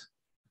 sufficient?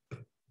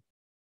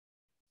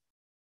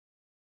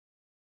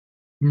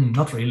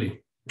 Not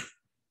really.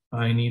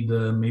 I need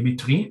maybe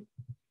 3.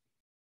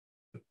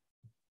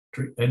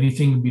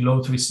 Anything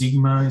below 3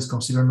 sigma is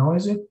considered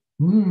noisy.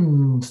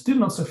 Still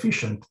not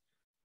sufficient.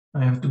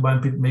 I have to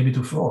bump it maybe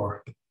to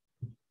 4.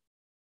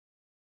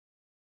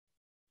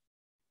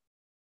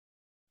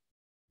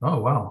 Oh,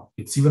 wow.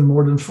 It's even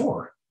more than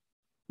 4.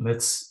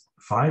 Let's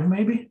 5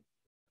 maybe.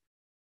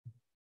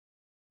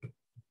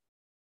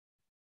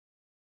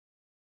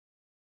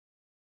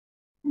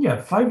 Yeah,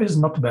 5 is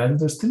not bad.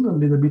 There's still a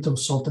little bit of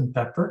salt and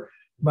pepper,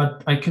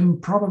 but I can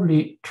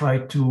probably try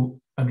to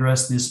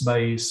address this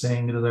by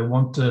saying that I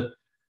want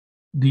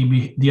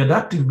the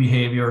adaptive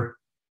behavior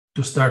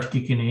to start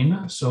kicking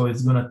in. So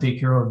it's going to take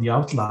care of the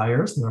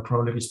outliers that are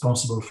probably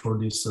responsible for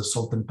this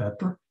salt and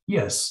pepper.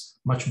 Yes,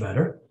 much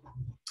better.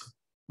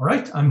 All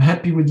right, I'm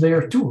happy with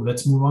layer 2.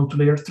 Let's move on to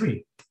layer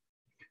 3.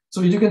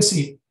 So as you can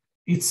see,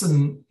 it's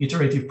an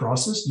iterative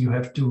process. You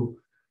have to,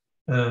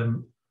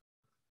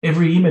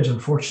 every image,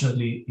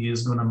 unfortunately,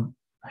 is going to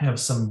have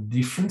some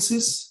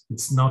differences.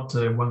 It's not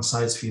one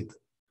size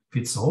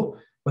fits all,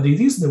 but it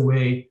is the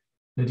way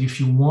that if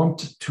you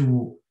want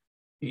to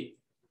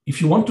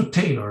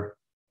tailor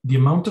the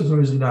amount of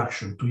noise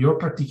reduction to your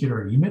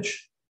particular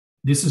image,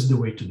 this is the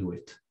way to do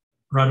it,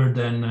 rather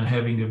than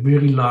having a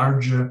very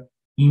large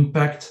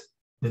impact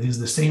that is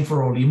the same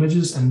for all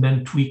images and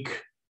then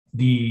tweak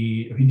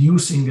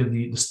reducing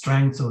the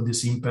strength of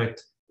this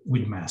impact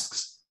with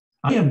masks.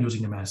 I am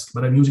using a mask,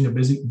 but I'm using a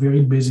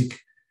very basic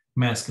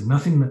mask.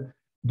 Nothing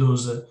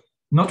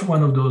not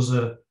one of those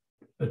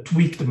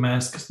tweaked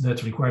masks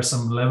that require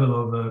some level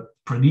of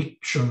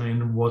prediction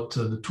in what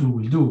the tool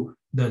will do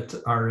that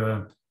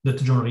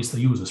Giornalista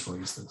uses, for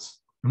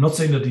instance. I'm not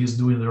saying that he's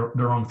doing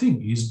the wrong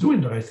thing. He's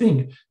doing the right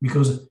thing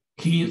because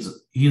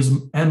his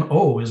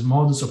MO, his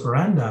modus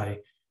operandi,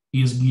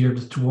 is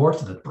geared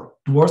towards that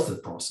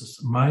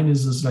process. Mine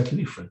is slightly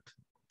different.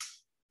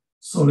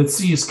 So let's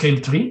see scale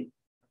 3.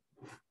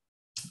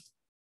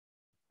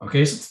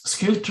 Okay, so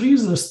scale 3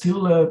 is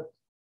still a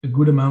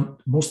good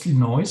amount, mostly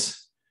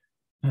noise.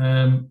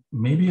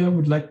 Maybe I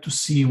would like to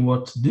see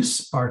what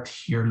this part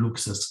here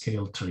looks at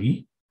scale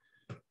 3.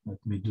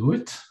 Let me do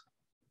it.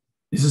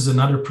 This is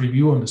another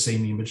preview on the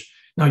same image.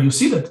 Now you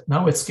see that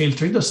now at scale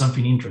 3, there's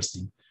something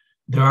interesting.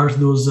 There are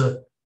those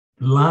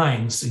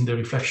lines in the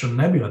reflection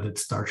nebula that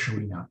start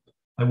showing up.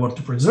 I want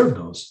to preserve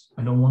those.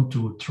 I don't want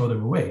to throw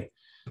them away.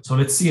 So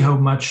let's see how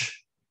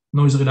much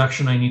noise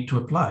reduction I need to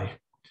apply.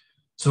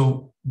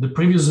 So the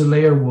previous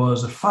layer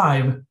was a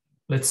 5.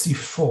 Let's see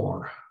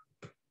 4.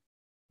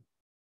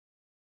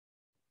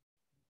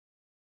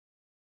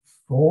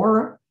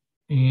 4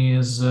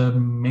 is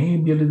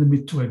maybe a little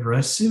bit too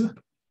aggressive.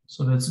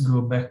 So let's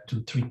go back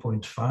to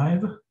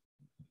 3.5.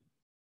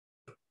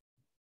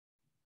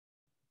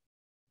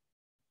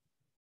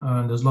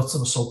 There's lots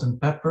of salt and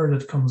pepper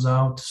that comes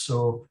out.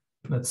 So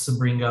let's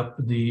bring up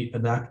the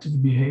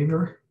adaptive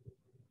behavior.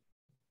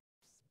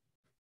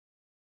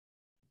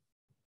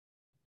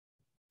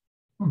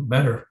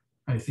 Better.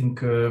 I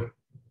think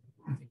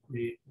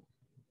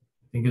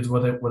it's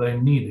what I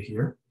need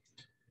here.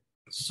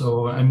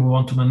 So I move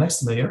on to the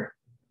next layer.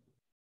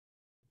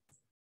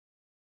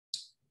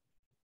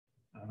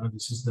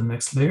 This is the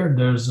next layer.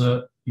 There's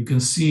you can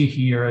see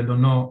here, I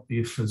don't know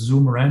if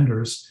Zoom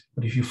renders,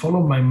 but if you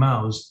follow my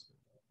mouse,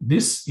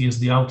 this is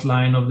the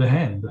outline of the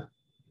hand,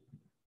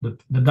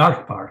 the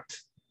dark part.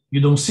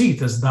 You don't see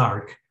it as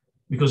dark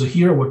because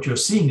here what you're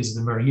seeing is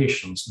the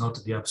variations,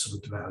 not the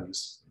absolute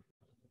values.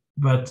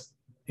 But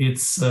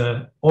it's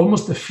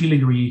almost a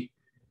filigree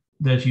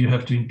that you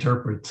have to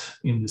interpret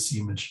in this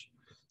image.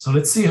 So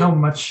let's see how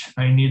much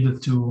I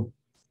needed to,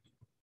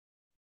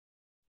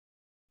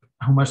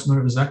 how much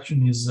noise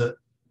reduction is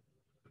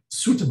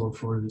suitable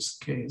for this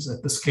case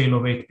at the scale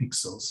of 8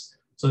 pixels.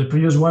 So the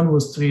previous one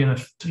was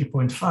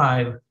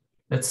 3.5.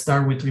 Let's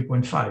start with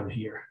 3.5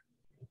 here.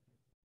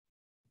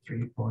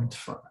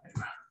 3.5.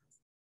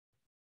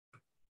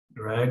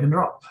 Drag and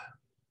drop.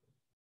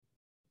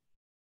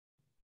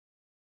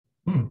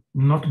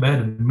 Not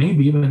bad.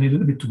 Maybe even a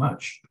little bit too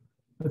much.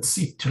 Let's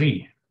see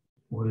 3.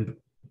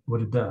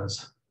 What it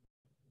does.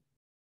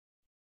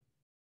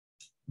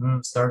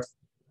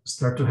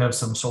 Start to have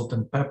some salt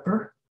and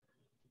pepper.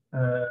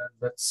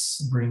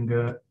 Let's bring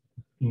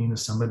in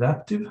some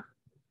adaptive.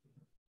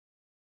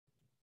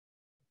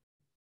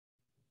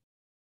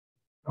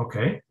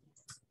 Okay,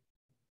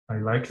 I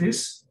like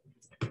this.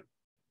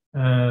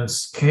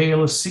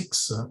 Scale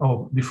 6.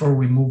 Oh, before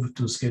we move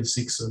to scale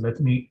 6, let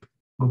me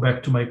go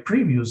back to my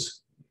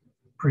previous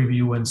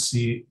preview and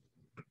see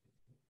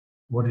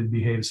what it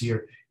behaves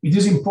here. It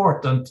is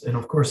important, and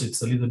of course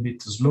it's a little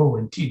bit slow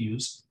and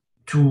tedious,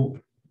 to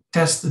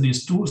test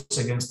these tools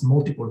against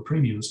multiple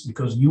previews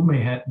because you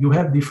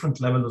have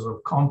different levels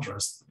of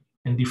contrast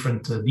and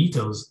different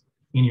details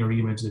in your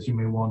image that you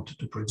may want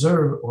to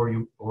preserve,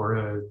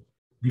 or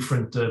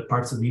different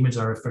parts of the image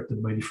are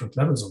affected by different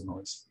levels of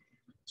noise.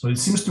 So it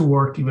seems to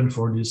work even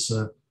for this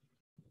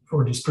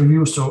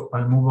preview. So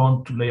I'll move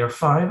on to layer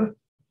 5.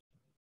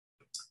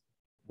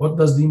 What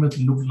does the image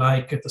look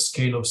like at a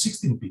scale of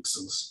 16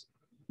 pixels?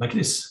 Like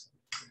this.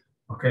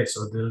 Okay,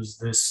 so there's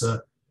this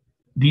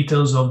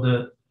details of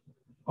the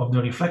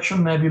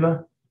reflection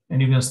nebula,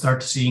 and you can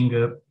start seeing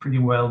pretty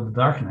well the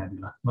dark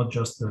nebula, not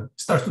just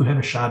starts to have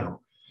a shadow.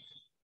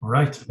 All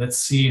right, let's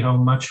see how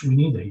much we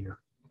need here.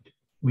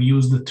 We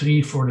used the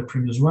 3 for the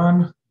previous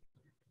one.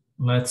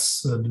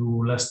 Let's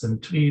do less than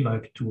 3,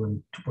 like 2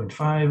 and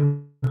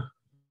 2.5.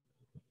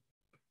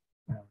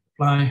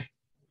 Apply.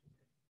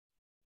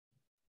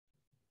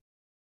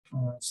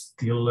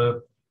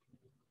 Still,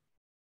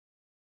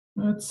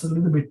 it's a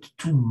little bit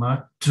too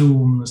much,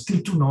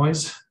 still too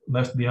noise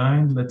left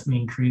behind. Let me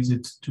increase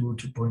it to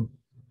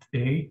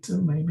 2.8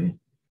 maybe.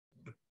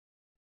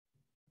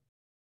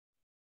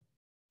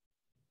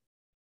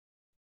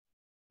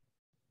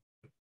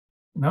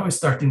 Now it's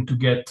starting to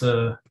get,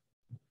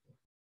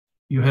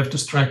 you have to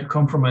strike a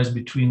compromise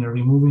between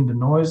removing the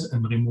noise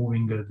and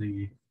removing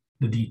the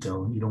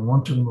detail. You don't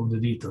want to remove the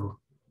detail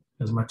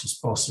as much as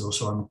possible.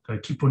 So I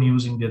keep on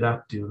using the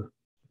adaptive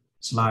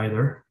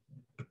slider.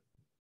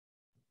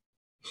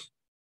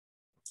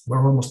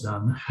 We're almost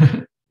done.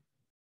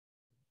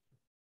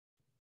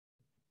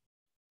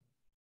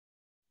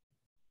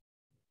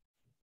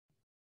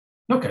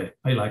 Okay,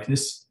 I like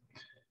this.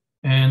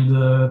 And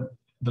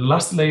the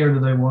last layer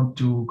that I want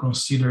to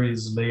consider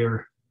is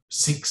layer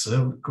 6,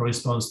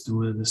 corresponds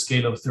to the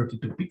scale of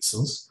 32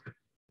 pixels.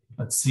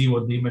 Let's see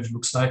what the image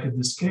looks like at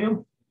this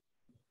scale.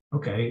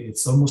 Okay,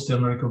 it's almost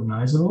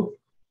unrecognizable.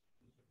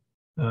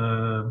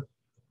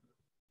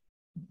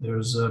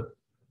 There's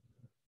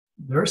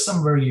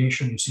some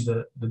variation. You see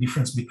the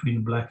difference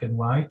between black and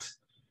white.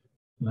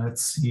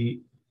 Let's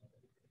see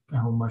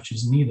how much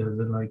is needed.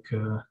 Like,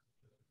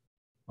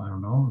 I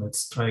don't know,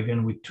 let's try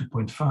again with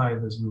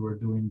 2.5 as we were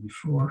doing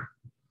before.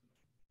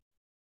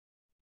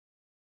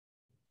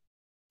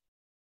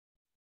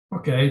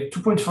 Okay,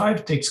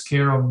 2.5 takes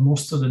care of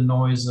most of the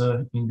noise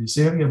in this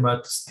area,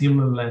 but still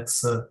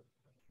lets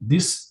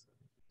this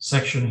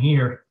section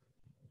here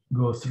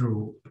go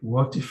through.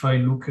 What if I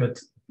look at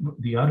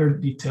the other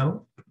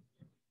detail?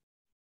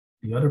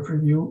 The other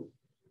preview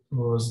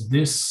was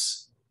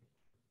this,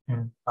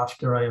 and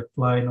after I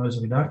apply noise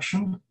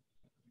reduction,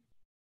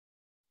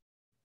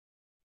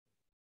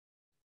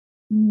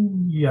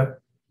 yeah,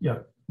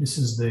 this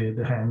is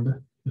the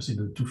hand. You see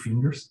the two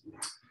fingers.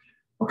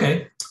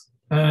 Okay,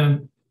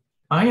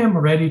 I am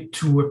ready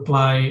to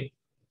apply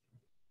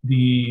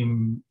the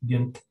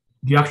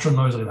actual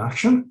noise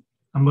reduction.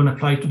 I'm going to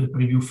apply it to the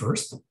preview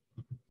first.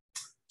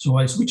 So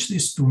I switch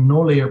this to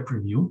no layer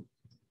preview.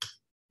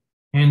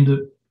 And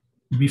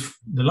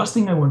the last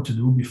thing I want to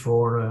do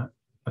before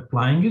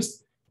applying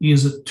this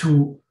is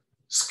to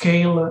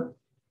scale,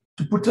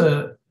 to put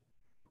a,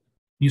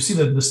 you see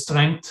that the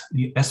strength,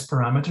 the S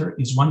parameter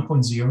is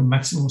 1.0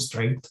 maximum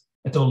strength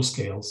at all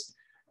scales.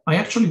 I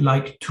actually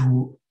like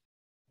to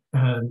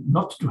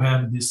not to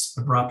have this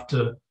abrupt,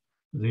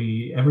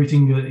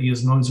 everything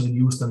is noise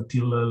reduced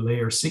until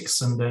layer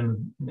 6 and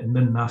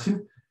then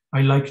nothing.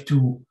 I like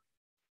to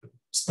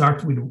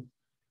start with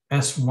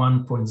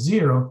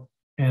S1.0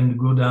 and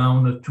go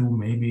down to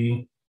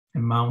maybe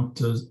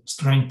amount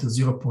strength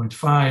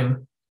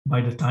 0.5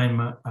 by the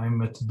time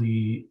I'm at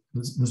the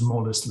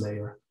smallest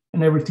layer,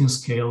 and everything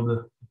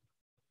scaled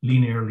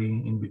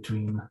linearly in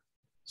between.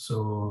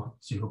 So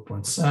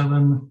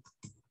 0.7,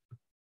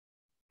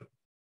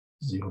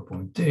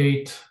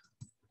 0.8,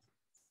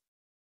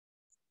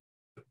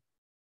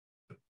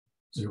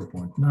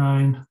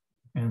 0.9,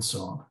 and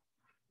so on.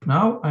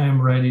 Now I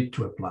am ready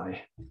to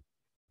apply.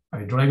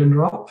 I drag and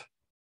drop.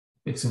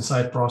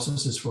 PixInsight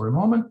processes for a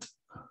moment.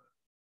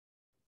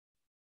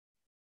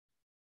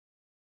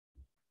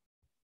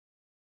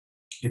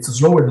 It's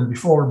slower than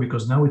before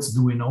because now it's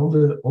doing all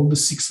the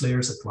 6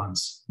 layers at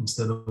once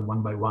instead of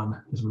one by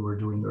one as we were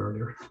doing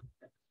earlier.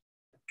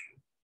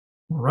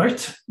 All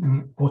right,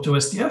 Auto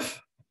STF.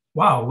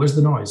 Wow, where's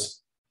the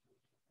noise?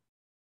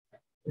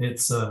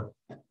 It's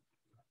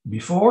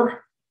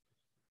before,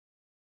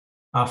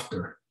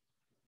 after,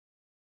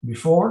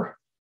 before,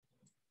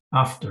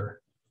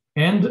 after.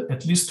 And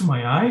at least to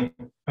my eye,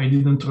 I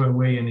didn't throw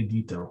away any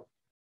detail.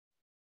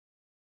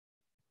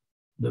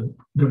 The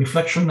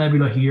reflection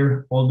nebula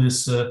here, all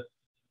this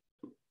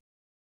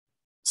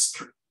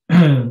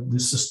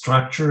these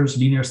structures,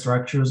 linear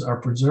structures are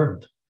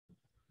preserved.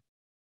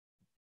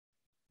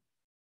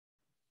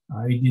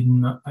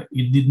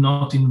 It did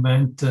not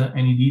invent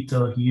any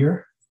detail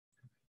here.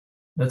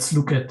 Let's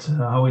look at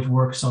how it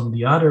works on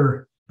the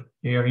other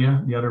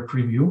area, the other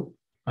preview.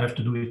 I have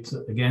to do it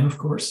again, of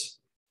course.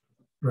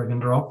 Drag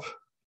and drop.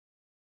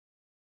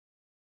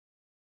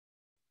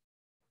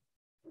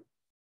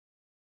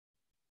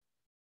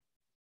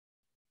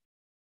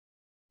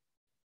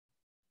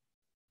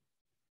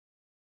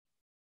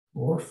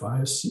 Four,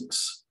 five,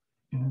 six,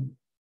 and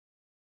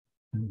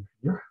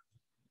here.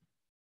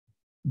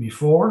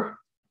 Before,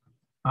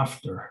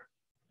 after,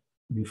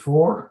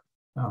 before,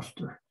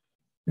 after.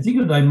 I think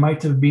that I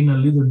might have been a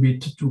little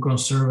bit too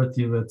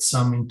conservative at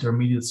some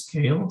intermediate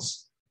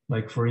scales.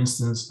 Like for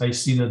instance, I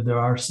see that there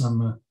are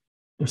some,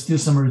 there's still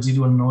some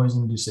residual noise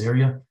in this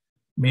area.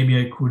 Maybe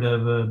I could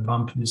have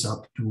bumped this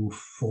up to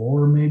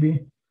 4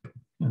 maybe,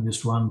 and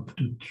this one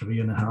to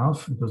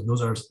 3.5, because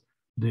those are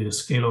the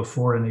scale of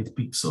 4 and 8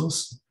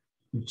 pixels,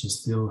 which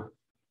is still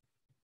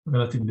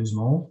relatively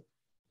small.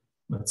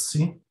 Let's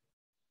see.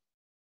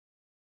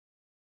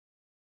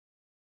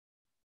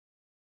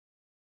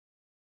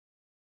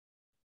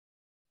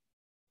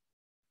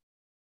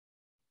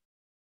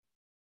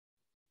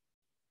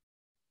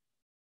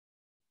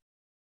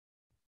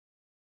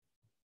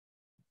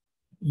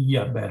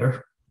 Yeah,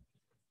 better.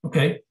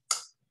 Okay.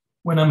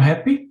 When I'm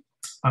happy,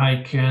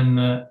 I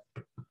can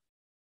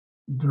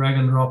drag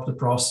and drop the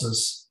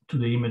process to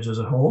the image as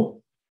a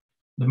whole.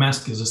 The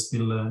mask is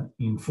still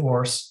in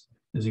force,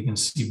 as you can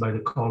see by the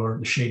color,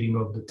 the shading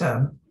of the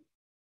tab.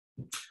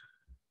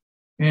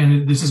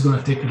 And this is going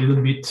to take a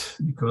little bit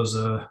because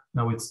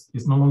now it's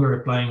no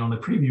longer applying on the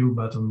preview,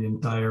 but on the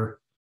entire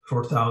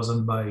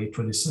 4000 by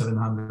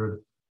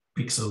 2700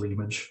 pixel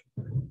image.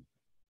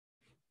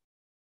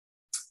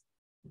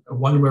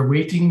 While we're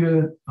waiting,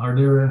 are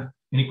there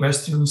any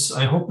questions?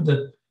 I hope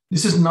that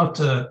this is not,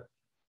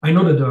 I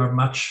know that there are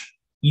much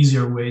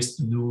easier ways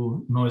to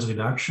do noise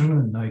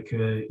reduction, like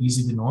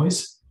easy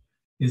denoise.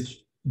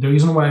 The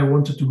reason why I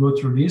wanted to go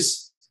through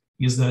this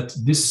is that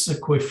these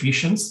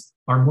coefficients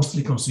are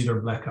mostly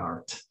considered black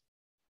art.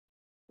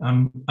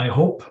 I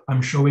hope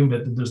I'm showing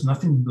that there's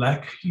nothing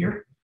black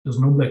here. There's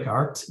no black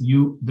art.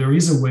 There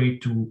is a way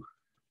to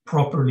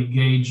properly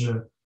gauge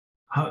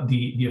how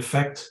the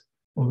effect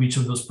of each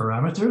of those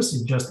parameters.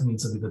 It just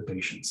needs a little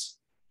patience.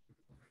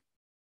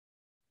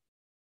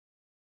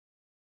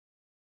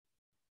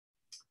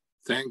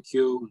 Thank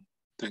you.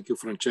 Thank you,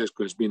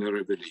 Francesco. It's been a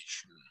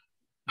revelation.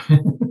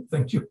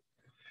 Thank you.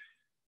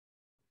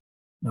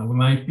 Now,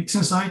 my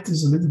PixInsight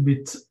is a little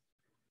bit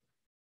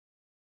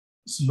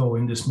slow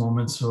in this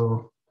moment,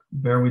 so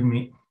bear with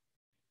me.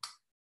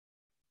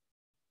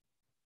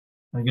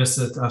 I guess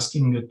that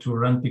asking to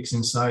run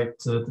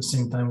PixInsight at the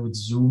same time with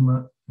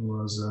Zoom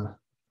was a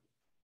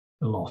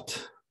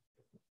lot.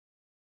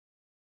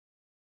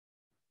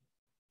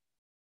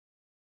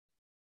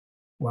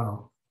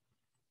 Wow.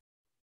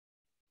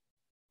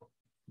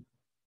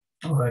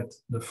 All right,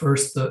 the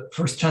first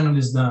channel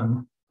is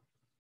done.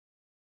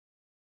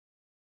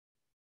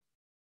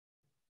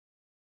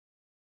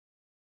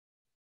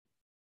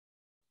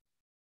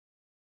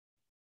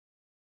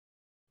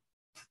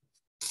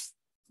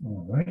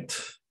 All right.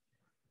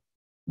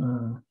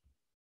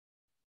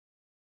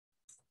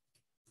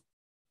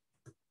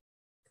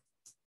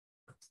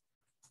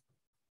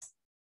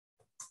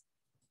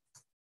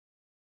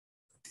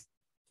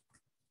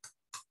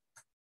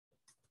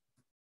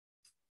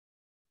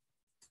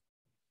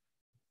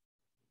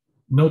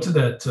 Note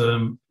that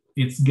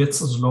it gets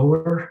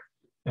slower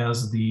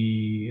as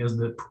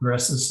the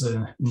progresses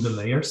in the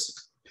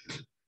layers.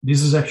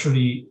 This is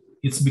actually,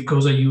 it's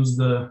because I used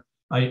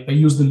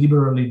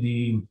deliberately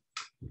the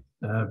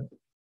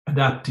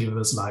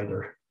adaptive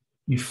slider.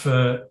 If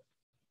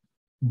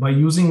by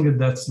using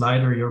that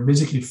slider, you're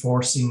basically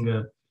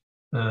forcing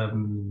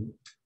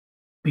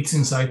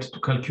PixInsight to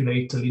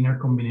calculate a linear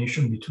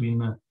combination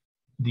between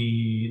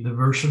the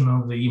version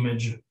of the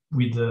image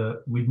with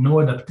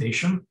no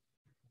adaptation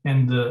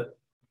and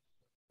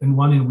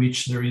one in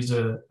which there is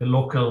a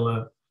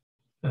local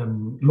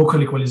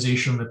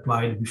equalization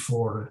applied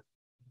before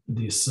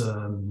this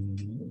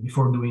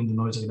before doing the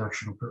noise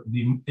reduction,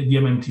 the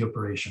MMT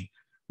operation.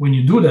 When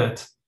you do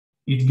that,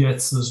 it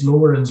gets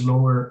slower and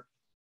slower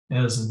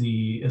as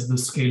the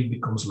scale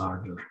becomes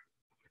larger.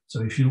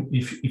 So if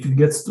it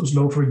gets too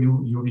slow for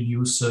you, you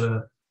reduce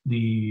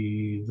the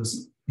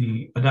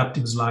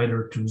adaptive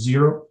slider to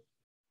 0.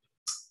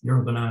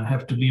 You're gonna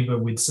have to live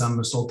with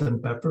some salt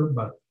and pepper,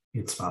 but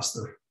it's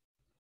faster.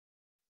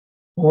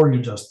 Or you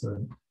just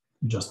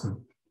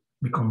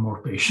become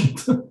more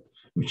patient,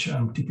 which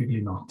I'm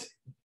typically not.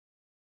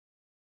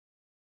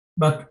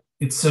 But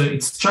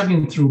it's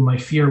chugging through. My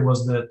fear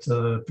was that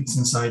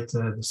PixInsight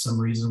for some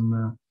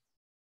reason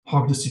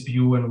hogged the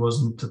CPU and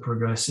wasn't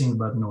progressing,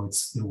 but no, it's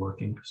still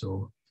working.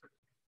 So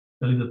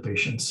a little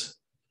patience.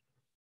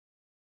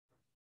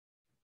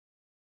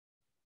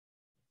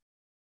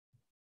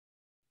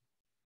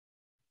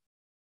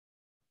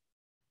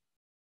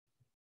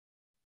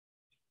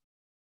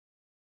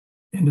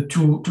 And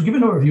to give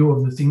an overview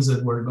of the things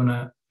that we're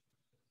gonna,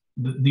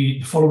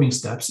 the following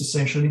steps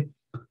essentially.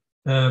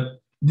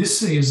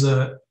 This is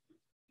the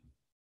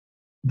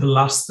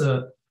last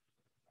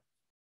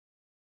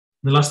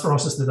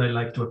process that I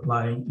like to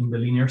apply in the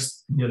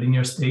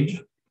linear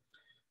stage.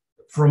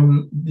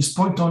 From this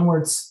point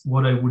onwards,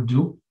 what I would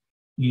do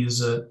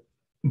is,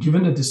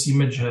 given that this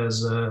image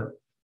has,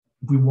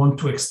 we want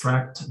to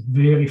extract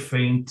very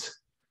faint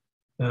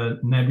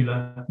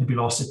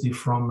nebulosity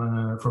from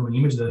an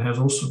image that has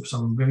also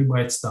some very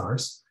bright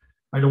stars.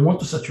 I don't want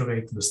to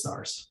saturate the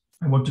stars.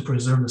 I want to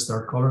preserve the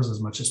star colors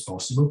as much as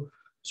possible.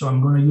 So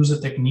I'm going to use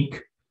a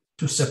technique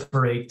to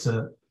separate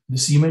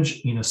this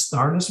image in a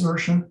starless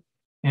version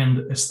and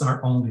a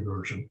star-only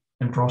version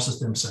and process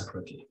them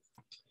separately.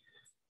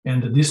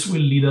 And this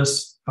will lead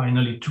us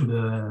finally to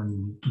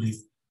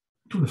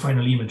the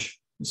final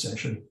image,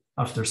 essentially,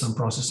 after some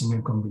processing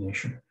and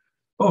combination.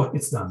 Oh,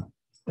 it's done.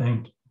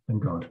 Thank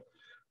God.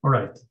 All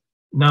right.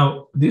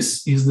 Now,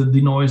 this is the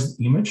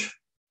denoised image.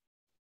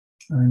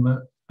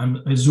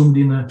 I zoomed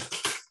in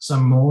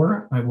some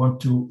more. I want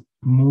to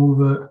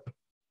move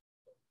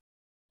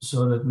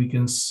so that we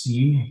can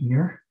see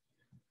here.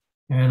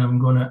 And I'm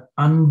going to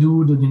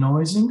undo the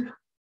denoising.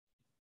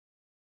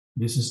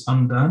 This is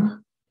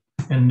undone.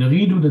 And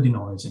redo the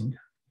denoising.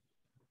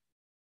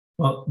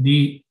 Well,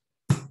 the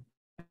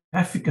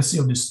efficacy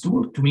of this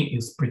tool to me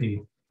is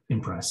pretty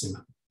impressive.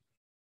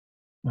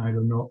 I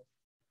don't know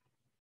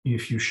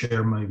if you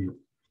share my view,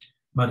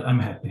 but I'm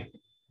happy.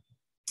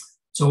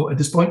 So at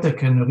this point, I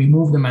can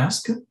remove the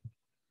mask.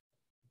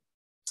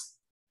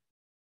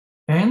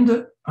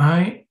 And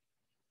I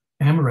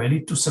am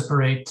ready to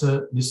separate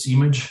this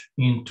image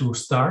into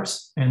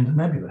stars and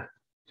nebula.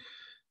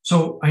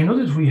 So I know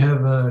that we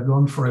have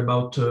gone for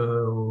about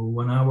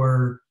 1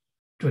 hour,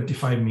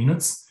 25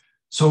 minutes.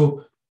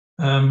 So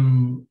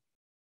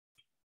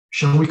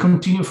shall we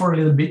continue for a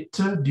little bit?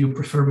 Do you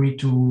prefer me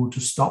to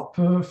stop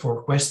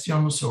for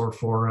questions or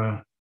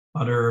for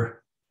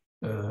other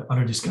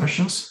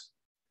discussions?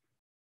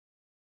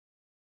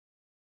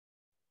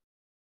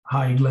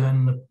 Hi,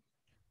 Glenn.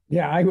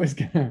 Yeah, I was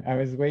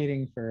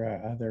waiting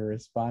for other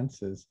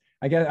responses.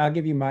 I'll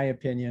give you my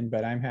opinion,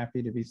 but I'm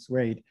happy to be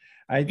swayed.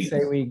 I'd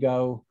say we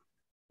go,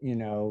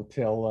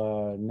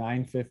 till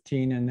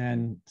 9:15 and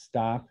then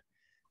stop.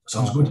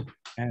 Sounds good.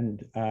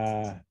 And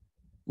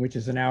which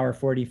is 1 hour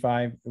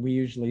 45. We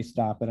usually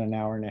stop at 1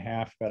 hour and a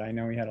half, but I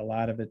know we had a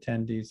lot of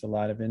attendees, a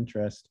lot of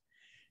interest.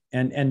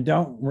 And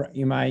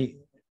my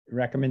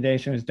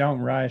recommendation is don't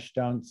rush,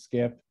 don't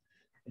skip.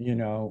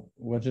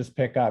 We'll just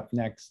pick up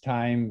next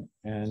time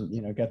and,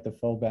 get the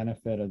full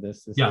benefit of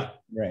this. This is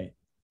great.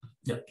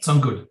 Yeah,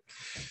 sounds good.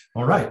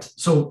 All right.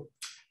 So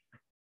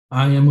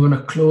I am going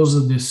to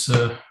close this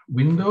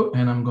window,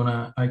 and I'm going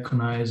to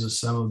iconize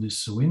some of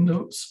these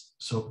windows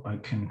so I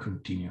can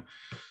continue.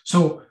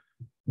 So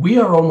we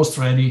are almost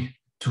ready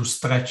to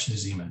stretch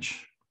this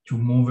image, to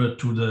move it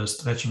to the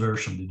stretch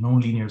version, the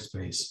nonlinear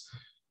space.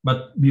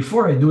 But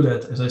before I do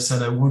that, as I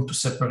said, I want to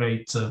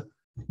separate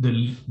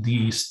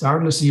the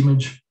starless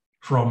image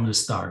from the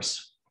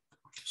stars,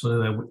 so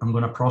that I'm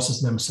going to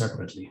process them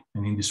separately.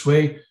 And in this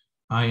way,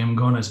 I am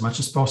going to, as much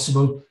as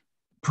possible,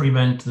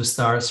 prevent the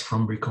stars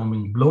from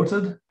becoming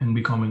bloated and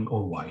becoming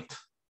all white,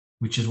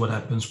 which is what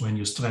happens when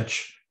you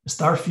stretch a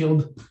star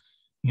field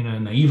in a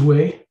naive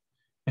way,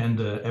 and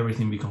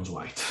everything becomes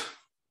white.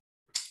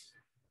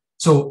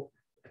 So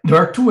there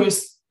are two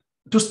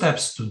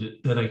steps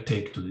that I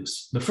take to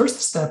this. The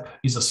first step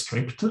is a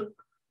script,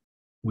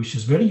 which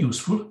is very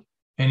useful,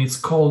 and it's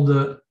called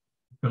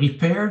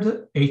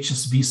repaired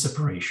HSV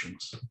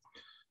separations.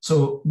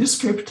 So this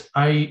script,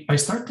 I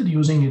started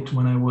using it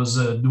when I was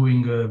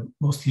doing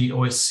mostly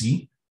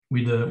OSC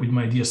with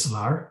my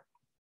DSLR.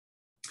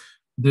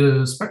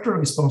 The spectral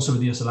response of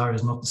the DSLR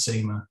is not the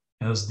same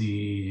as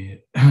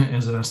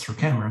as an astro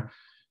camera,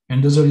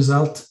 and as a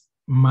result,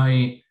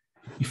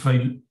 if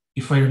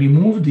I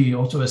remove the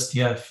auto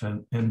STF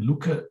and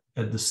look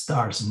at the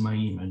stars in my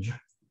image,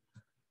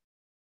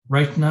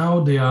 right now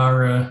they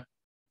are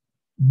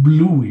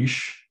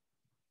bluish.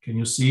 Can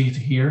you see it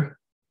here?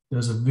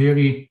 There's a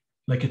very,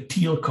 like a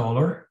teal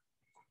color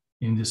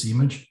in this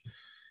image.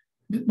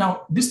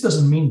 Now, this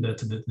doesn't mean that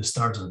the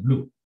stars are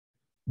blue.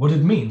 What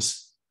it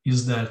means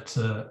is that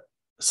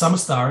some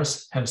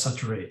stars have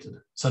saturated.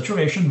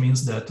 Saturation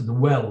means that the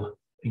well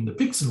in the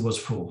pixel was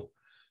full.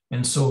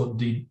 And so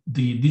the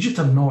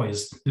digital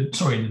noise, the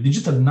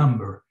digital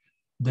number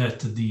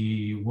that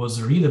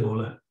was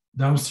readable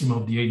downstream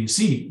of the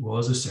ADC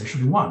was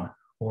essentially 1,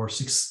 or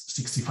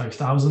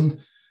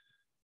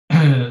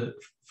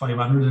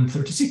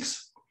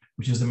 65,536,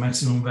 which is the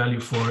maximum value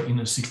for in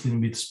a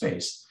 16-bit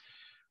space.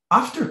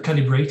 After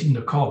calibrating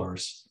the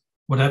colors,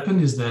 what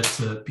happened is that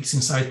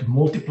PixInsight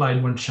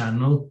multiplied one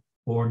channel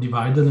or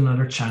divided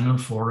another channel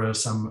for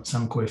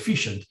some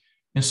coefficient.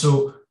 And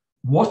so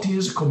what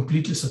is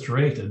completely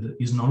saturated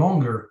is no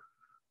longer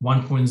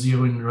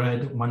 1.0 in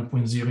red,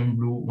 1.0 in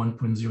blue,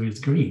 1.0 is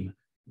green.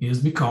 It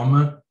has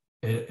become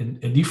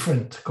a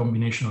different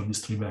combination of these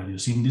three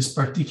values. In this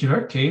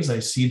particular case, I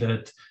see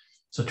that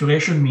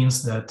saturation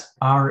means that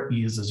R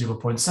is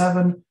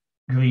 0.7,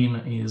 green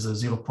is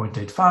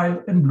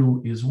 0.85, and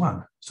blue is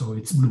 1. So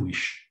it's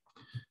bluish.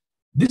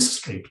 This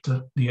script,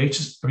 the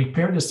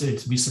repaired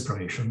HSV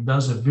separation,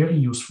 does a very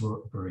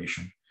useful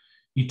operation.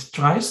 It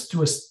tries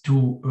to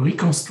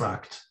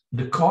reconstruct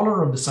the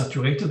color of the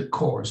saturated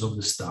cores of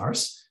the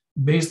stars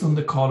based on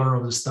the color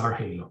of the star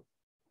halo.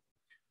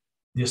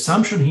 The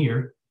assumption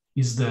here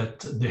is that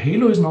the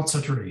halo is not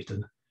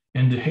saturated,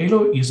 and the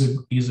halo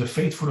is a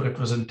faithful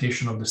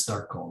representation of the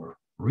star color.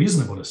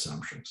 Reasonable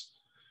assumptions.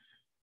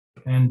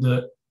 And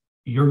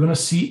you're going to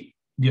see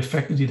the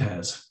effect that it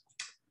has.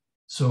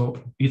 So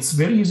it's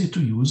very easy to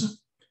use.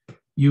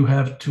 You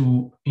have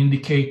to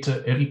indicate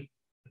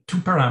two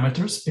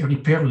parameters, a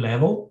repair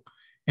level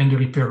and a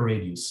repair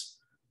radius.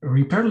 A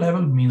repair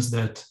level means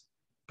that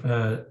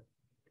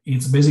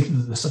it's basically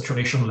the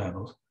saturation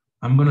level.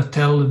 I'm going to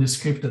tell the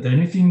script that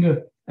anything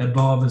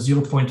above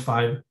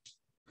 0.5,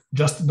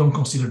 just don't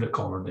consider the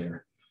color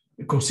there.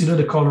 Consider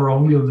the color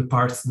only of the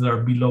parts that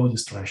are below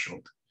this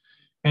threshold.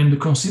 And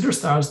consider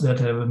stars that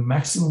have a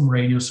maximum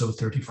radius of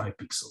 35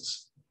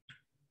 pixels.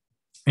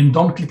 And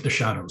don't clip the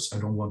shadows. I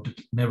don't want to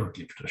never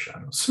clip the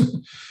shadows.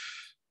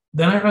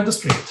 Then I run the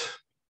script.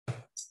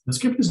 The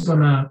script is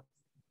going to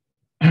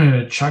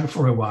chug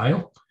for a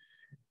while,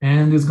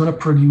 and it's going to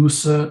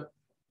produce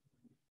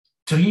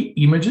 3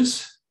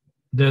 images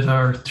that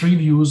are 3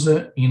 views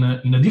in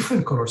a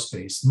different color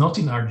space, not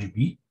in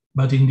RGB,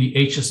 but in the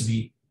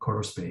HSV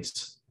color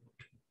space.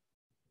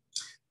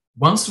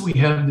 Once we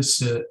have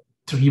this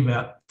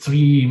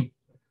 3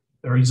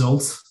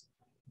 results,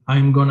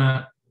 I'm going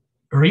to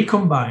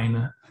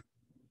recombine.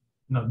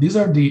 Now, these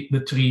are the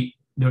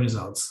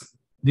results.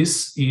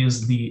 This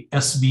is the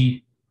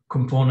SV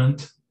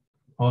component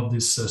of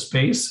this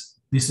space.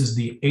 This is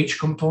the H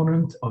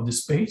component of the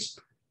space,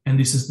 and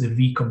this is the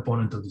V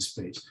component of the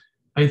space.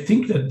 I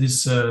think that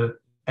this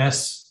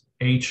S,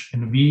 H,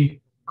 and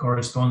V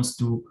corresponds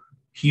to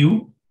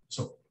hue,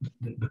 so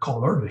the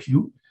color, the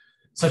hue,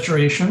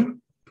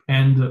 saturation,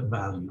 and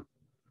value.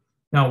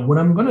 Now, what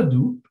I'm going to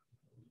do,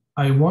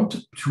 I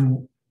want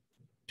to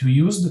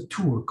use the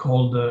tool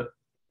called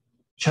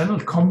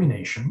channel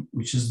combination,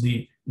 which is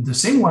the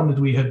same one that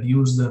we have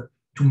used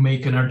to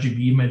make an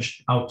RGB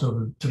image out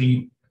of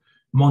 3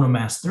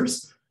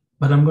 monomasters,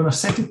 but I'm going to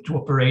set it to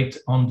operate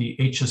on the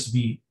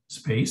HSV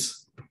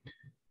space.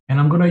 And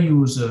I'm going to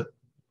use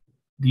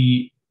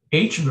the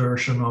H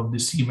version of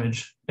this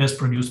image as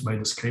produced by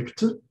the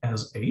script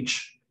as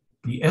H,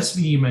 the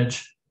SV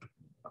image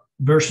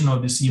version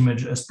of this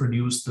image as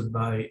produced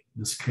by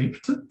the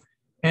script,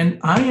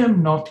 and I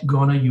am not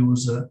going to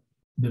use the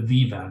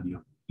V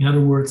value. In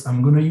other words,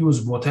 I'm going to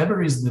use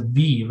whatever is the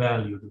V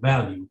value, the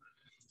value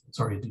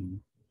sorry, the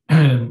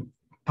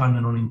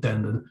pun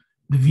unintended,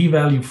 the V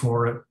value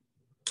for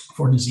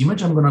this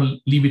image, I'm going to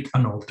leave it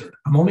unaltered.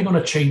 I'm only going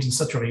to change the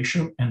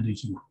saturation and the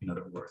hue, in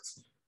other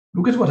words.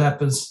 Look at what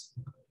happens.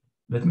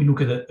 Let me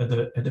look at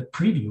the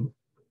preview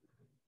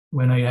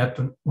when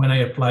I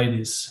apply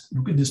this.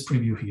 Look at this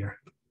preview here.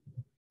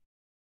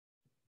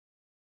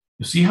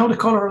 You see how the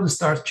color of the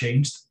star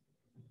changed?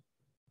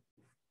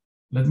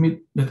 Let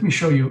me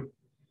show you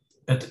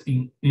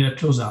in a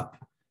close-up.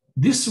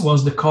 This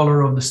was the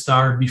color of the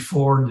star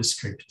before the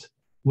script. It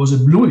was a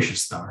bluish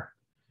star.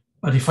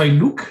 But if I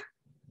look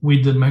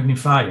with the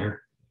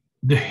magnifier,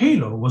 the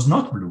halo was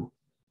not blue.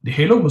 The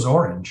halo was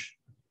orange.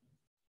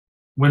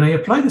 When I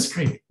apply the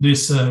script,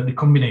 the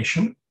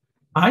combination,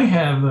 I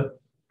have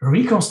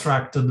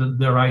reconstructed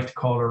the right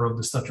color of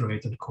the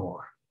saturated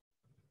core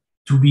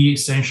to be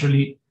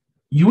essentially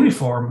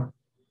uniform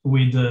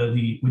with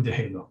the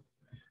halo.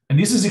 And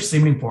this is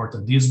extremely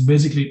important. This is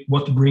basically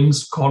what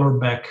brings color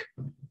back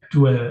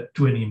to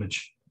an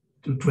image,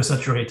 to a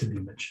saturated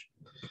image.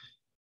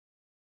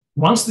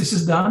 Once this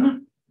is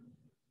done,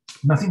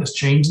 nothing has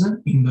changed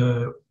in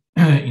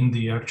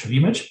the actual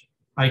image.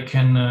 I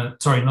can,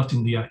 sorry, not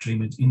in the actual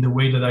image, in the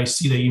way that I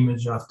see the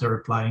image after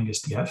applying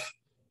STF.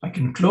 I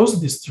can close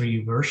these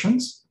three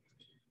versions.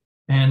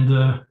 And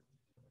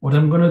what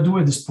I'm going to do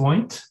at this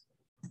point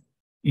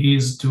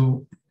is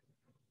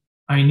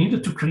I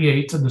needed to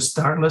create the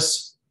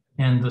starless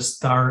and the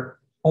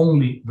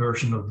star-only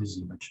version of this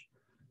image.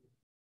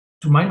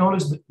 To my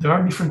knowledge, there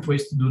are different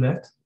ways to do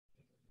that.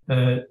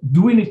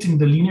 Doing it in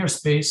the linear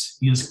space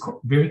is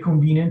very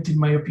convenient, in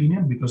my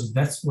opinion, because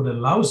that's what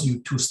allows you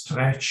to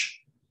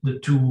stretch the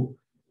two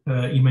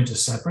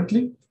images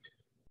separately.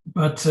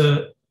 But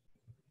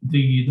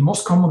the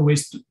most common way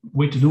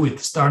to do it,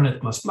 StarNet++,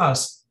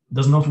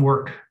 does not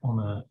work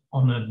on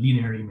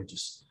linear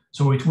images.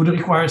 So it would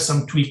require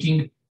some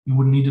tweaking. You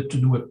would need to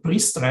do a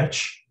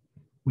pre-stretch,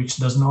 which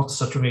does not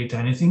saturate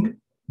anything,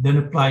 then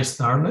apply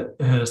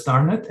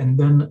StarNet, and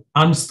then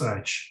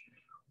unstretch.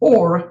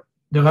 Or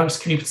there are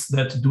scripts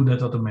that do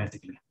that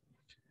automatically.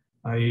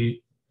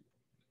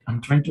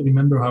 I'm trying to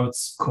remember how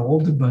it's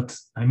called, but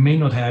I may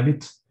not have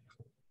it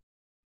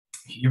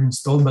here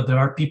installed, but there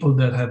are people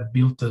that have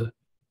built a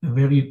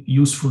very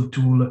useful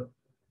tool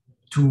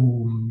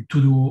to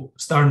do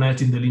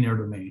StarNet in the linear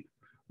domain.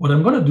 What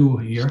I'm going to do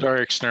here... Star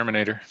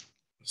Exterminator.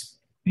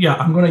 Yeah,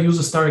 I'm going to use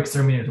a Star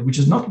Exterminator, which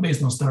is not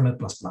based on StarNet++,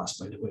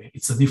 by the way.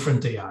 It's a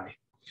different AI.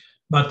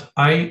 But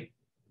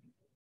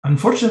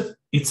unfortunately,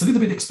 it's a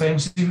little bit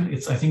expensive.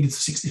 I think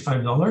it's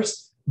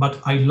 $65, but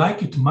I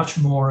like it much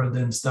more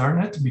than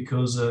StarNet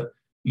because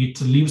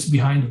it leaves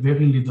behind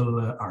very little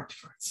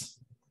artifacts.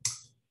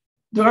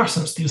 There are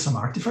still some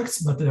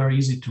artifacts, but they are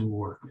easy to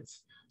work with.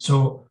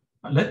 So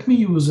let me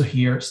use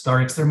here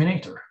Star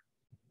Exterminator.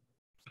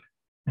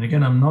 And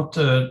again, I'm not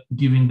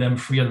giving them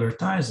free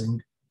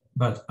advertising,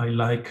 but I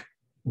like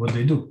what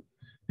they do.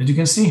 As you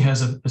can see,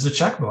 as a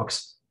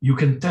checkbox, you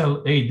can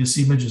tell, hey, this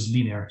image is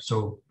linear.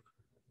 So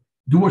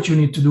do what you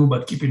need to do,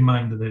 but keep in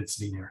mind that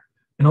it's linear.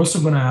 And also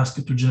going to ask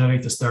it to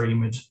generate a star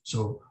image.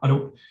 So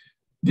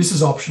this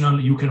is optional.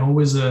 You can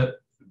always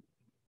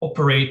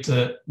operate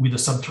with a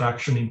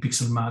subtraction in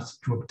pixel math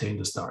to obtain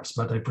the stars,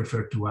 but I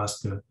prefer to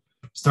ask the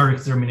Star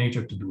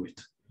Exterminator to do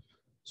it.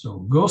 So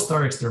go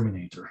Star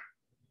Exterminator.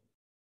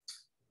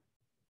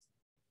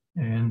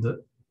 And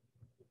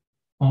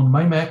on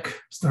my Mac,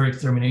 Star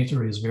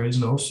Exterminator is very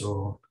slow,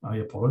 so I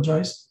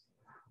apologize.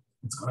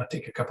 It's going to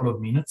take a couple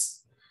of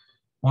minutes.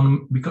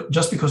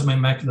 Just because my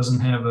Mac doesn't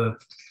have a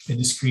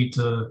discrete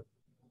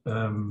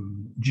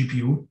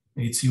GPU,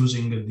 it's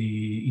using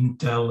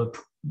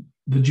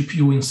the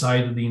GPU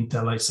inside the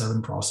Intel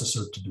i7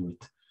 processor to do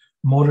it.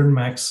 Modern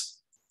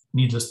Macs,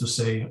 needless to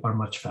say, are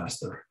much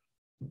faster.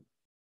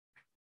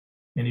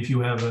 And if you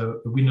have a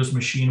Windows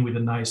machine with a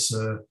nice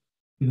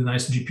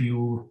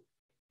GPU,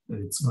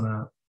 it's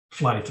gonna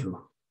fly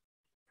through.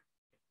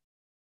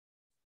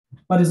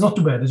 But it's not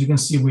too bad. As you can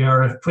see, we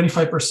are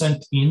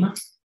 25% in.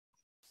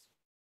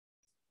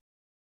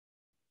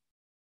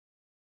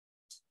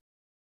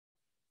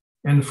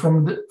 And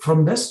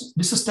from this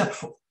step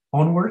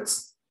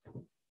onwards,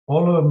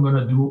 all I'm going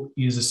to do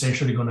is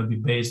essentially going to be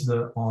based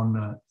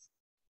on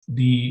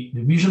the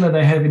vision that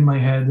I have in my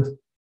head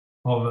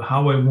of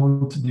how I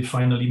want the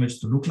final image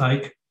to look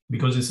like,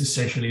 because it's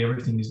essentially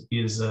everything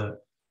is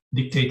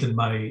dictated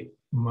by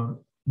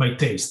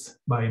taste,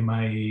 by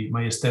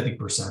my aesthetic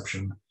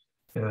perception.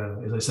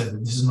 As I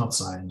said, this is not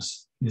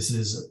science. This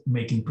is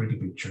making pretty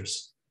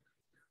pictures.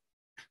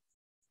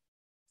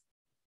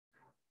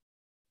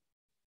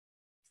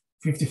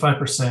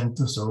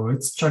 55%, so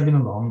it's chugging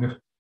along.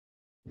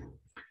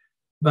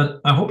 But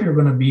I hope you're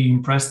going to be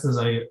impressed as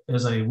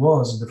I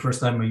was the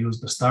first time I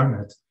used the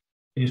StarNet.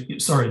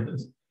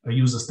 I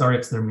used the Star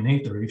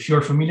Exterminator. If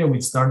you're familiar with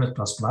StarNet++,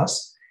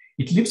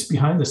 it leaves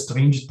behind a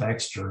strange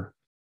texture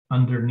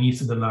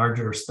underneath the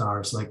larger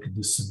stars, like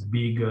this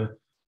big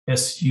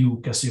SU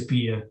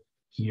Cassiopeia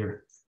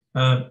here.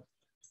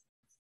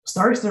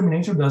 Star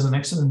Exterminator does an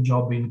excellent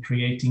job in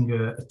creating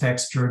a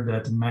texture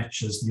that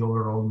matches the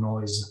overall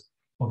noise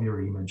of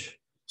your image.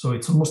 So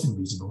it's almost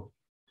invisible.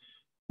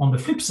 On the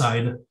flip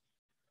side,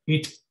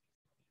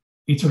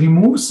 it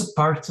removes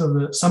part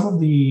of some of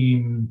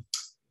the,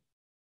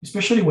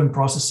 especially when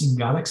processing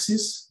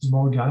galaxies,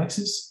 small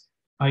galaxies,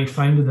 I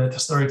find that a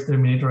star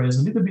exterminator has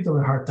a little bit of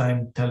a hard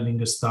time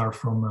telling a star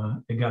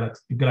from a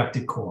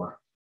galactic core.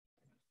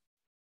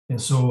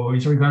 And so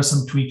it requires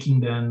some tweaking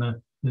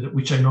then,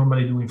 which I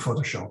normally do in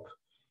Photoshop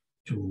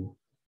to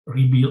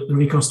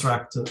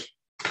reconstruct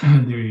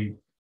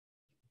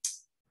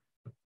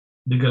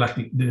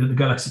the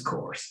galaxy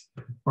cores.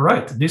 All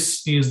right,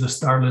 this is the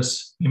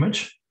starless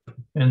image,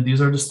 and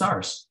these are the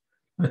stars.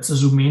 Let's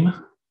zoom in.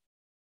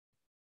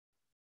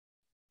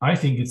 I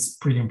think it's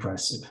pretty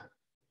impressive.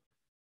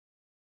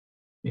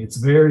 It's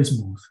very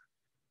smooth.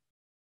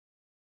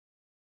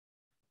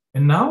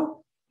 And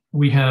now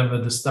we have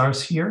the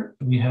stars here.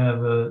 We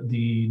have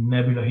the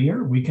nebula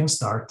here. We can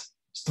start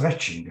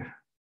stretching.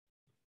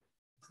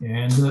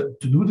 And to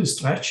do the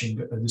stretching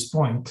at this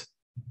point,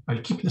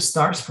 I'll keep the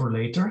stars for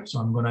later. So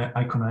I'm going to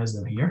iconize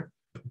them here.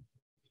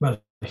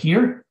 But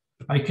here,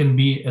 I can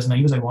be as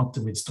naive as I want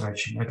with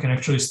stretching. I can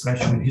actually stretch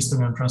with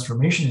histogram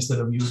transformation instead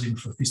of using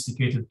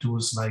sophisticated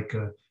tools like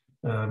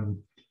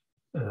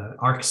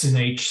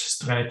ArcSynH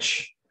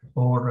stretch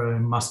or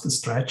mask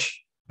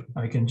stretch.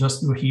 I can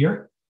just do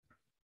here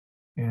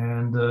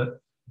and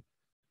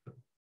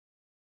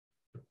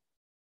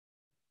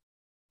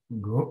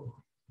go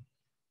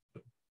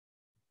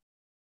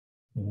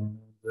and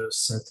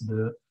set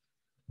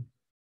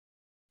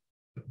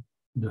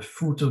the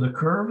foot of the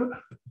curve.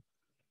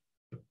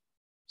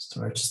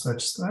 Stretch,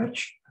 stretch,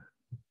 stretch.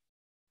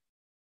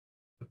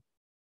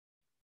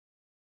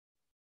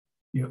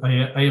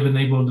 I have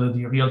enabled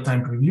the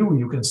real-time preview.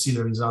 You can see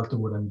the result of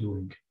what I'm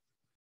doing.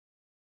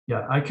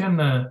 Yeah, I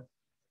can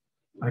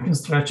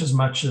stretch as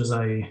much as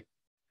I'm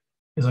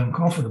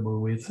comfortable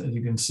with, as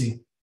you can see.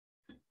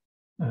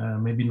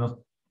 Maybe not.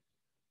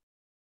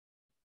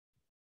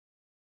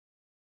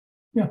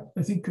 Yeah,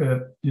 I think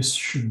this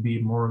should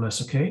be more or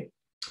less okay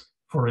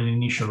for an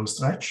initial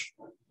stretch.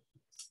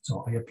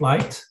 So I apply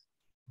it.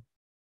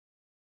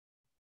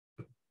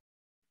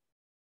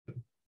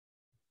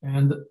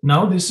 And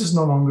now this is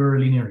no longer a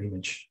linear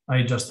image.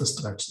 I just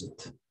stretched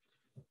it.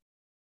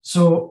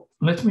 So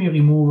let me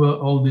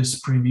remove all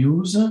these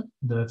previews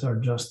that are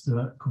just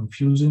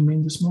confusing me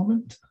in this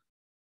moment.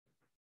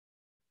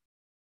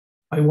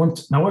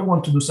 Now I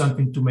want to do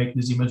something to make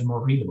this image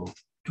more readable,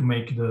 to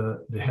make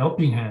the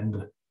helping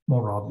hand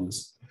more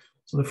obvious.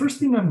 So the first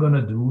thing I'm going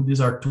to do,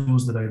 these are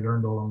tools that I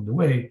learned along the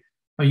way.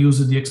 I use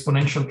the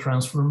exponential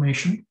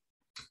transformation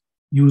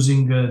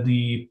using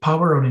the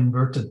power on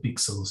inverted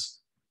pixels.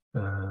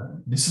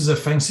 This is a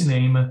fancy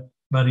name,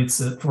 but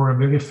it's for a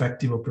very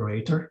effective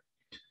operator.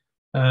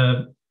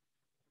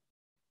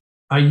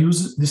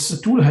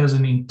 This tool has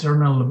an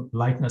internal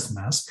lightness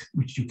mask,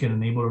 which you can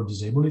enable or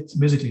disable. It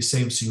basically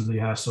saves you the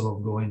hassle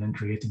of going and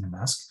creating a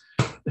mask.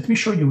 Let me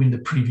show you in the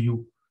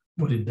preview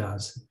what it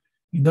does.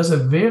 It does a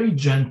very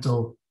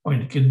gentle, or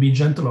it can be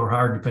gentle or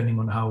hard depending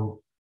on how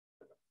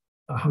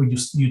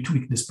you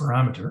tweak this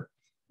parameter.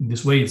 In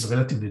this way, it's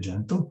relatively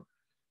gentle.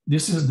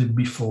 This is the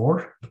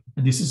before,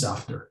 and this is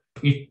after.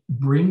 It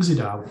brings it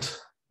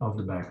out of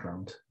the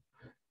background.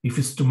 If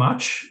it's too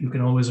much, you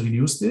can always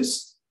reduce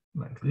this,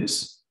 like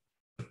this.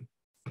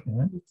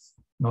 And it's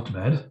not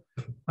bad.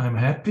 I'm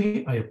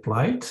happy, I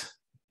apply it.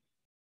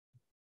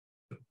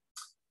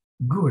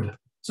 Good.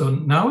 So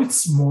now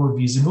it's more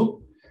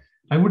visible.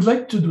 I would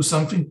like to do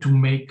something to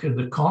make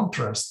the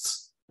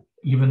contrasts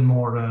even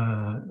more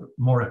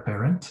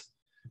apparent.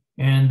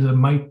 And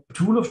my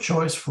tool of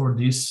choice for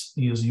this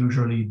is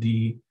usually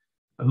the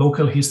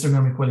local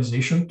histogram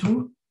equalization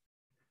tool.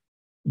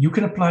 You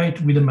can apply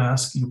it with a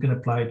mask, you can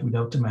apply it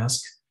without a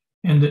mask.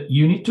 And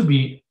you need to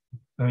be,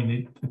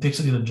 it takes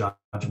a little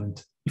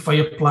judgment. If I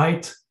apply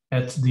it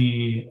at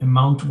the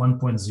amount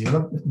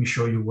 1.0, let me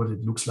show you what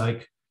it looks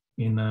like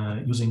in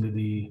using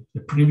the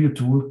preview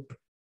tool.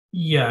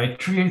 Yeah, it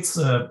creates,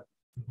 I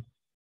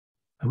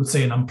would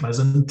say, an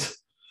unpleasant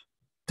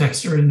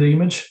texture in the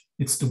image.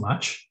 It's too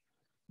much.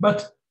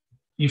 But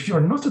if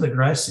you're not that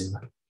aggressive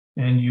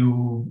and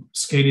you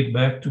scale it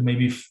back to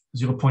maybe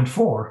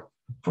 0.4,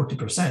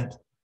 40%,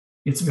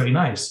 it's very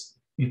nice.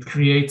 It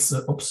creates,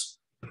 oops,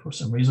 for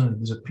some reason it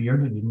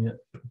disappeared.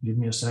 Give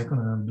me a second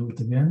and I'll do it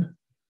again.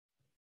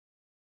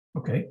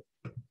 Okay.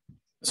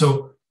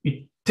 So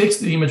it takes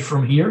the image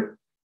from here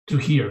to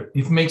here.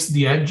 It makes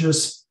the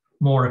edges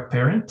more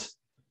apparent.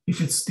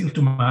 If it's still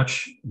too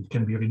much, it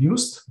can be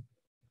reduced.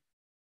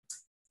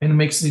 And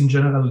makes, in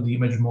general, the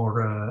image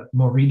more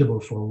readable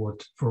for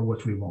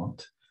what we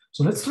want.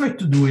 So let's try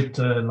to do it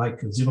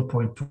like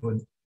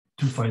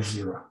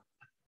 0.250.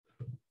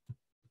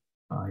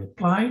 I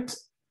apply it.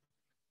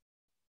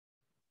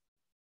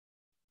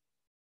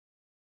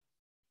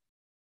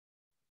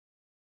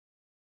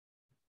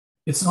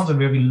 It's not a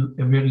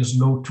very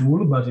slow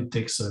tool, but it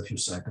takes a few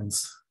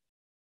seconds.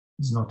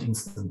 It's not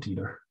instant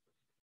either.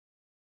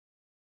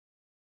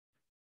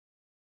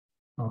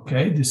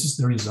 Okay, this is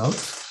the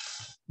result.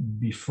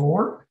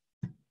 Before,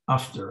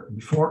 after,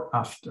 before,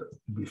 after,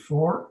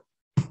 before,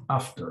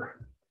 after.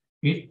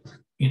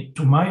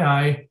 To my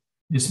eye,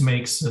 this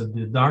makes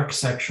the dark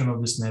section of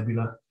this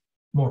nebula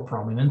more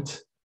prominent,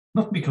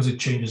 not because it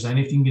changes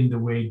anything in the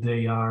way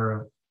they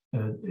are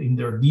in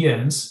their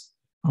DNs,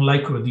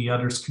 unlike what the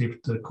other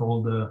script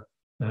called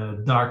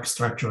dark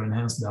structure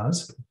enhance does.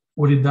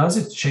 What it does,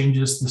 it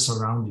changes the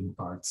surrounding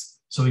parts.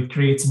 So it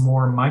creates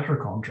more micro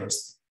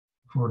contrast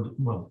for,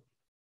 well,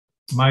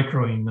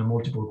 micro in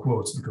multiple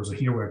quotes, because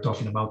here we're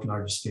talking about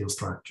large scale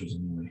structures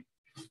anyway.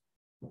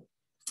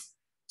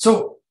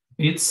 So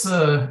it's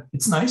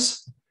nice.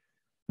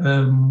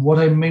 What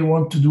I may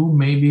want to do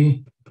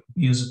maybe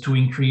is to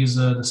increase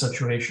the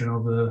saturation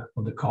of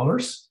the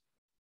colors.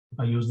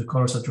 I use the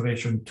color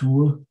saturation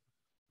tool,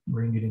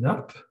 bringing it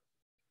up.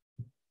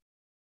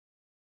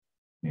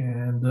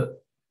 And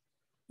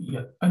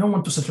yeah, I don't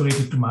want to saturate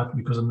it too much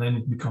because then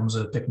it becomes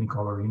a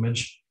Technicolor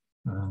image.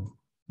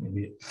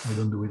 Maybe I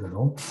don't do it at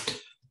all.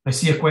 I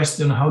see a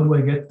question, how do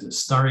I get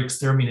Star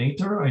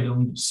Exterminator? I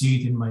don't see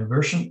it in my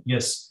version.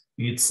 Yes,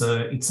 it's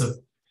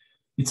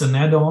an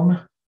add-on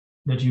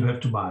that you have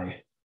to buy.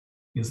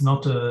 It's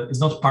not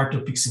part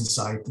of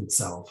PixInsight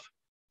itself.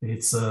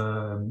 It's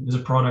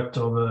a product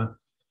of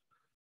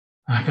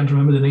I can't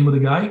remember the name of the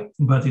guy,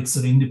 but it's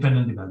an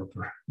independent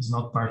developer. It's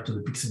not part of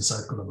the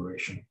PixInsight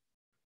collaboration.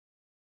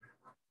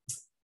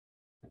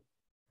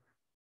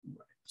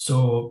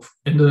 So,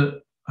 and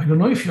I don't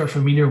know if you are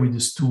familiar with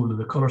this tool,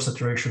 the color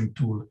saturation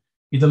tool.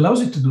 It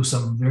allows you to do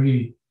some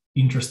very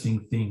interesting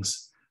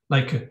things.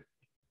 Like,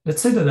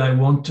 let's say that I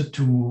wanted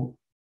to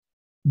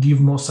give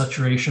more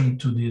saturation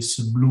to this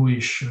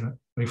bluish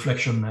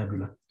reflection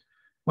nebula.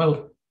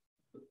 Well,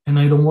 and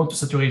I don't want to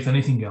saturate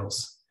anything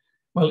else.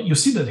 Well, you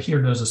see that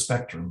here there's a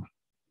spectrum.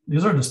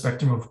 These are the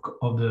spectrum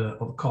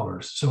of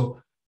colors.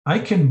 So I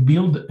can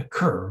build a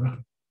curve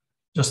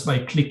just by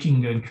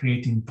clicking and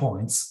creating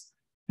points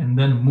and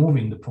then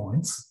moving the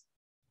points.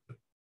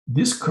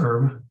 This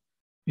curve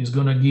is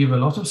going to give a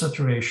lot of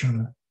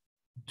saturation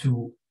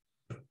to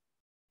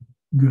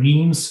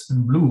greens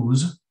and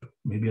blues.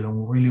 Maybe I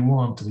don't really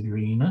want the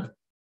green.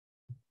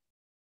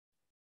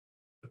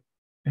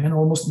 And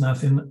almost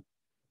nothing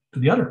to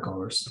the other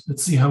colors.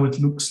 Let's see how it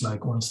looks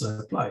like once I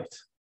apply it.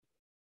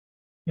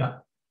 Yeah,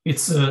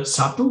 it's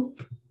subtle,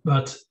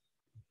 but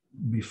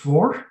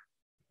before,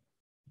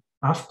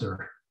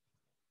 after,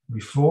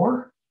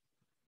 before,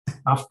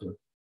 after.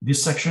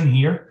 This section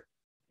here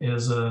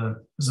is a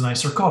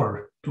nicer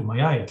color, to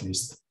my eye at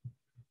least.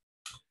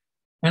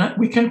 And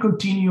we can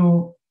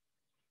continue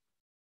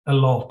a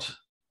lot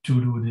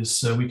to do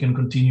this. We can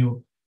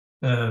continue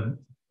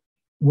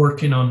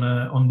working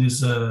on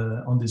this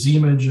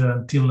image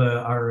until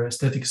our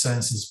aesthetic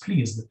sense is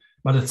pleased.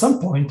 But at some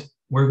point,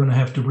 we're going to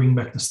have to bring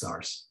back the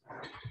stars.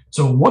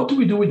 So what do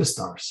we do with the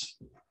stars?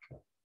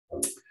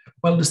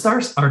 Well, the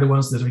stars are the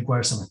ones that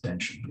require some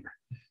attention here,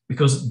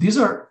 because these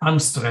are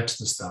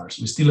unstretched stars.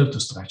 We still have to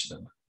stretch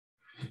them.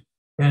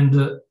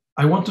 And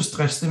I want to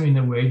stretch them in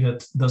a way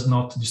that does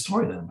not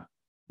destroy them,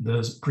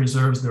 that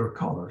preserves their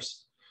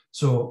colors.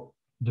 So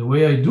the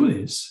way I do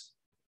this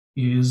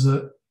is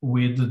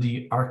with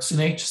the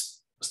arcsinate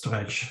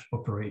stretch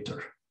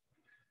operator.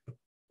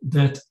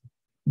 That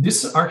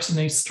this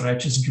arcsinate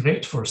stretch is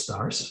great for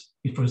stars.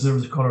 It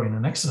preserves the color in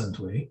an excellent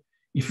way.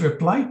 If you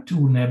apply it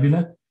to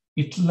nebula,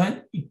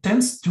 it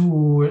tends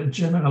to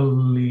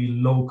generally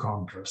low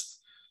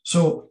contrast.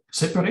 So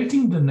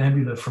separating the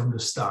nebula from the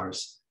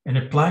stars and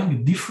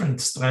applying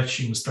different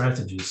stretching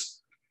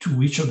strategies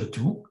to each of the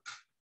two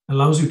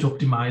allows you to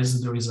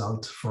optimize the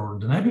result for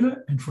the nebula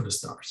and for the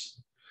stars.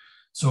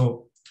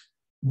 So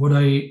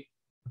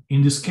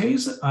in this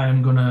case,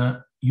 I'm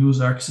gonna use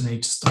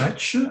arcsinate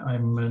stretch.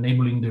 I'm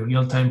enabling the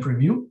real-time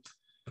preview.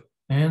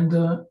 And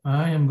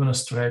I am gonna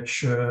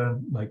stretch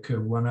like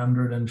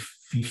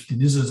 150.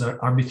 This is an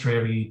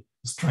arbitrary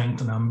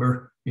strength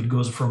number. It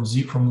goes from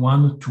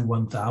 1 to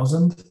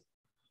 1000.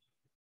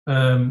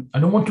 I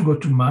don't want to go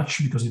too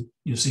much because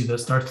you see that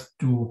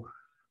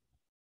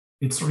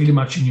it's really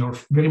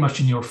very much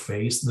in your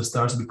face. The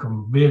stars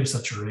become very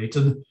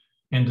saturated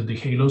and the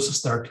halos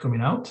start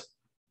coming out.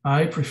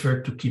 I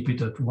prefer to keep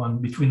it at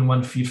between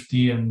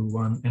 150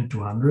 and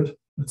 200.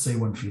 Let's say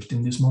 150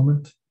 in this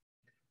moment.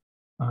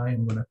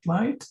 I'm going to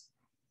apply it.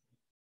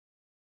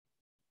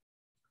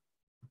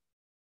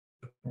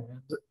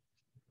 And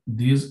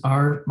these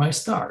are my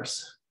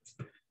stars.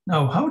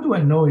 Now, how do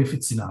I know if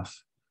it's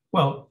enough?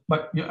 Well,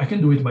 but I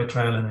can do it by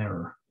trial and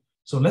error.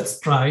 So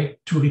let's try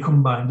to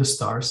recombine the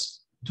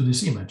stars to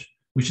this image,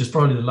 which is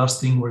probably the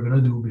last thing we're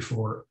going to do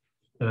before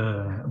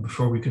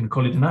we can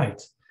call it a night.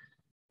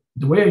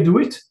 The way I do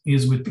it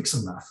is with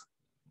pixel math.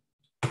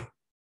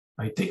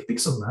 I take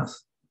pixel math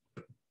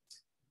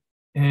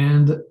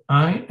and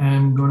I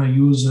am going to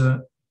use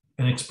an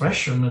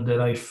expression that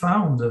I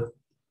found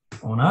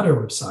on other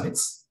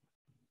websites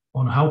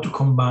on how to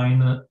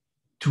combine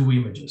two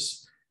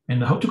images.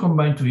 And how to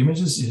combine two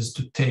images is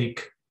to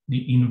take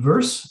the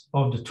inverse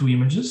of the two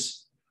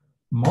images,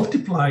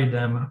 multiply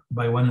them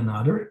by one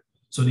another.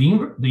 So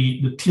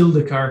the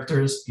tilde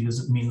characters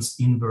means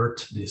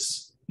invert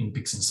this. in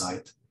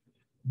PixInsight.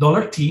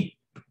 $T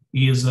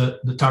is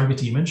the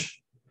target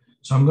image.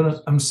 So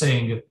I'm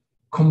saying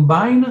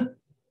combine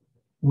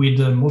with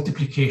the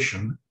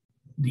multiplication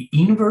the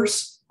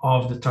inverse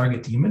of the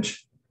target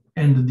image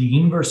and the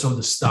inverse of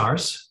the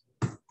stars,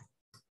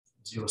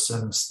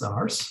 0.7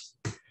 stars,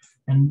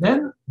 and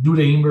then do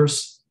the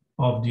inverse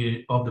of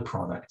the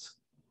product.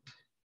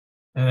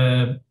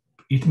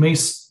 It may,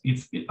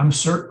 I'm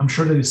sure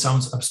that it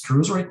sounds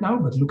abstruse right now,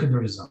 but look at the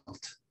result.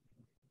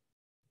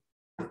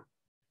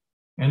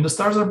 And the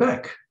stars are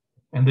back,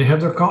 and they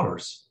have their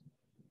colors.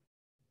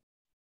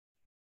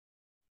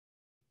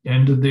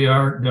 And they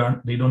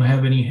don't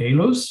have any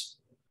halos.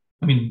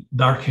 I mean,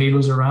 dark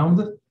halos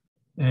around.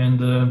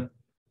 And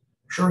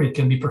sure, it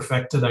can be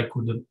perfected. I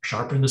could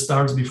sharpen the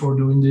stars before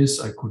doing this.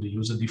 I could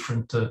use a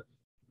different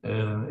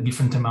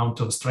amount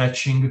of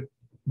stretching,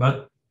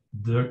 but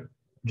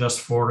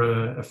just for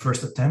a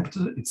first attempt,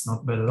 it's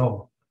not bad at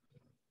all.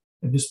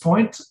 At this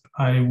point,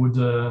 I would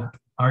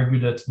argue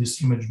that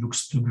this image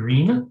looks too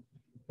green.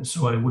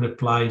 So I would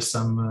apply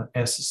some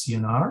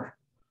SCNR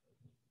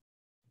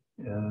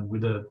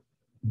with a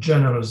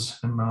generous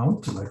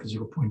amount, like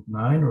 0.9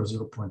 or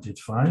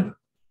 0.85.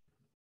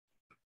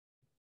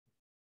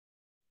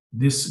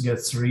 This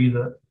gets rid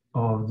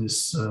of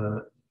this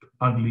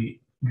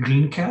ugly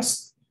green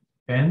cast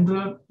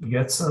and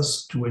gets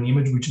us to an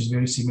image which is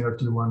very similar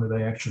to the one that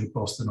I actually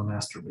posted on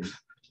Astrobin.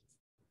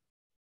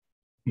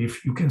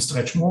 If you can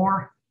stretch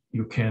more,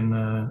 you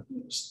can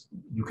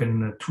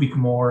tweak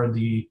more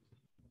the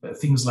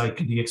things like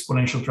the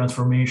exponential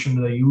transformation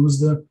that I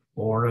used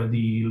or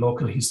the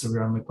local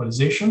histogram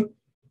equalization.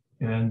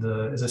 And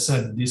as I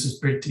said, this is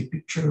pretty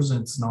pictures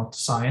and it's not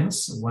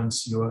science.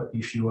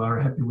 If you are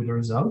happy with the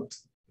result,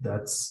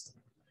 that's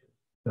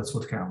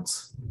what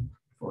counts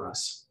for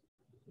us.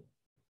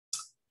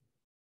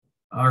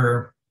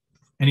 Are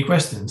any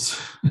questions?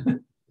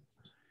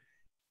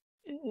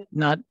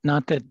 Not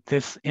that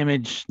this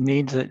image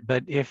needs it,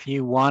 but if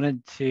you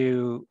wanted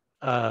to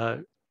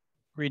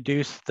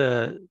reduce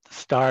the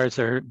stars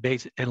or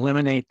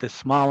eliminate the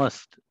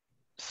smallest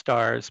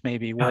stars,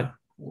 maybe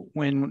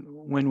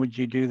when would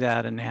you do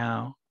that and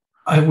how?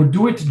 I would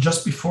do it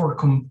just before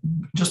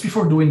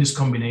doing this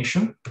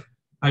combination.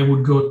 I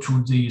would go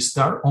to the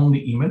star only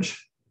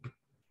image.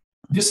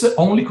 This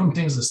only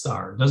contains the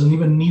star, doesn't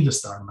even need a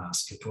star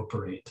mask to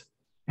operate.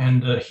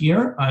 And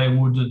here I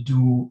would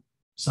do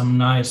some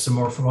nice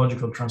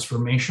morphological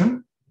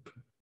transformation,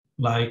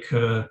 like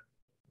a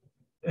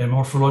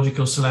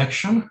morphological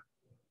selection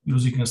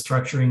using a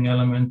structuring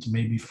element,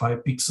 maybe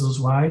 5 pixels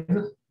wide.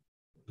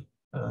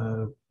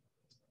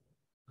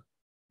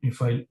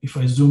 If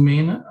I zoom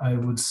in, I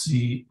would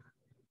see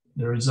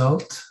the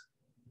result.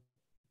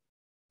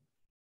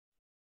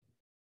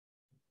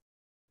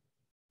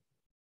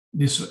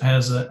 This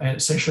has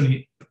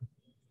essentially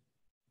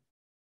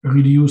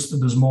reduced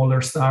the smaller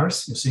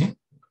stars, you see,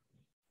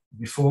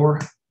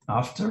 before,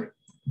 after,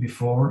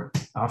 before,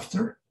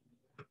 after.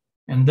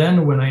 And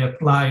then when I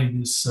apply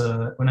this,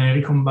 when I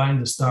recombine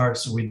the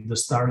stars with the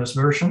starless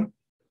version,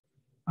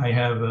 I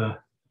have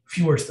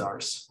fewer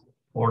stars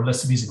or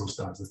less visible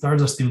stars. The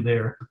stars are still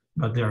there,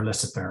 but they are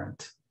less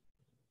apparent.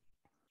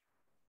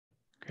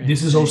 Great.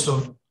 This is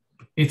also,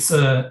 it's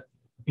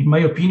in my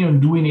opinion,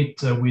 doing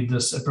it with the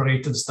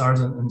separated stars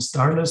and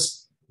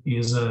starless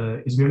is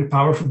very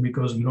powerful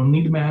because you don't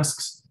need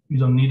masks, you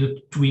don't need to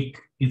tweak.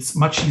 It's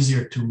much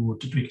easier to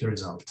tweak the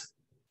result.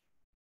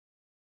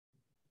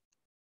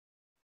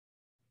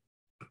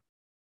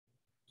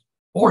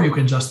 Or you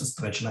can just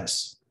stretch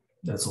less.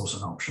 That's also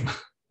an option.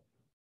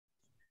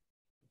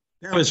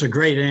 That was a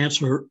great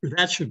answer.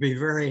 That should be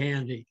very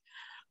handy.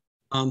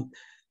 Are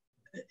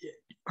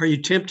you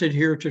tempted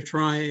here to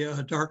try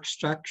a dark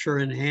structure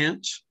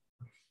enhance?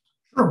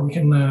 Sure,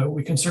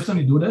 we can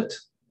certainly do that.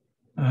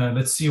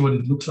 Let's see what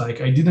it looks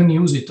like. I didn't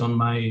use it on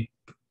my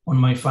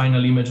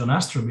final image on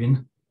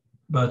Astrobin,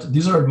 but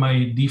these are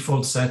my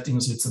default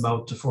settings. It's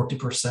about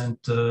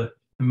 40%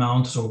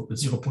 amount, so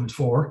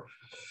 0.4.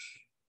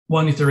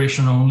 One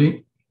iteration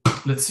only.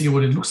 Let's see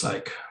what it looks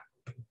like.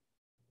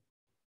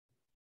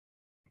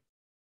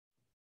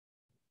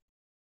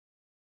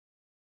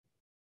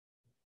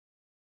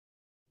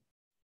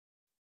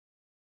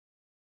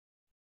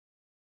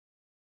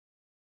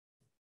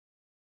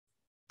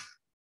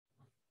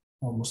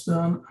 Almost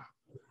done.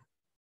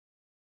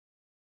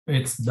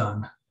 It's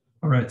done.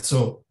 All right,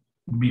 so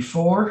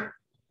before,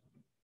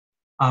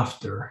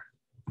 after,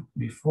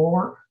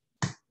 before,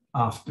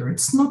 after.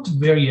 It's not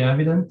very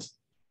evident.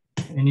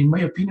 And in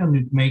my opinion,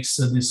 it makes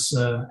this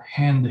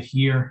hand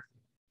here,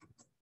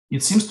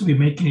 it seems to be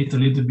making it a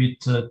little bit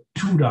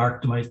too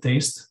dark to my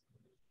taste.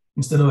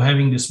 Instead of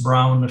having this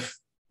brown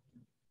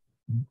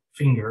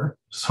finger,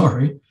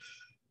 sorry,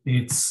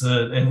 it's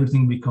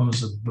everything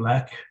becomes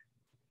black.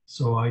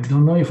 So I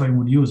don't know if I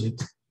would use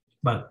it,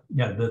 but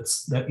yeah,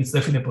 it's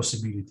definitely a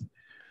possibility.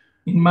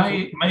 In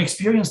my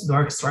experience,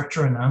 dark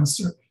structure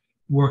enhancer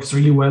works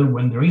really well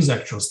when there is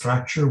actual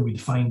structure with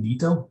fine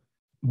detail.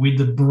 With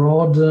the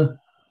broad,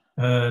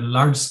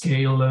 large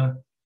scale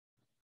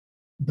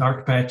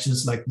dark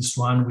patches like this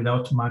one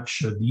without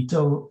much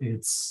detail,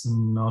 it's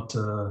not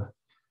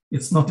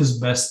his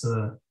best.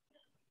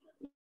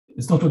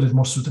 It's not what it's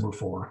most suitable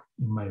for,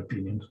 in my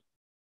opinion.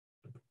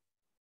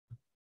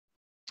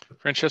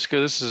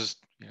 Francesco, this is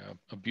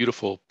a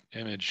beautiful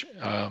image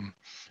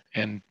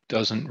and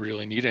doesn't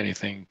really need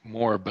anything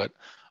more, but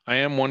I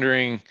am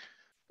wondering,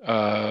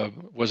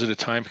 was it a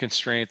time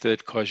constraint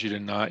that caused you to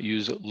not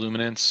use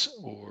luminance,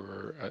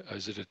 or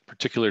is it a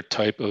particular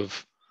type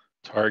of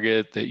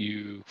target that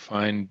you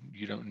find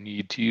you don't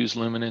need to use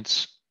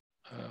luminance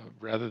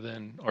rather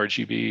than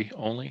RGB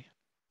only?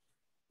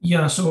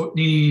 Yeah, so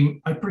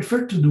I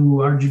prefer to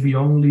do RGB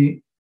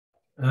only.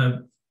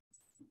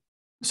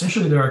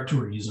 Essentially, there are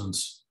two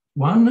reasons.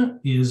 One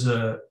is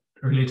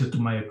related to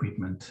my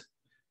equipment.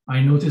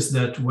 I noticed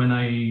that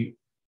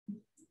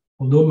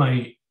although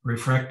my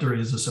refractor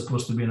is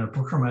supposed to be an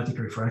apochromatic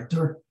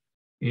refractor,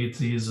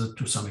 it is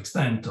to some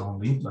extent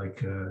only,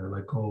 like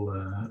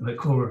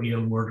all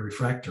real world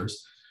refractors.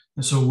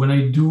 And so when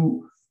I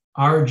do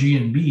R, G,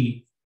 and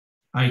B,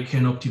 I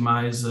can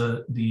optimize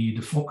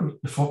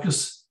the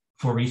focus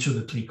for each of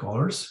the three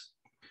colors.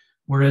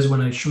 Whereas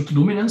when I shoot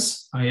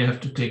luminance, I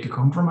have to take a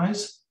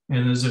compromise,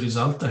 and as a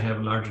result, I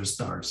have larger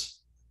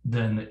stars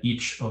than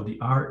each of the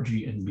R,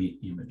 G, and B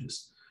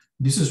images.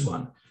 This is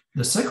one.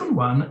 The second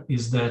one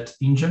is that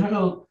in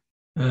general,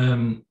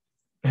 an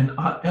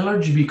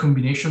LRGB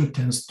combination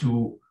tends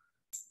to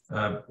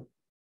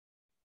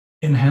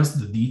enhance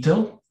the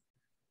detail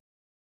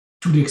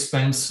to the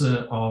expense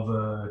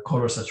of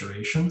color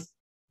saturation.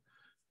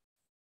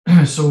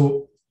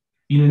 So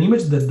in an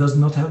image that does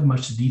not have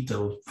much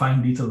detail,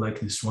 fine detail like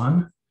this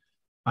one,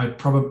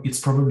 it's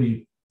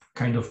probably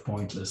kind of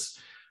pointless.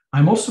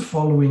 I'm also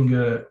following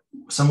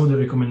some of the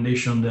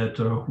recommendation that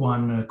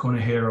Juan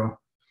Conejero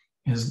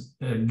has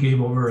gave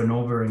over and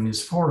over in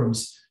his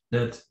forums,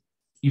 that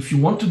if you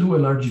want to do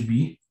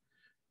LRGB,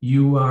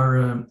 you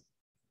are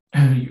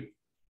the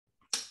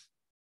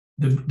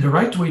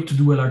right way to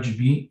do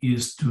LRGB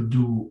is to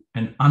do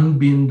an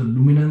unbinned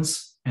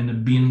luminance and a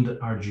binned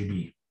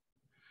RGB.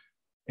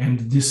 And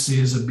this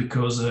is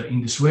because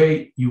in this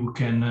way, you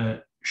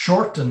can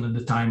shorten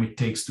the time it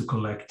takes to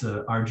collect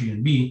RG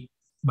and B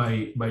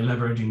by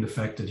leveraging the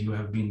fact that you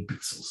have binned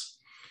pixels.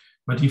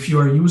 But if you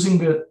are using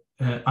the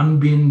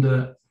unbinned,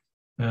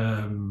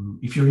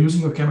 if you're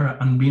using your camera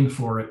unbinned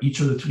for each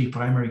of the three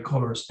primary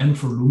colors and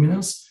for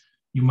luminance,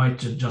 you might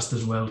just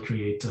as well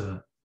create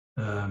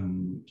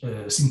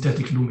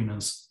synthetic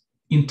luminance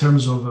in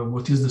terms of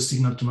what is the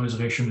signal to noise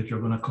ratio that you're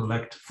going to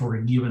collect for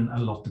a given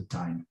allotted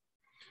time.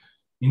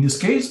 In this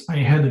case, I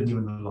had a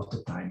given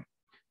allotted time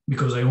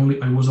because I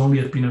was only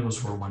at Pinnacles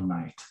for one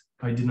night.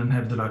 I didn't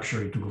have the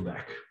luxury to go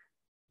back.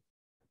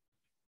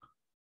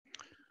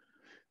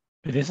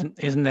 But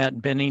isn't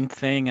that binning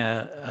thing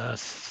a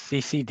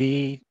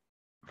CCD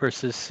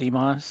versus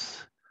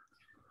CMOS?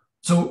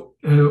 So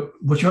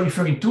what you're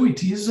referring to,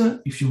 it is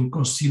if you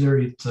consider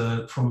it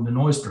from the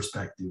noise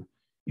perspective.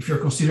 If you're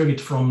considering it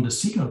from the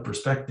signal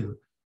perspective,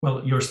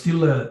 well, you're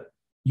still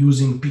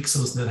using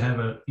pixels that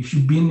have if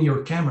you bin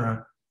your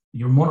camera,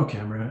 your mono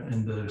camera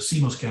and the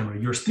CMOS camera,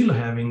 you're still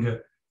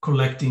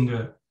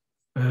collecting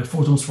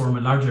photons from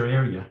a larger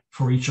area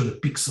for each of the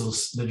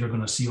pixels that you're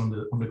going to see on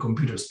the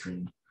computer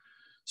screen.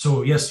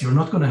 So yes, you're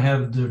not going to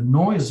have the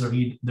noise,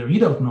 the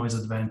readout noise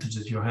advantage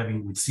that you're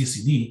having with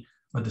CCD,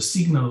 but the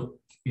signal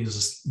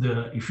is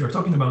if you're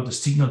talking about the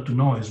signal to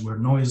noise, where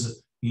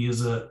noise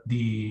is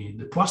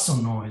the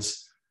Poisson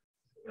noise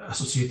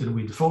associated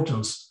with the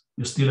photons,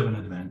 you still have an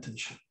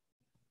advantage.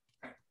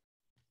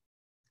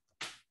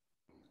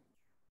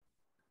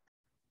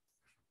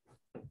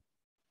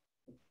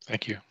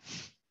 Thank you.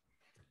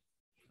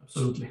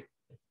 Absolutely.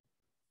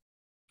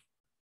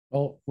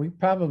 Well, we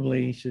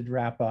probably should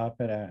wrap up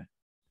at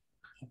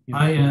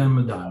I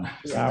am done.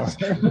 2 hours.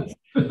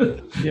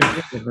 Give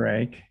us a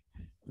break.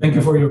 Thank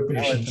you for your That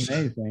patience. was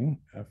amazing,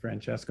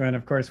 Francesco. And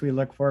of course, we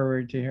look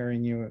forward to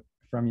hearing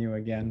from you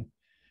again,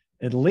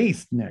 at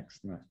least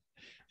next month.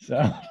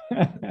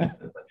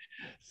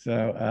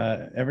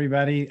 So,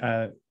 everybody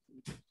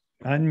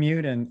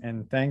unmute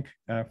and thank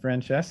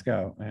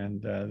Francesco,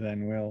 and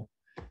then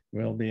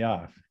we'll be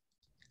off.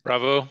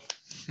 Bravo.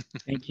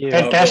 Thank you.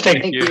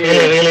 Fantastic. Thank you.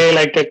 Really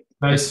liked it.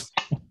 Nice.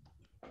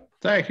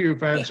 Thank you,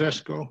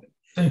 Francesco.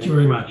 Thank you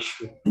very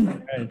much.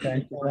 Okay,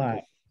 thanks a lot.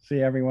 See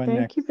everyone next.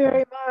 Thank you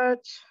very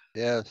much.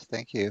 Yes,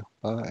 thank you.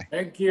 Bye.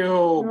 Thank you.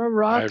 You're a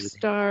rock everyone.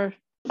 star.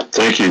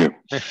 Thank you.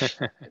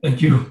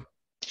 Thank you.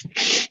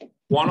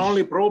 One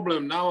only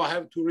problem, now I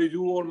have to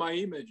redo all my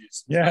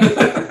images. Yeah.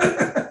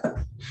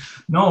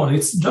 No,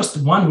 it's just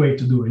one way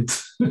to do it.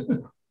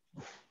 All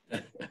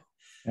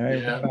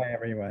right. Yeah. Bye,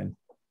 everyone.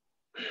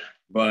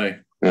 Bye.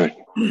 Bye.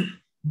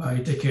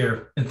 Take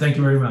care. And thank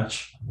you very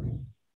much.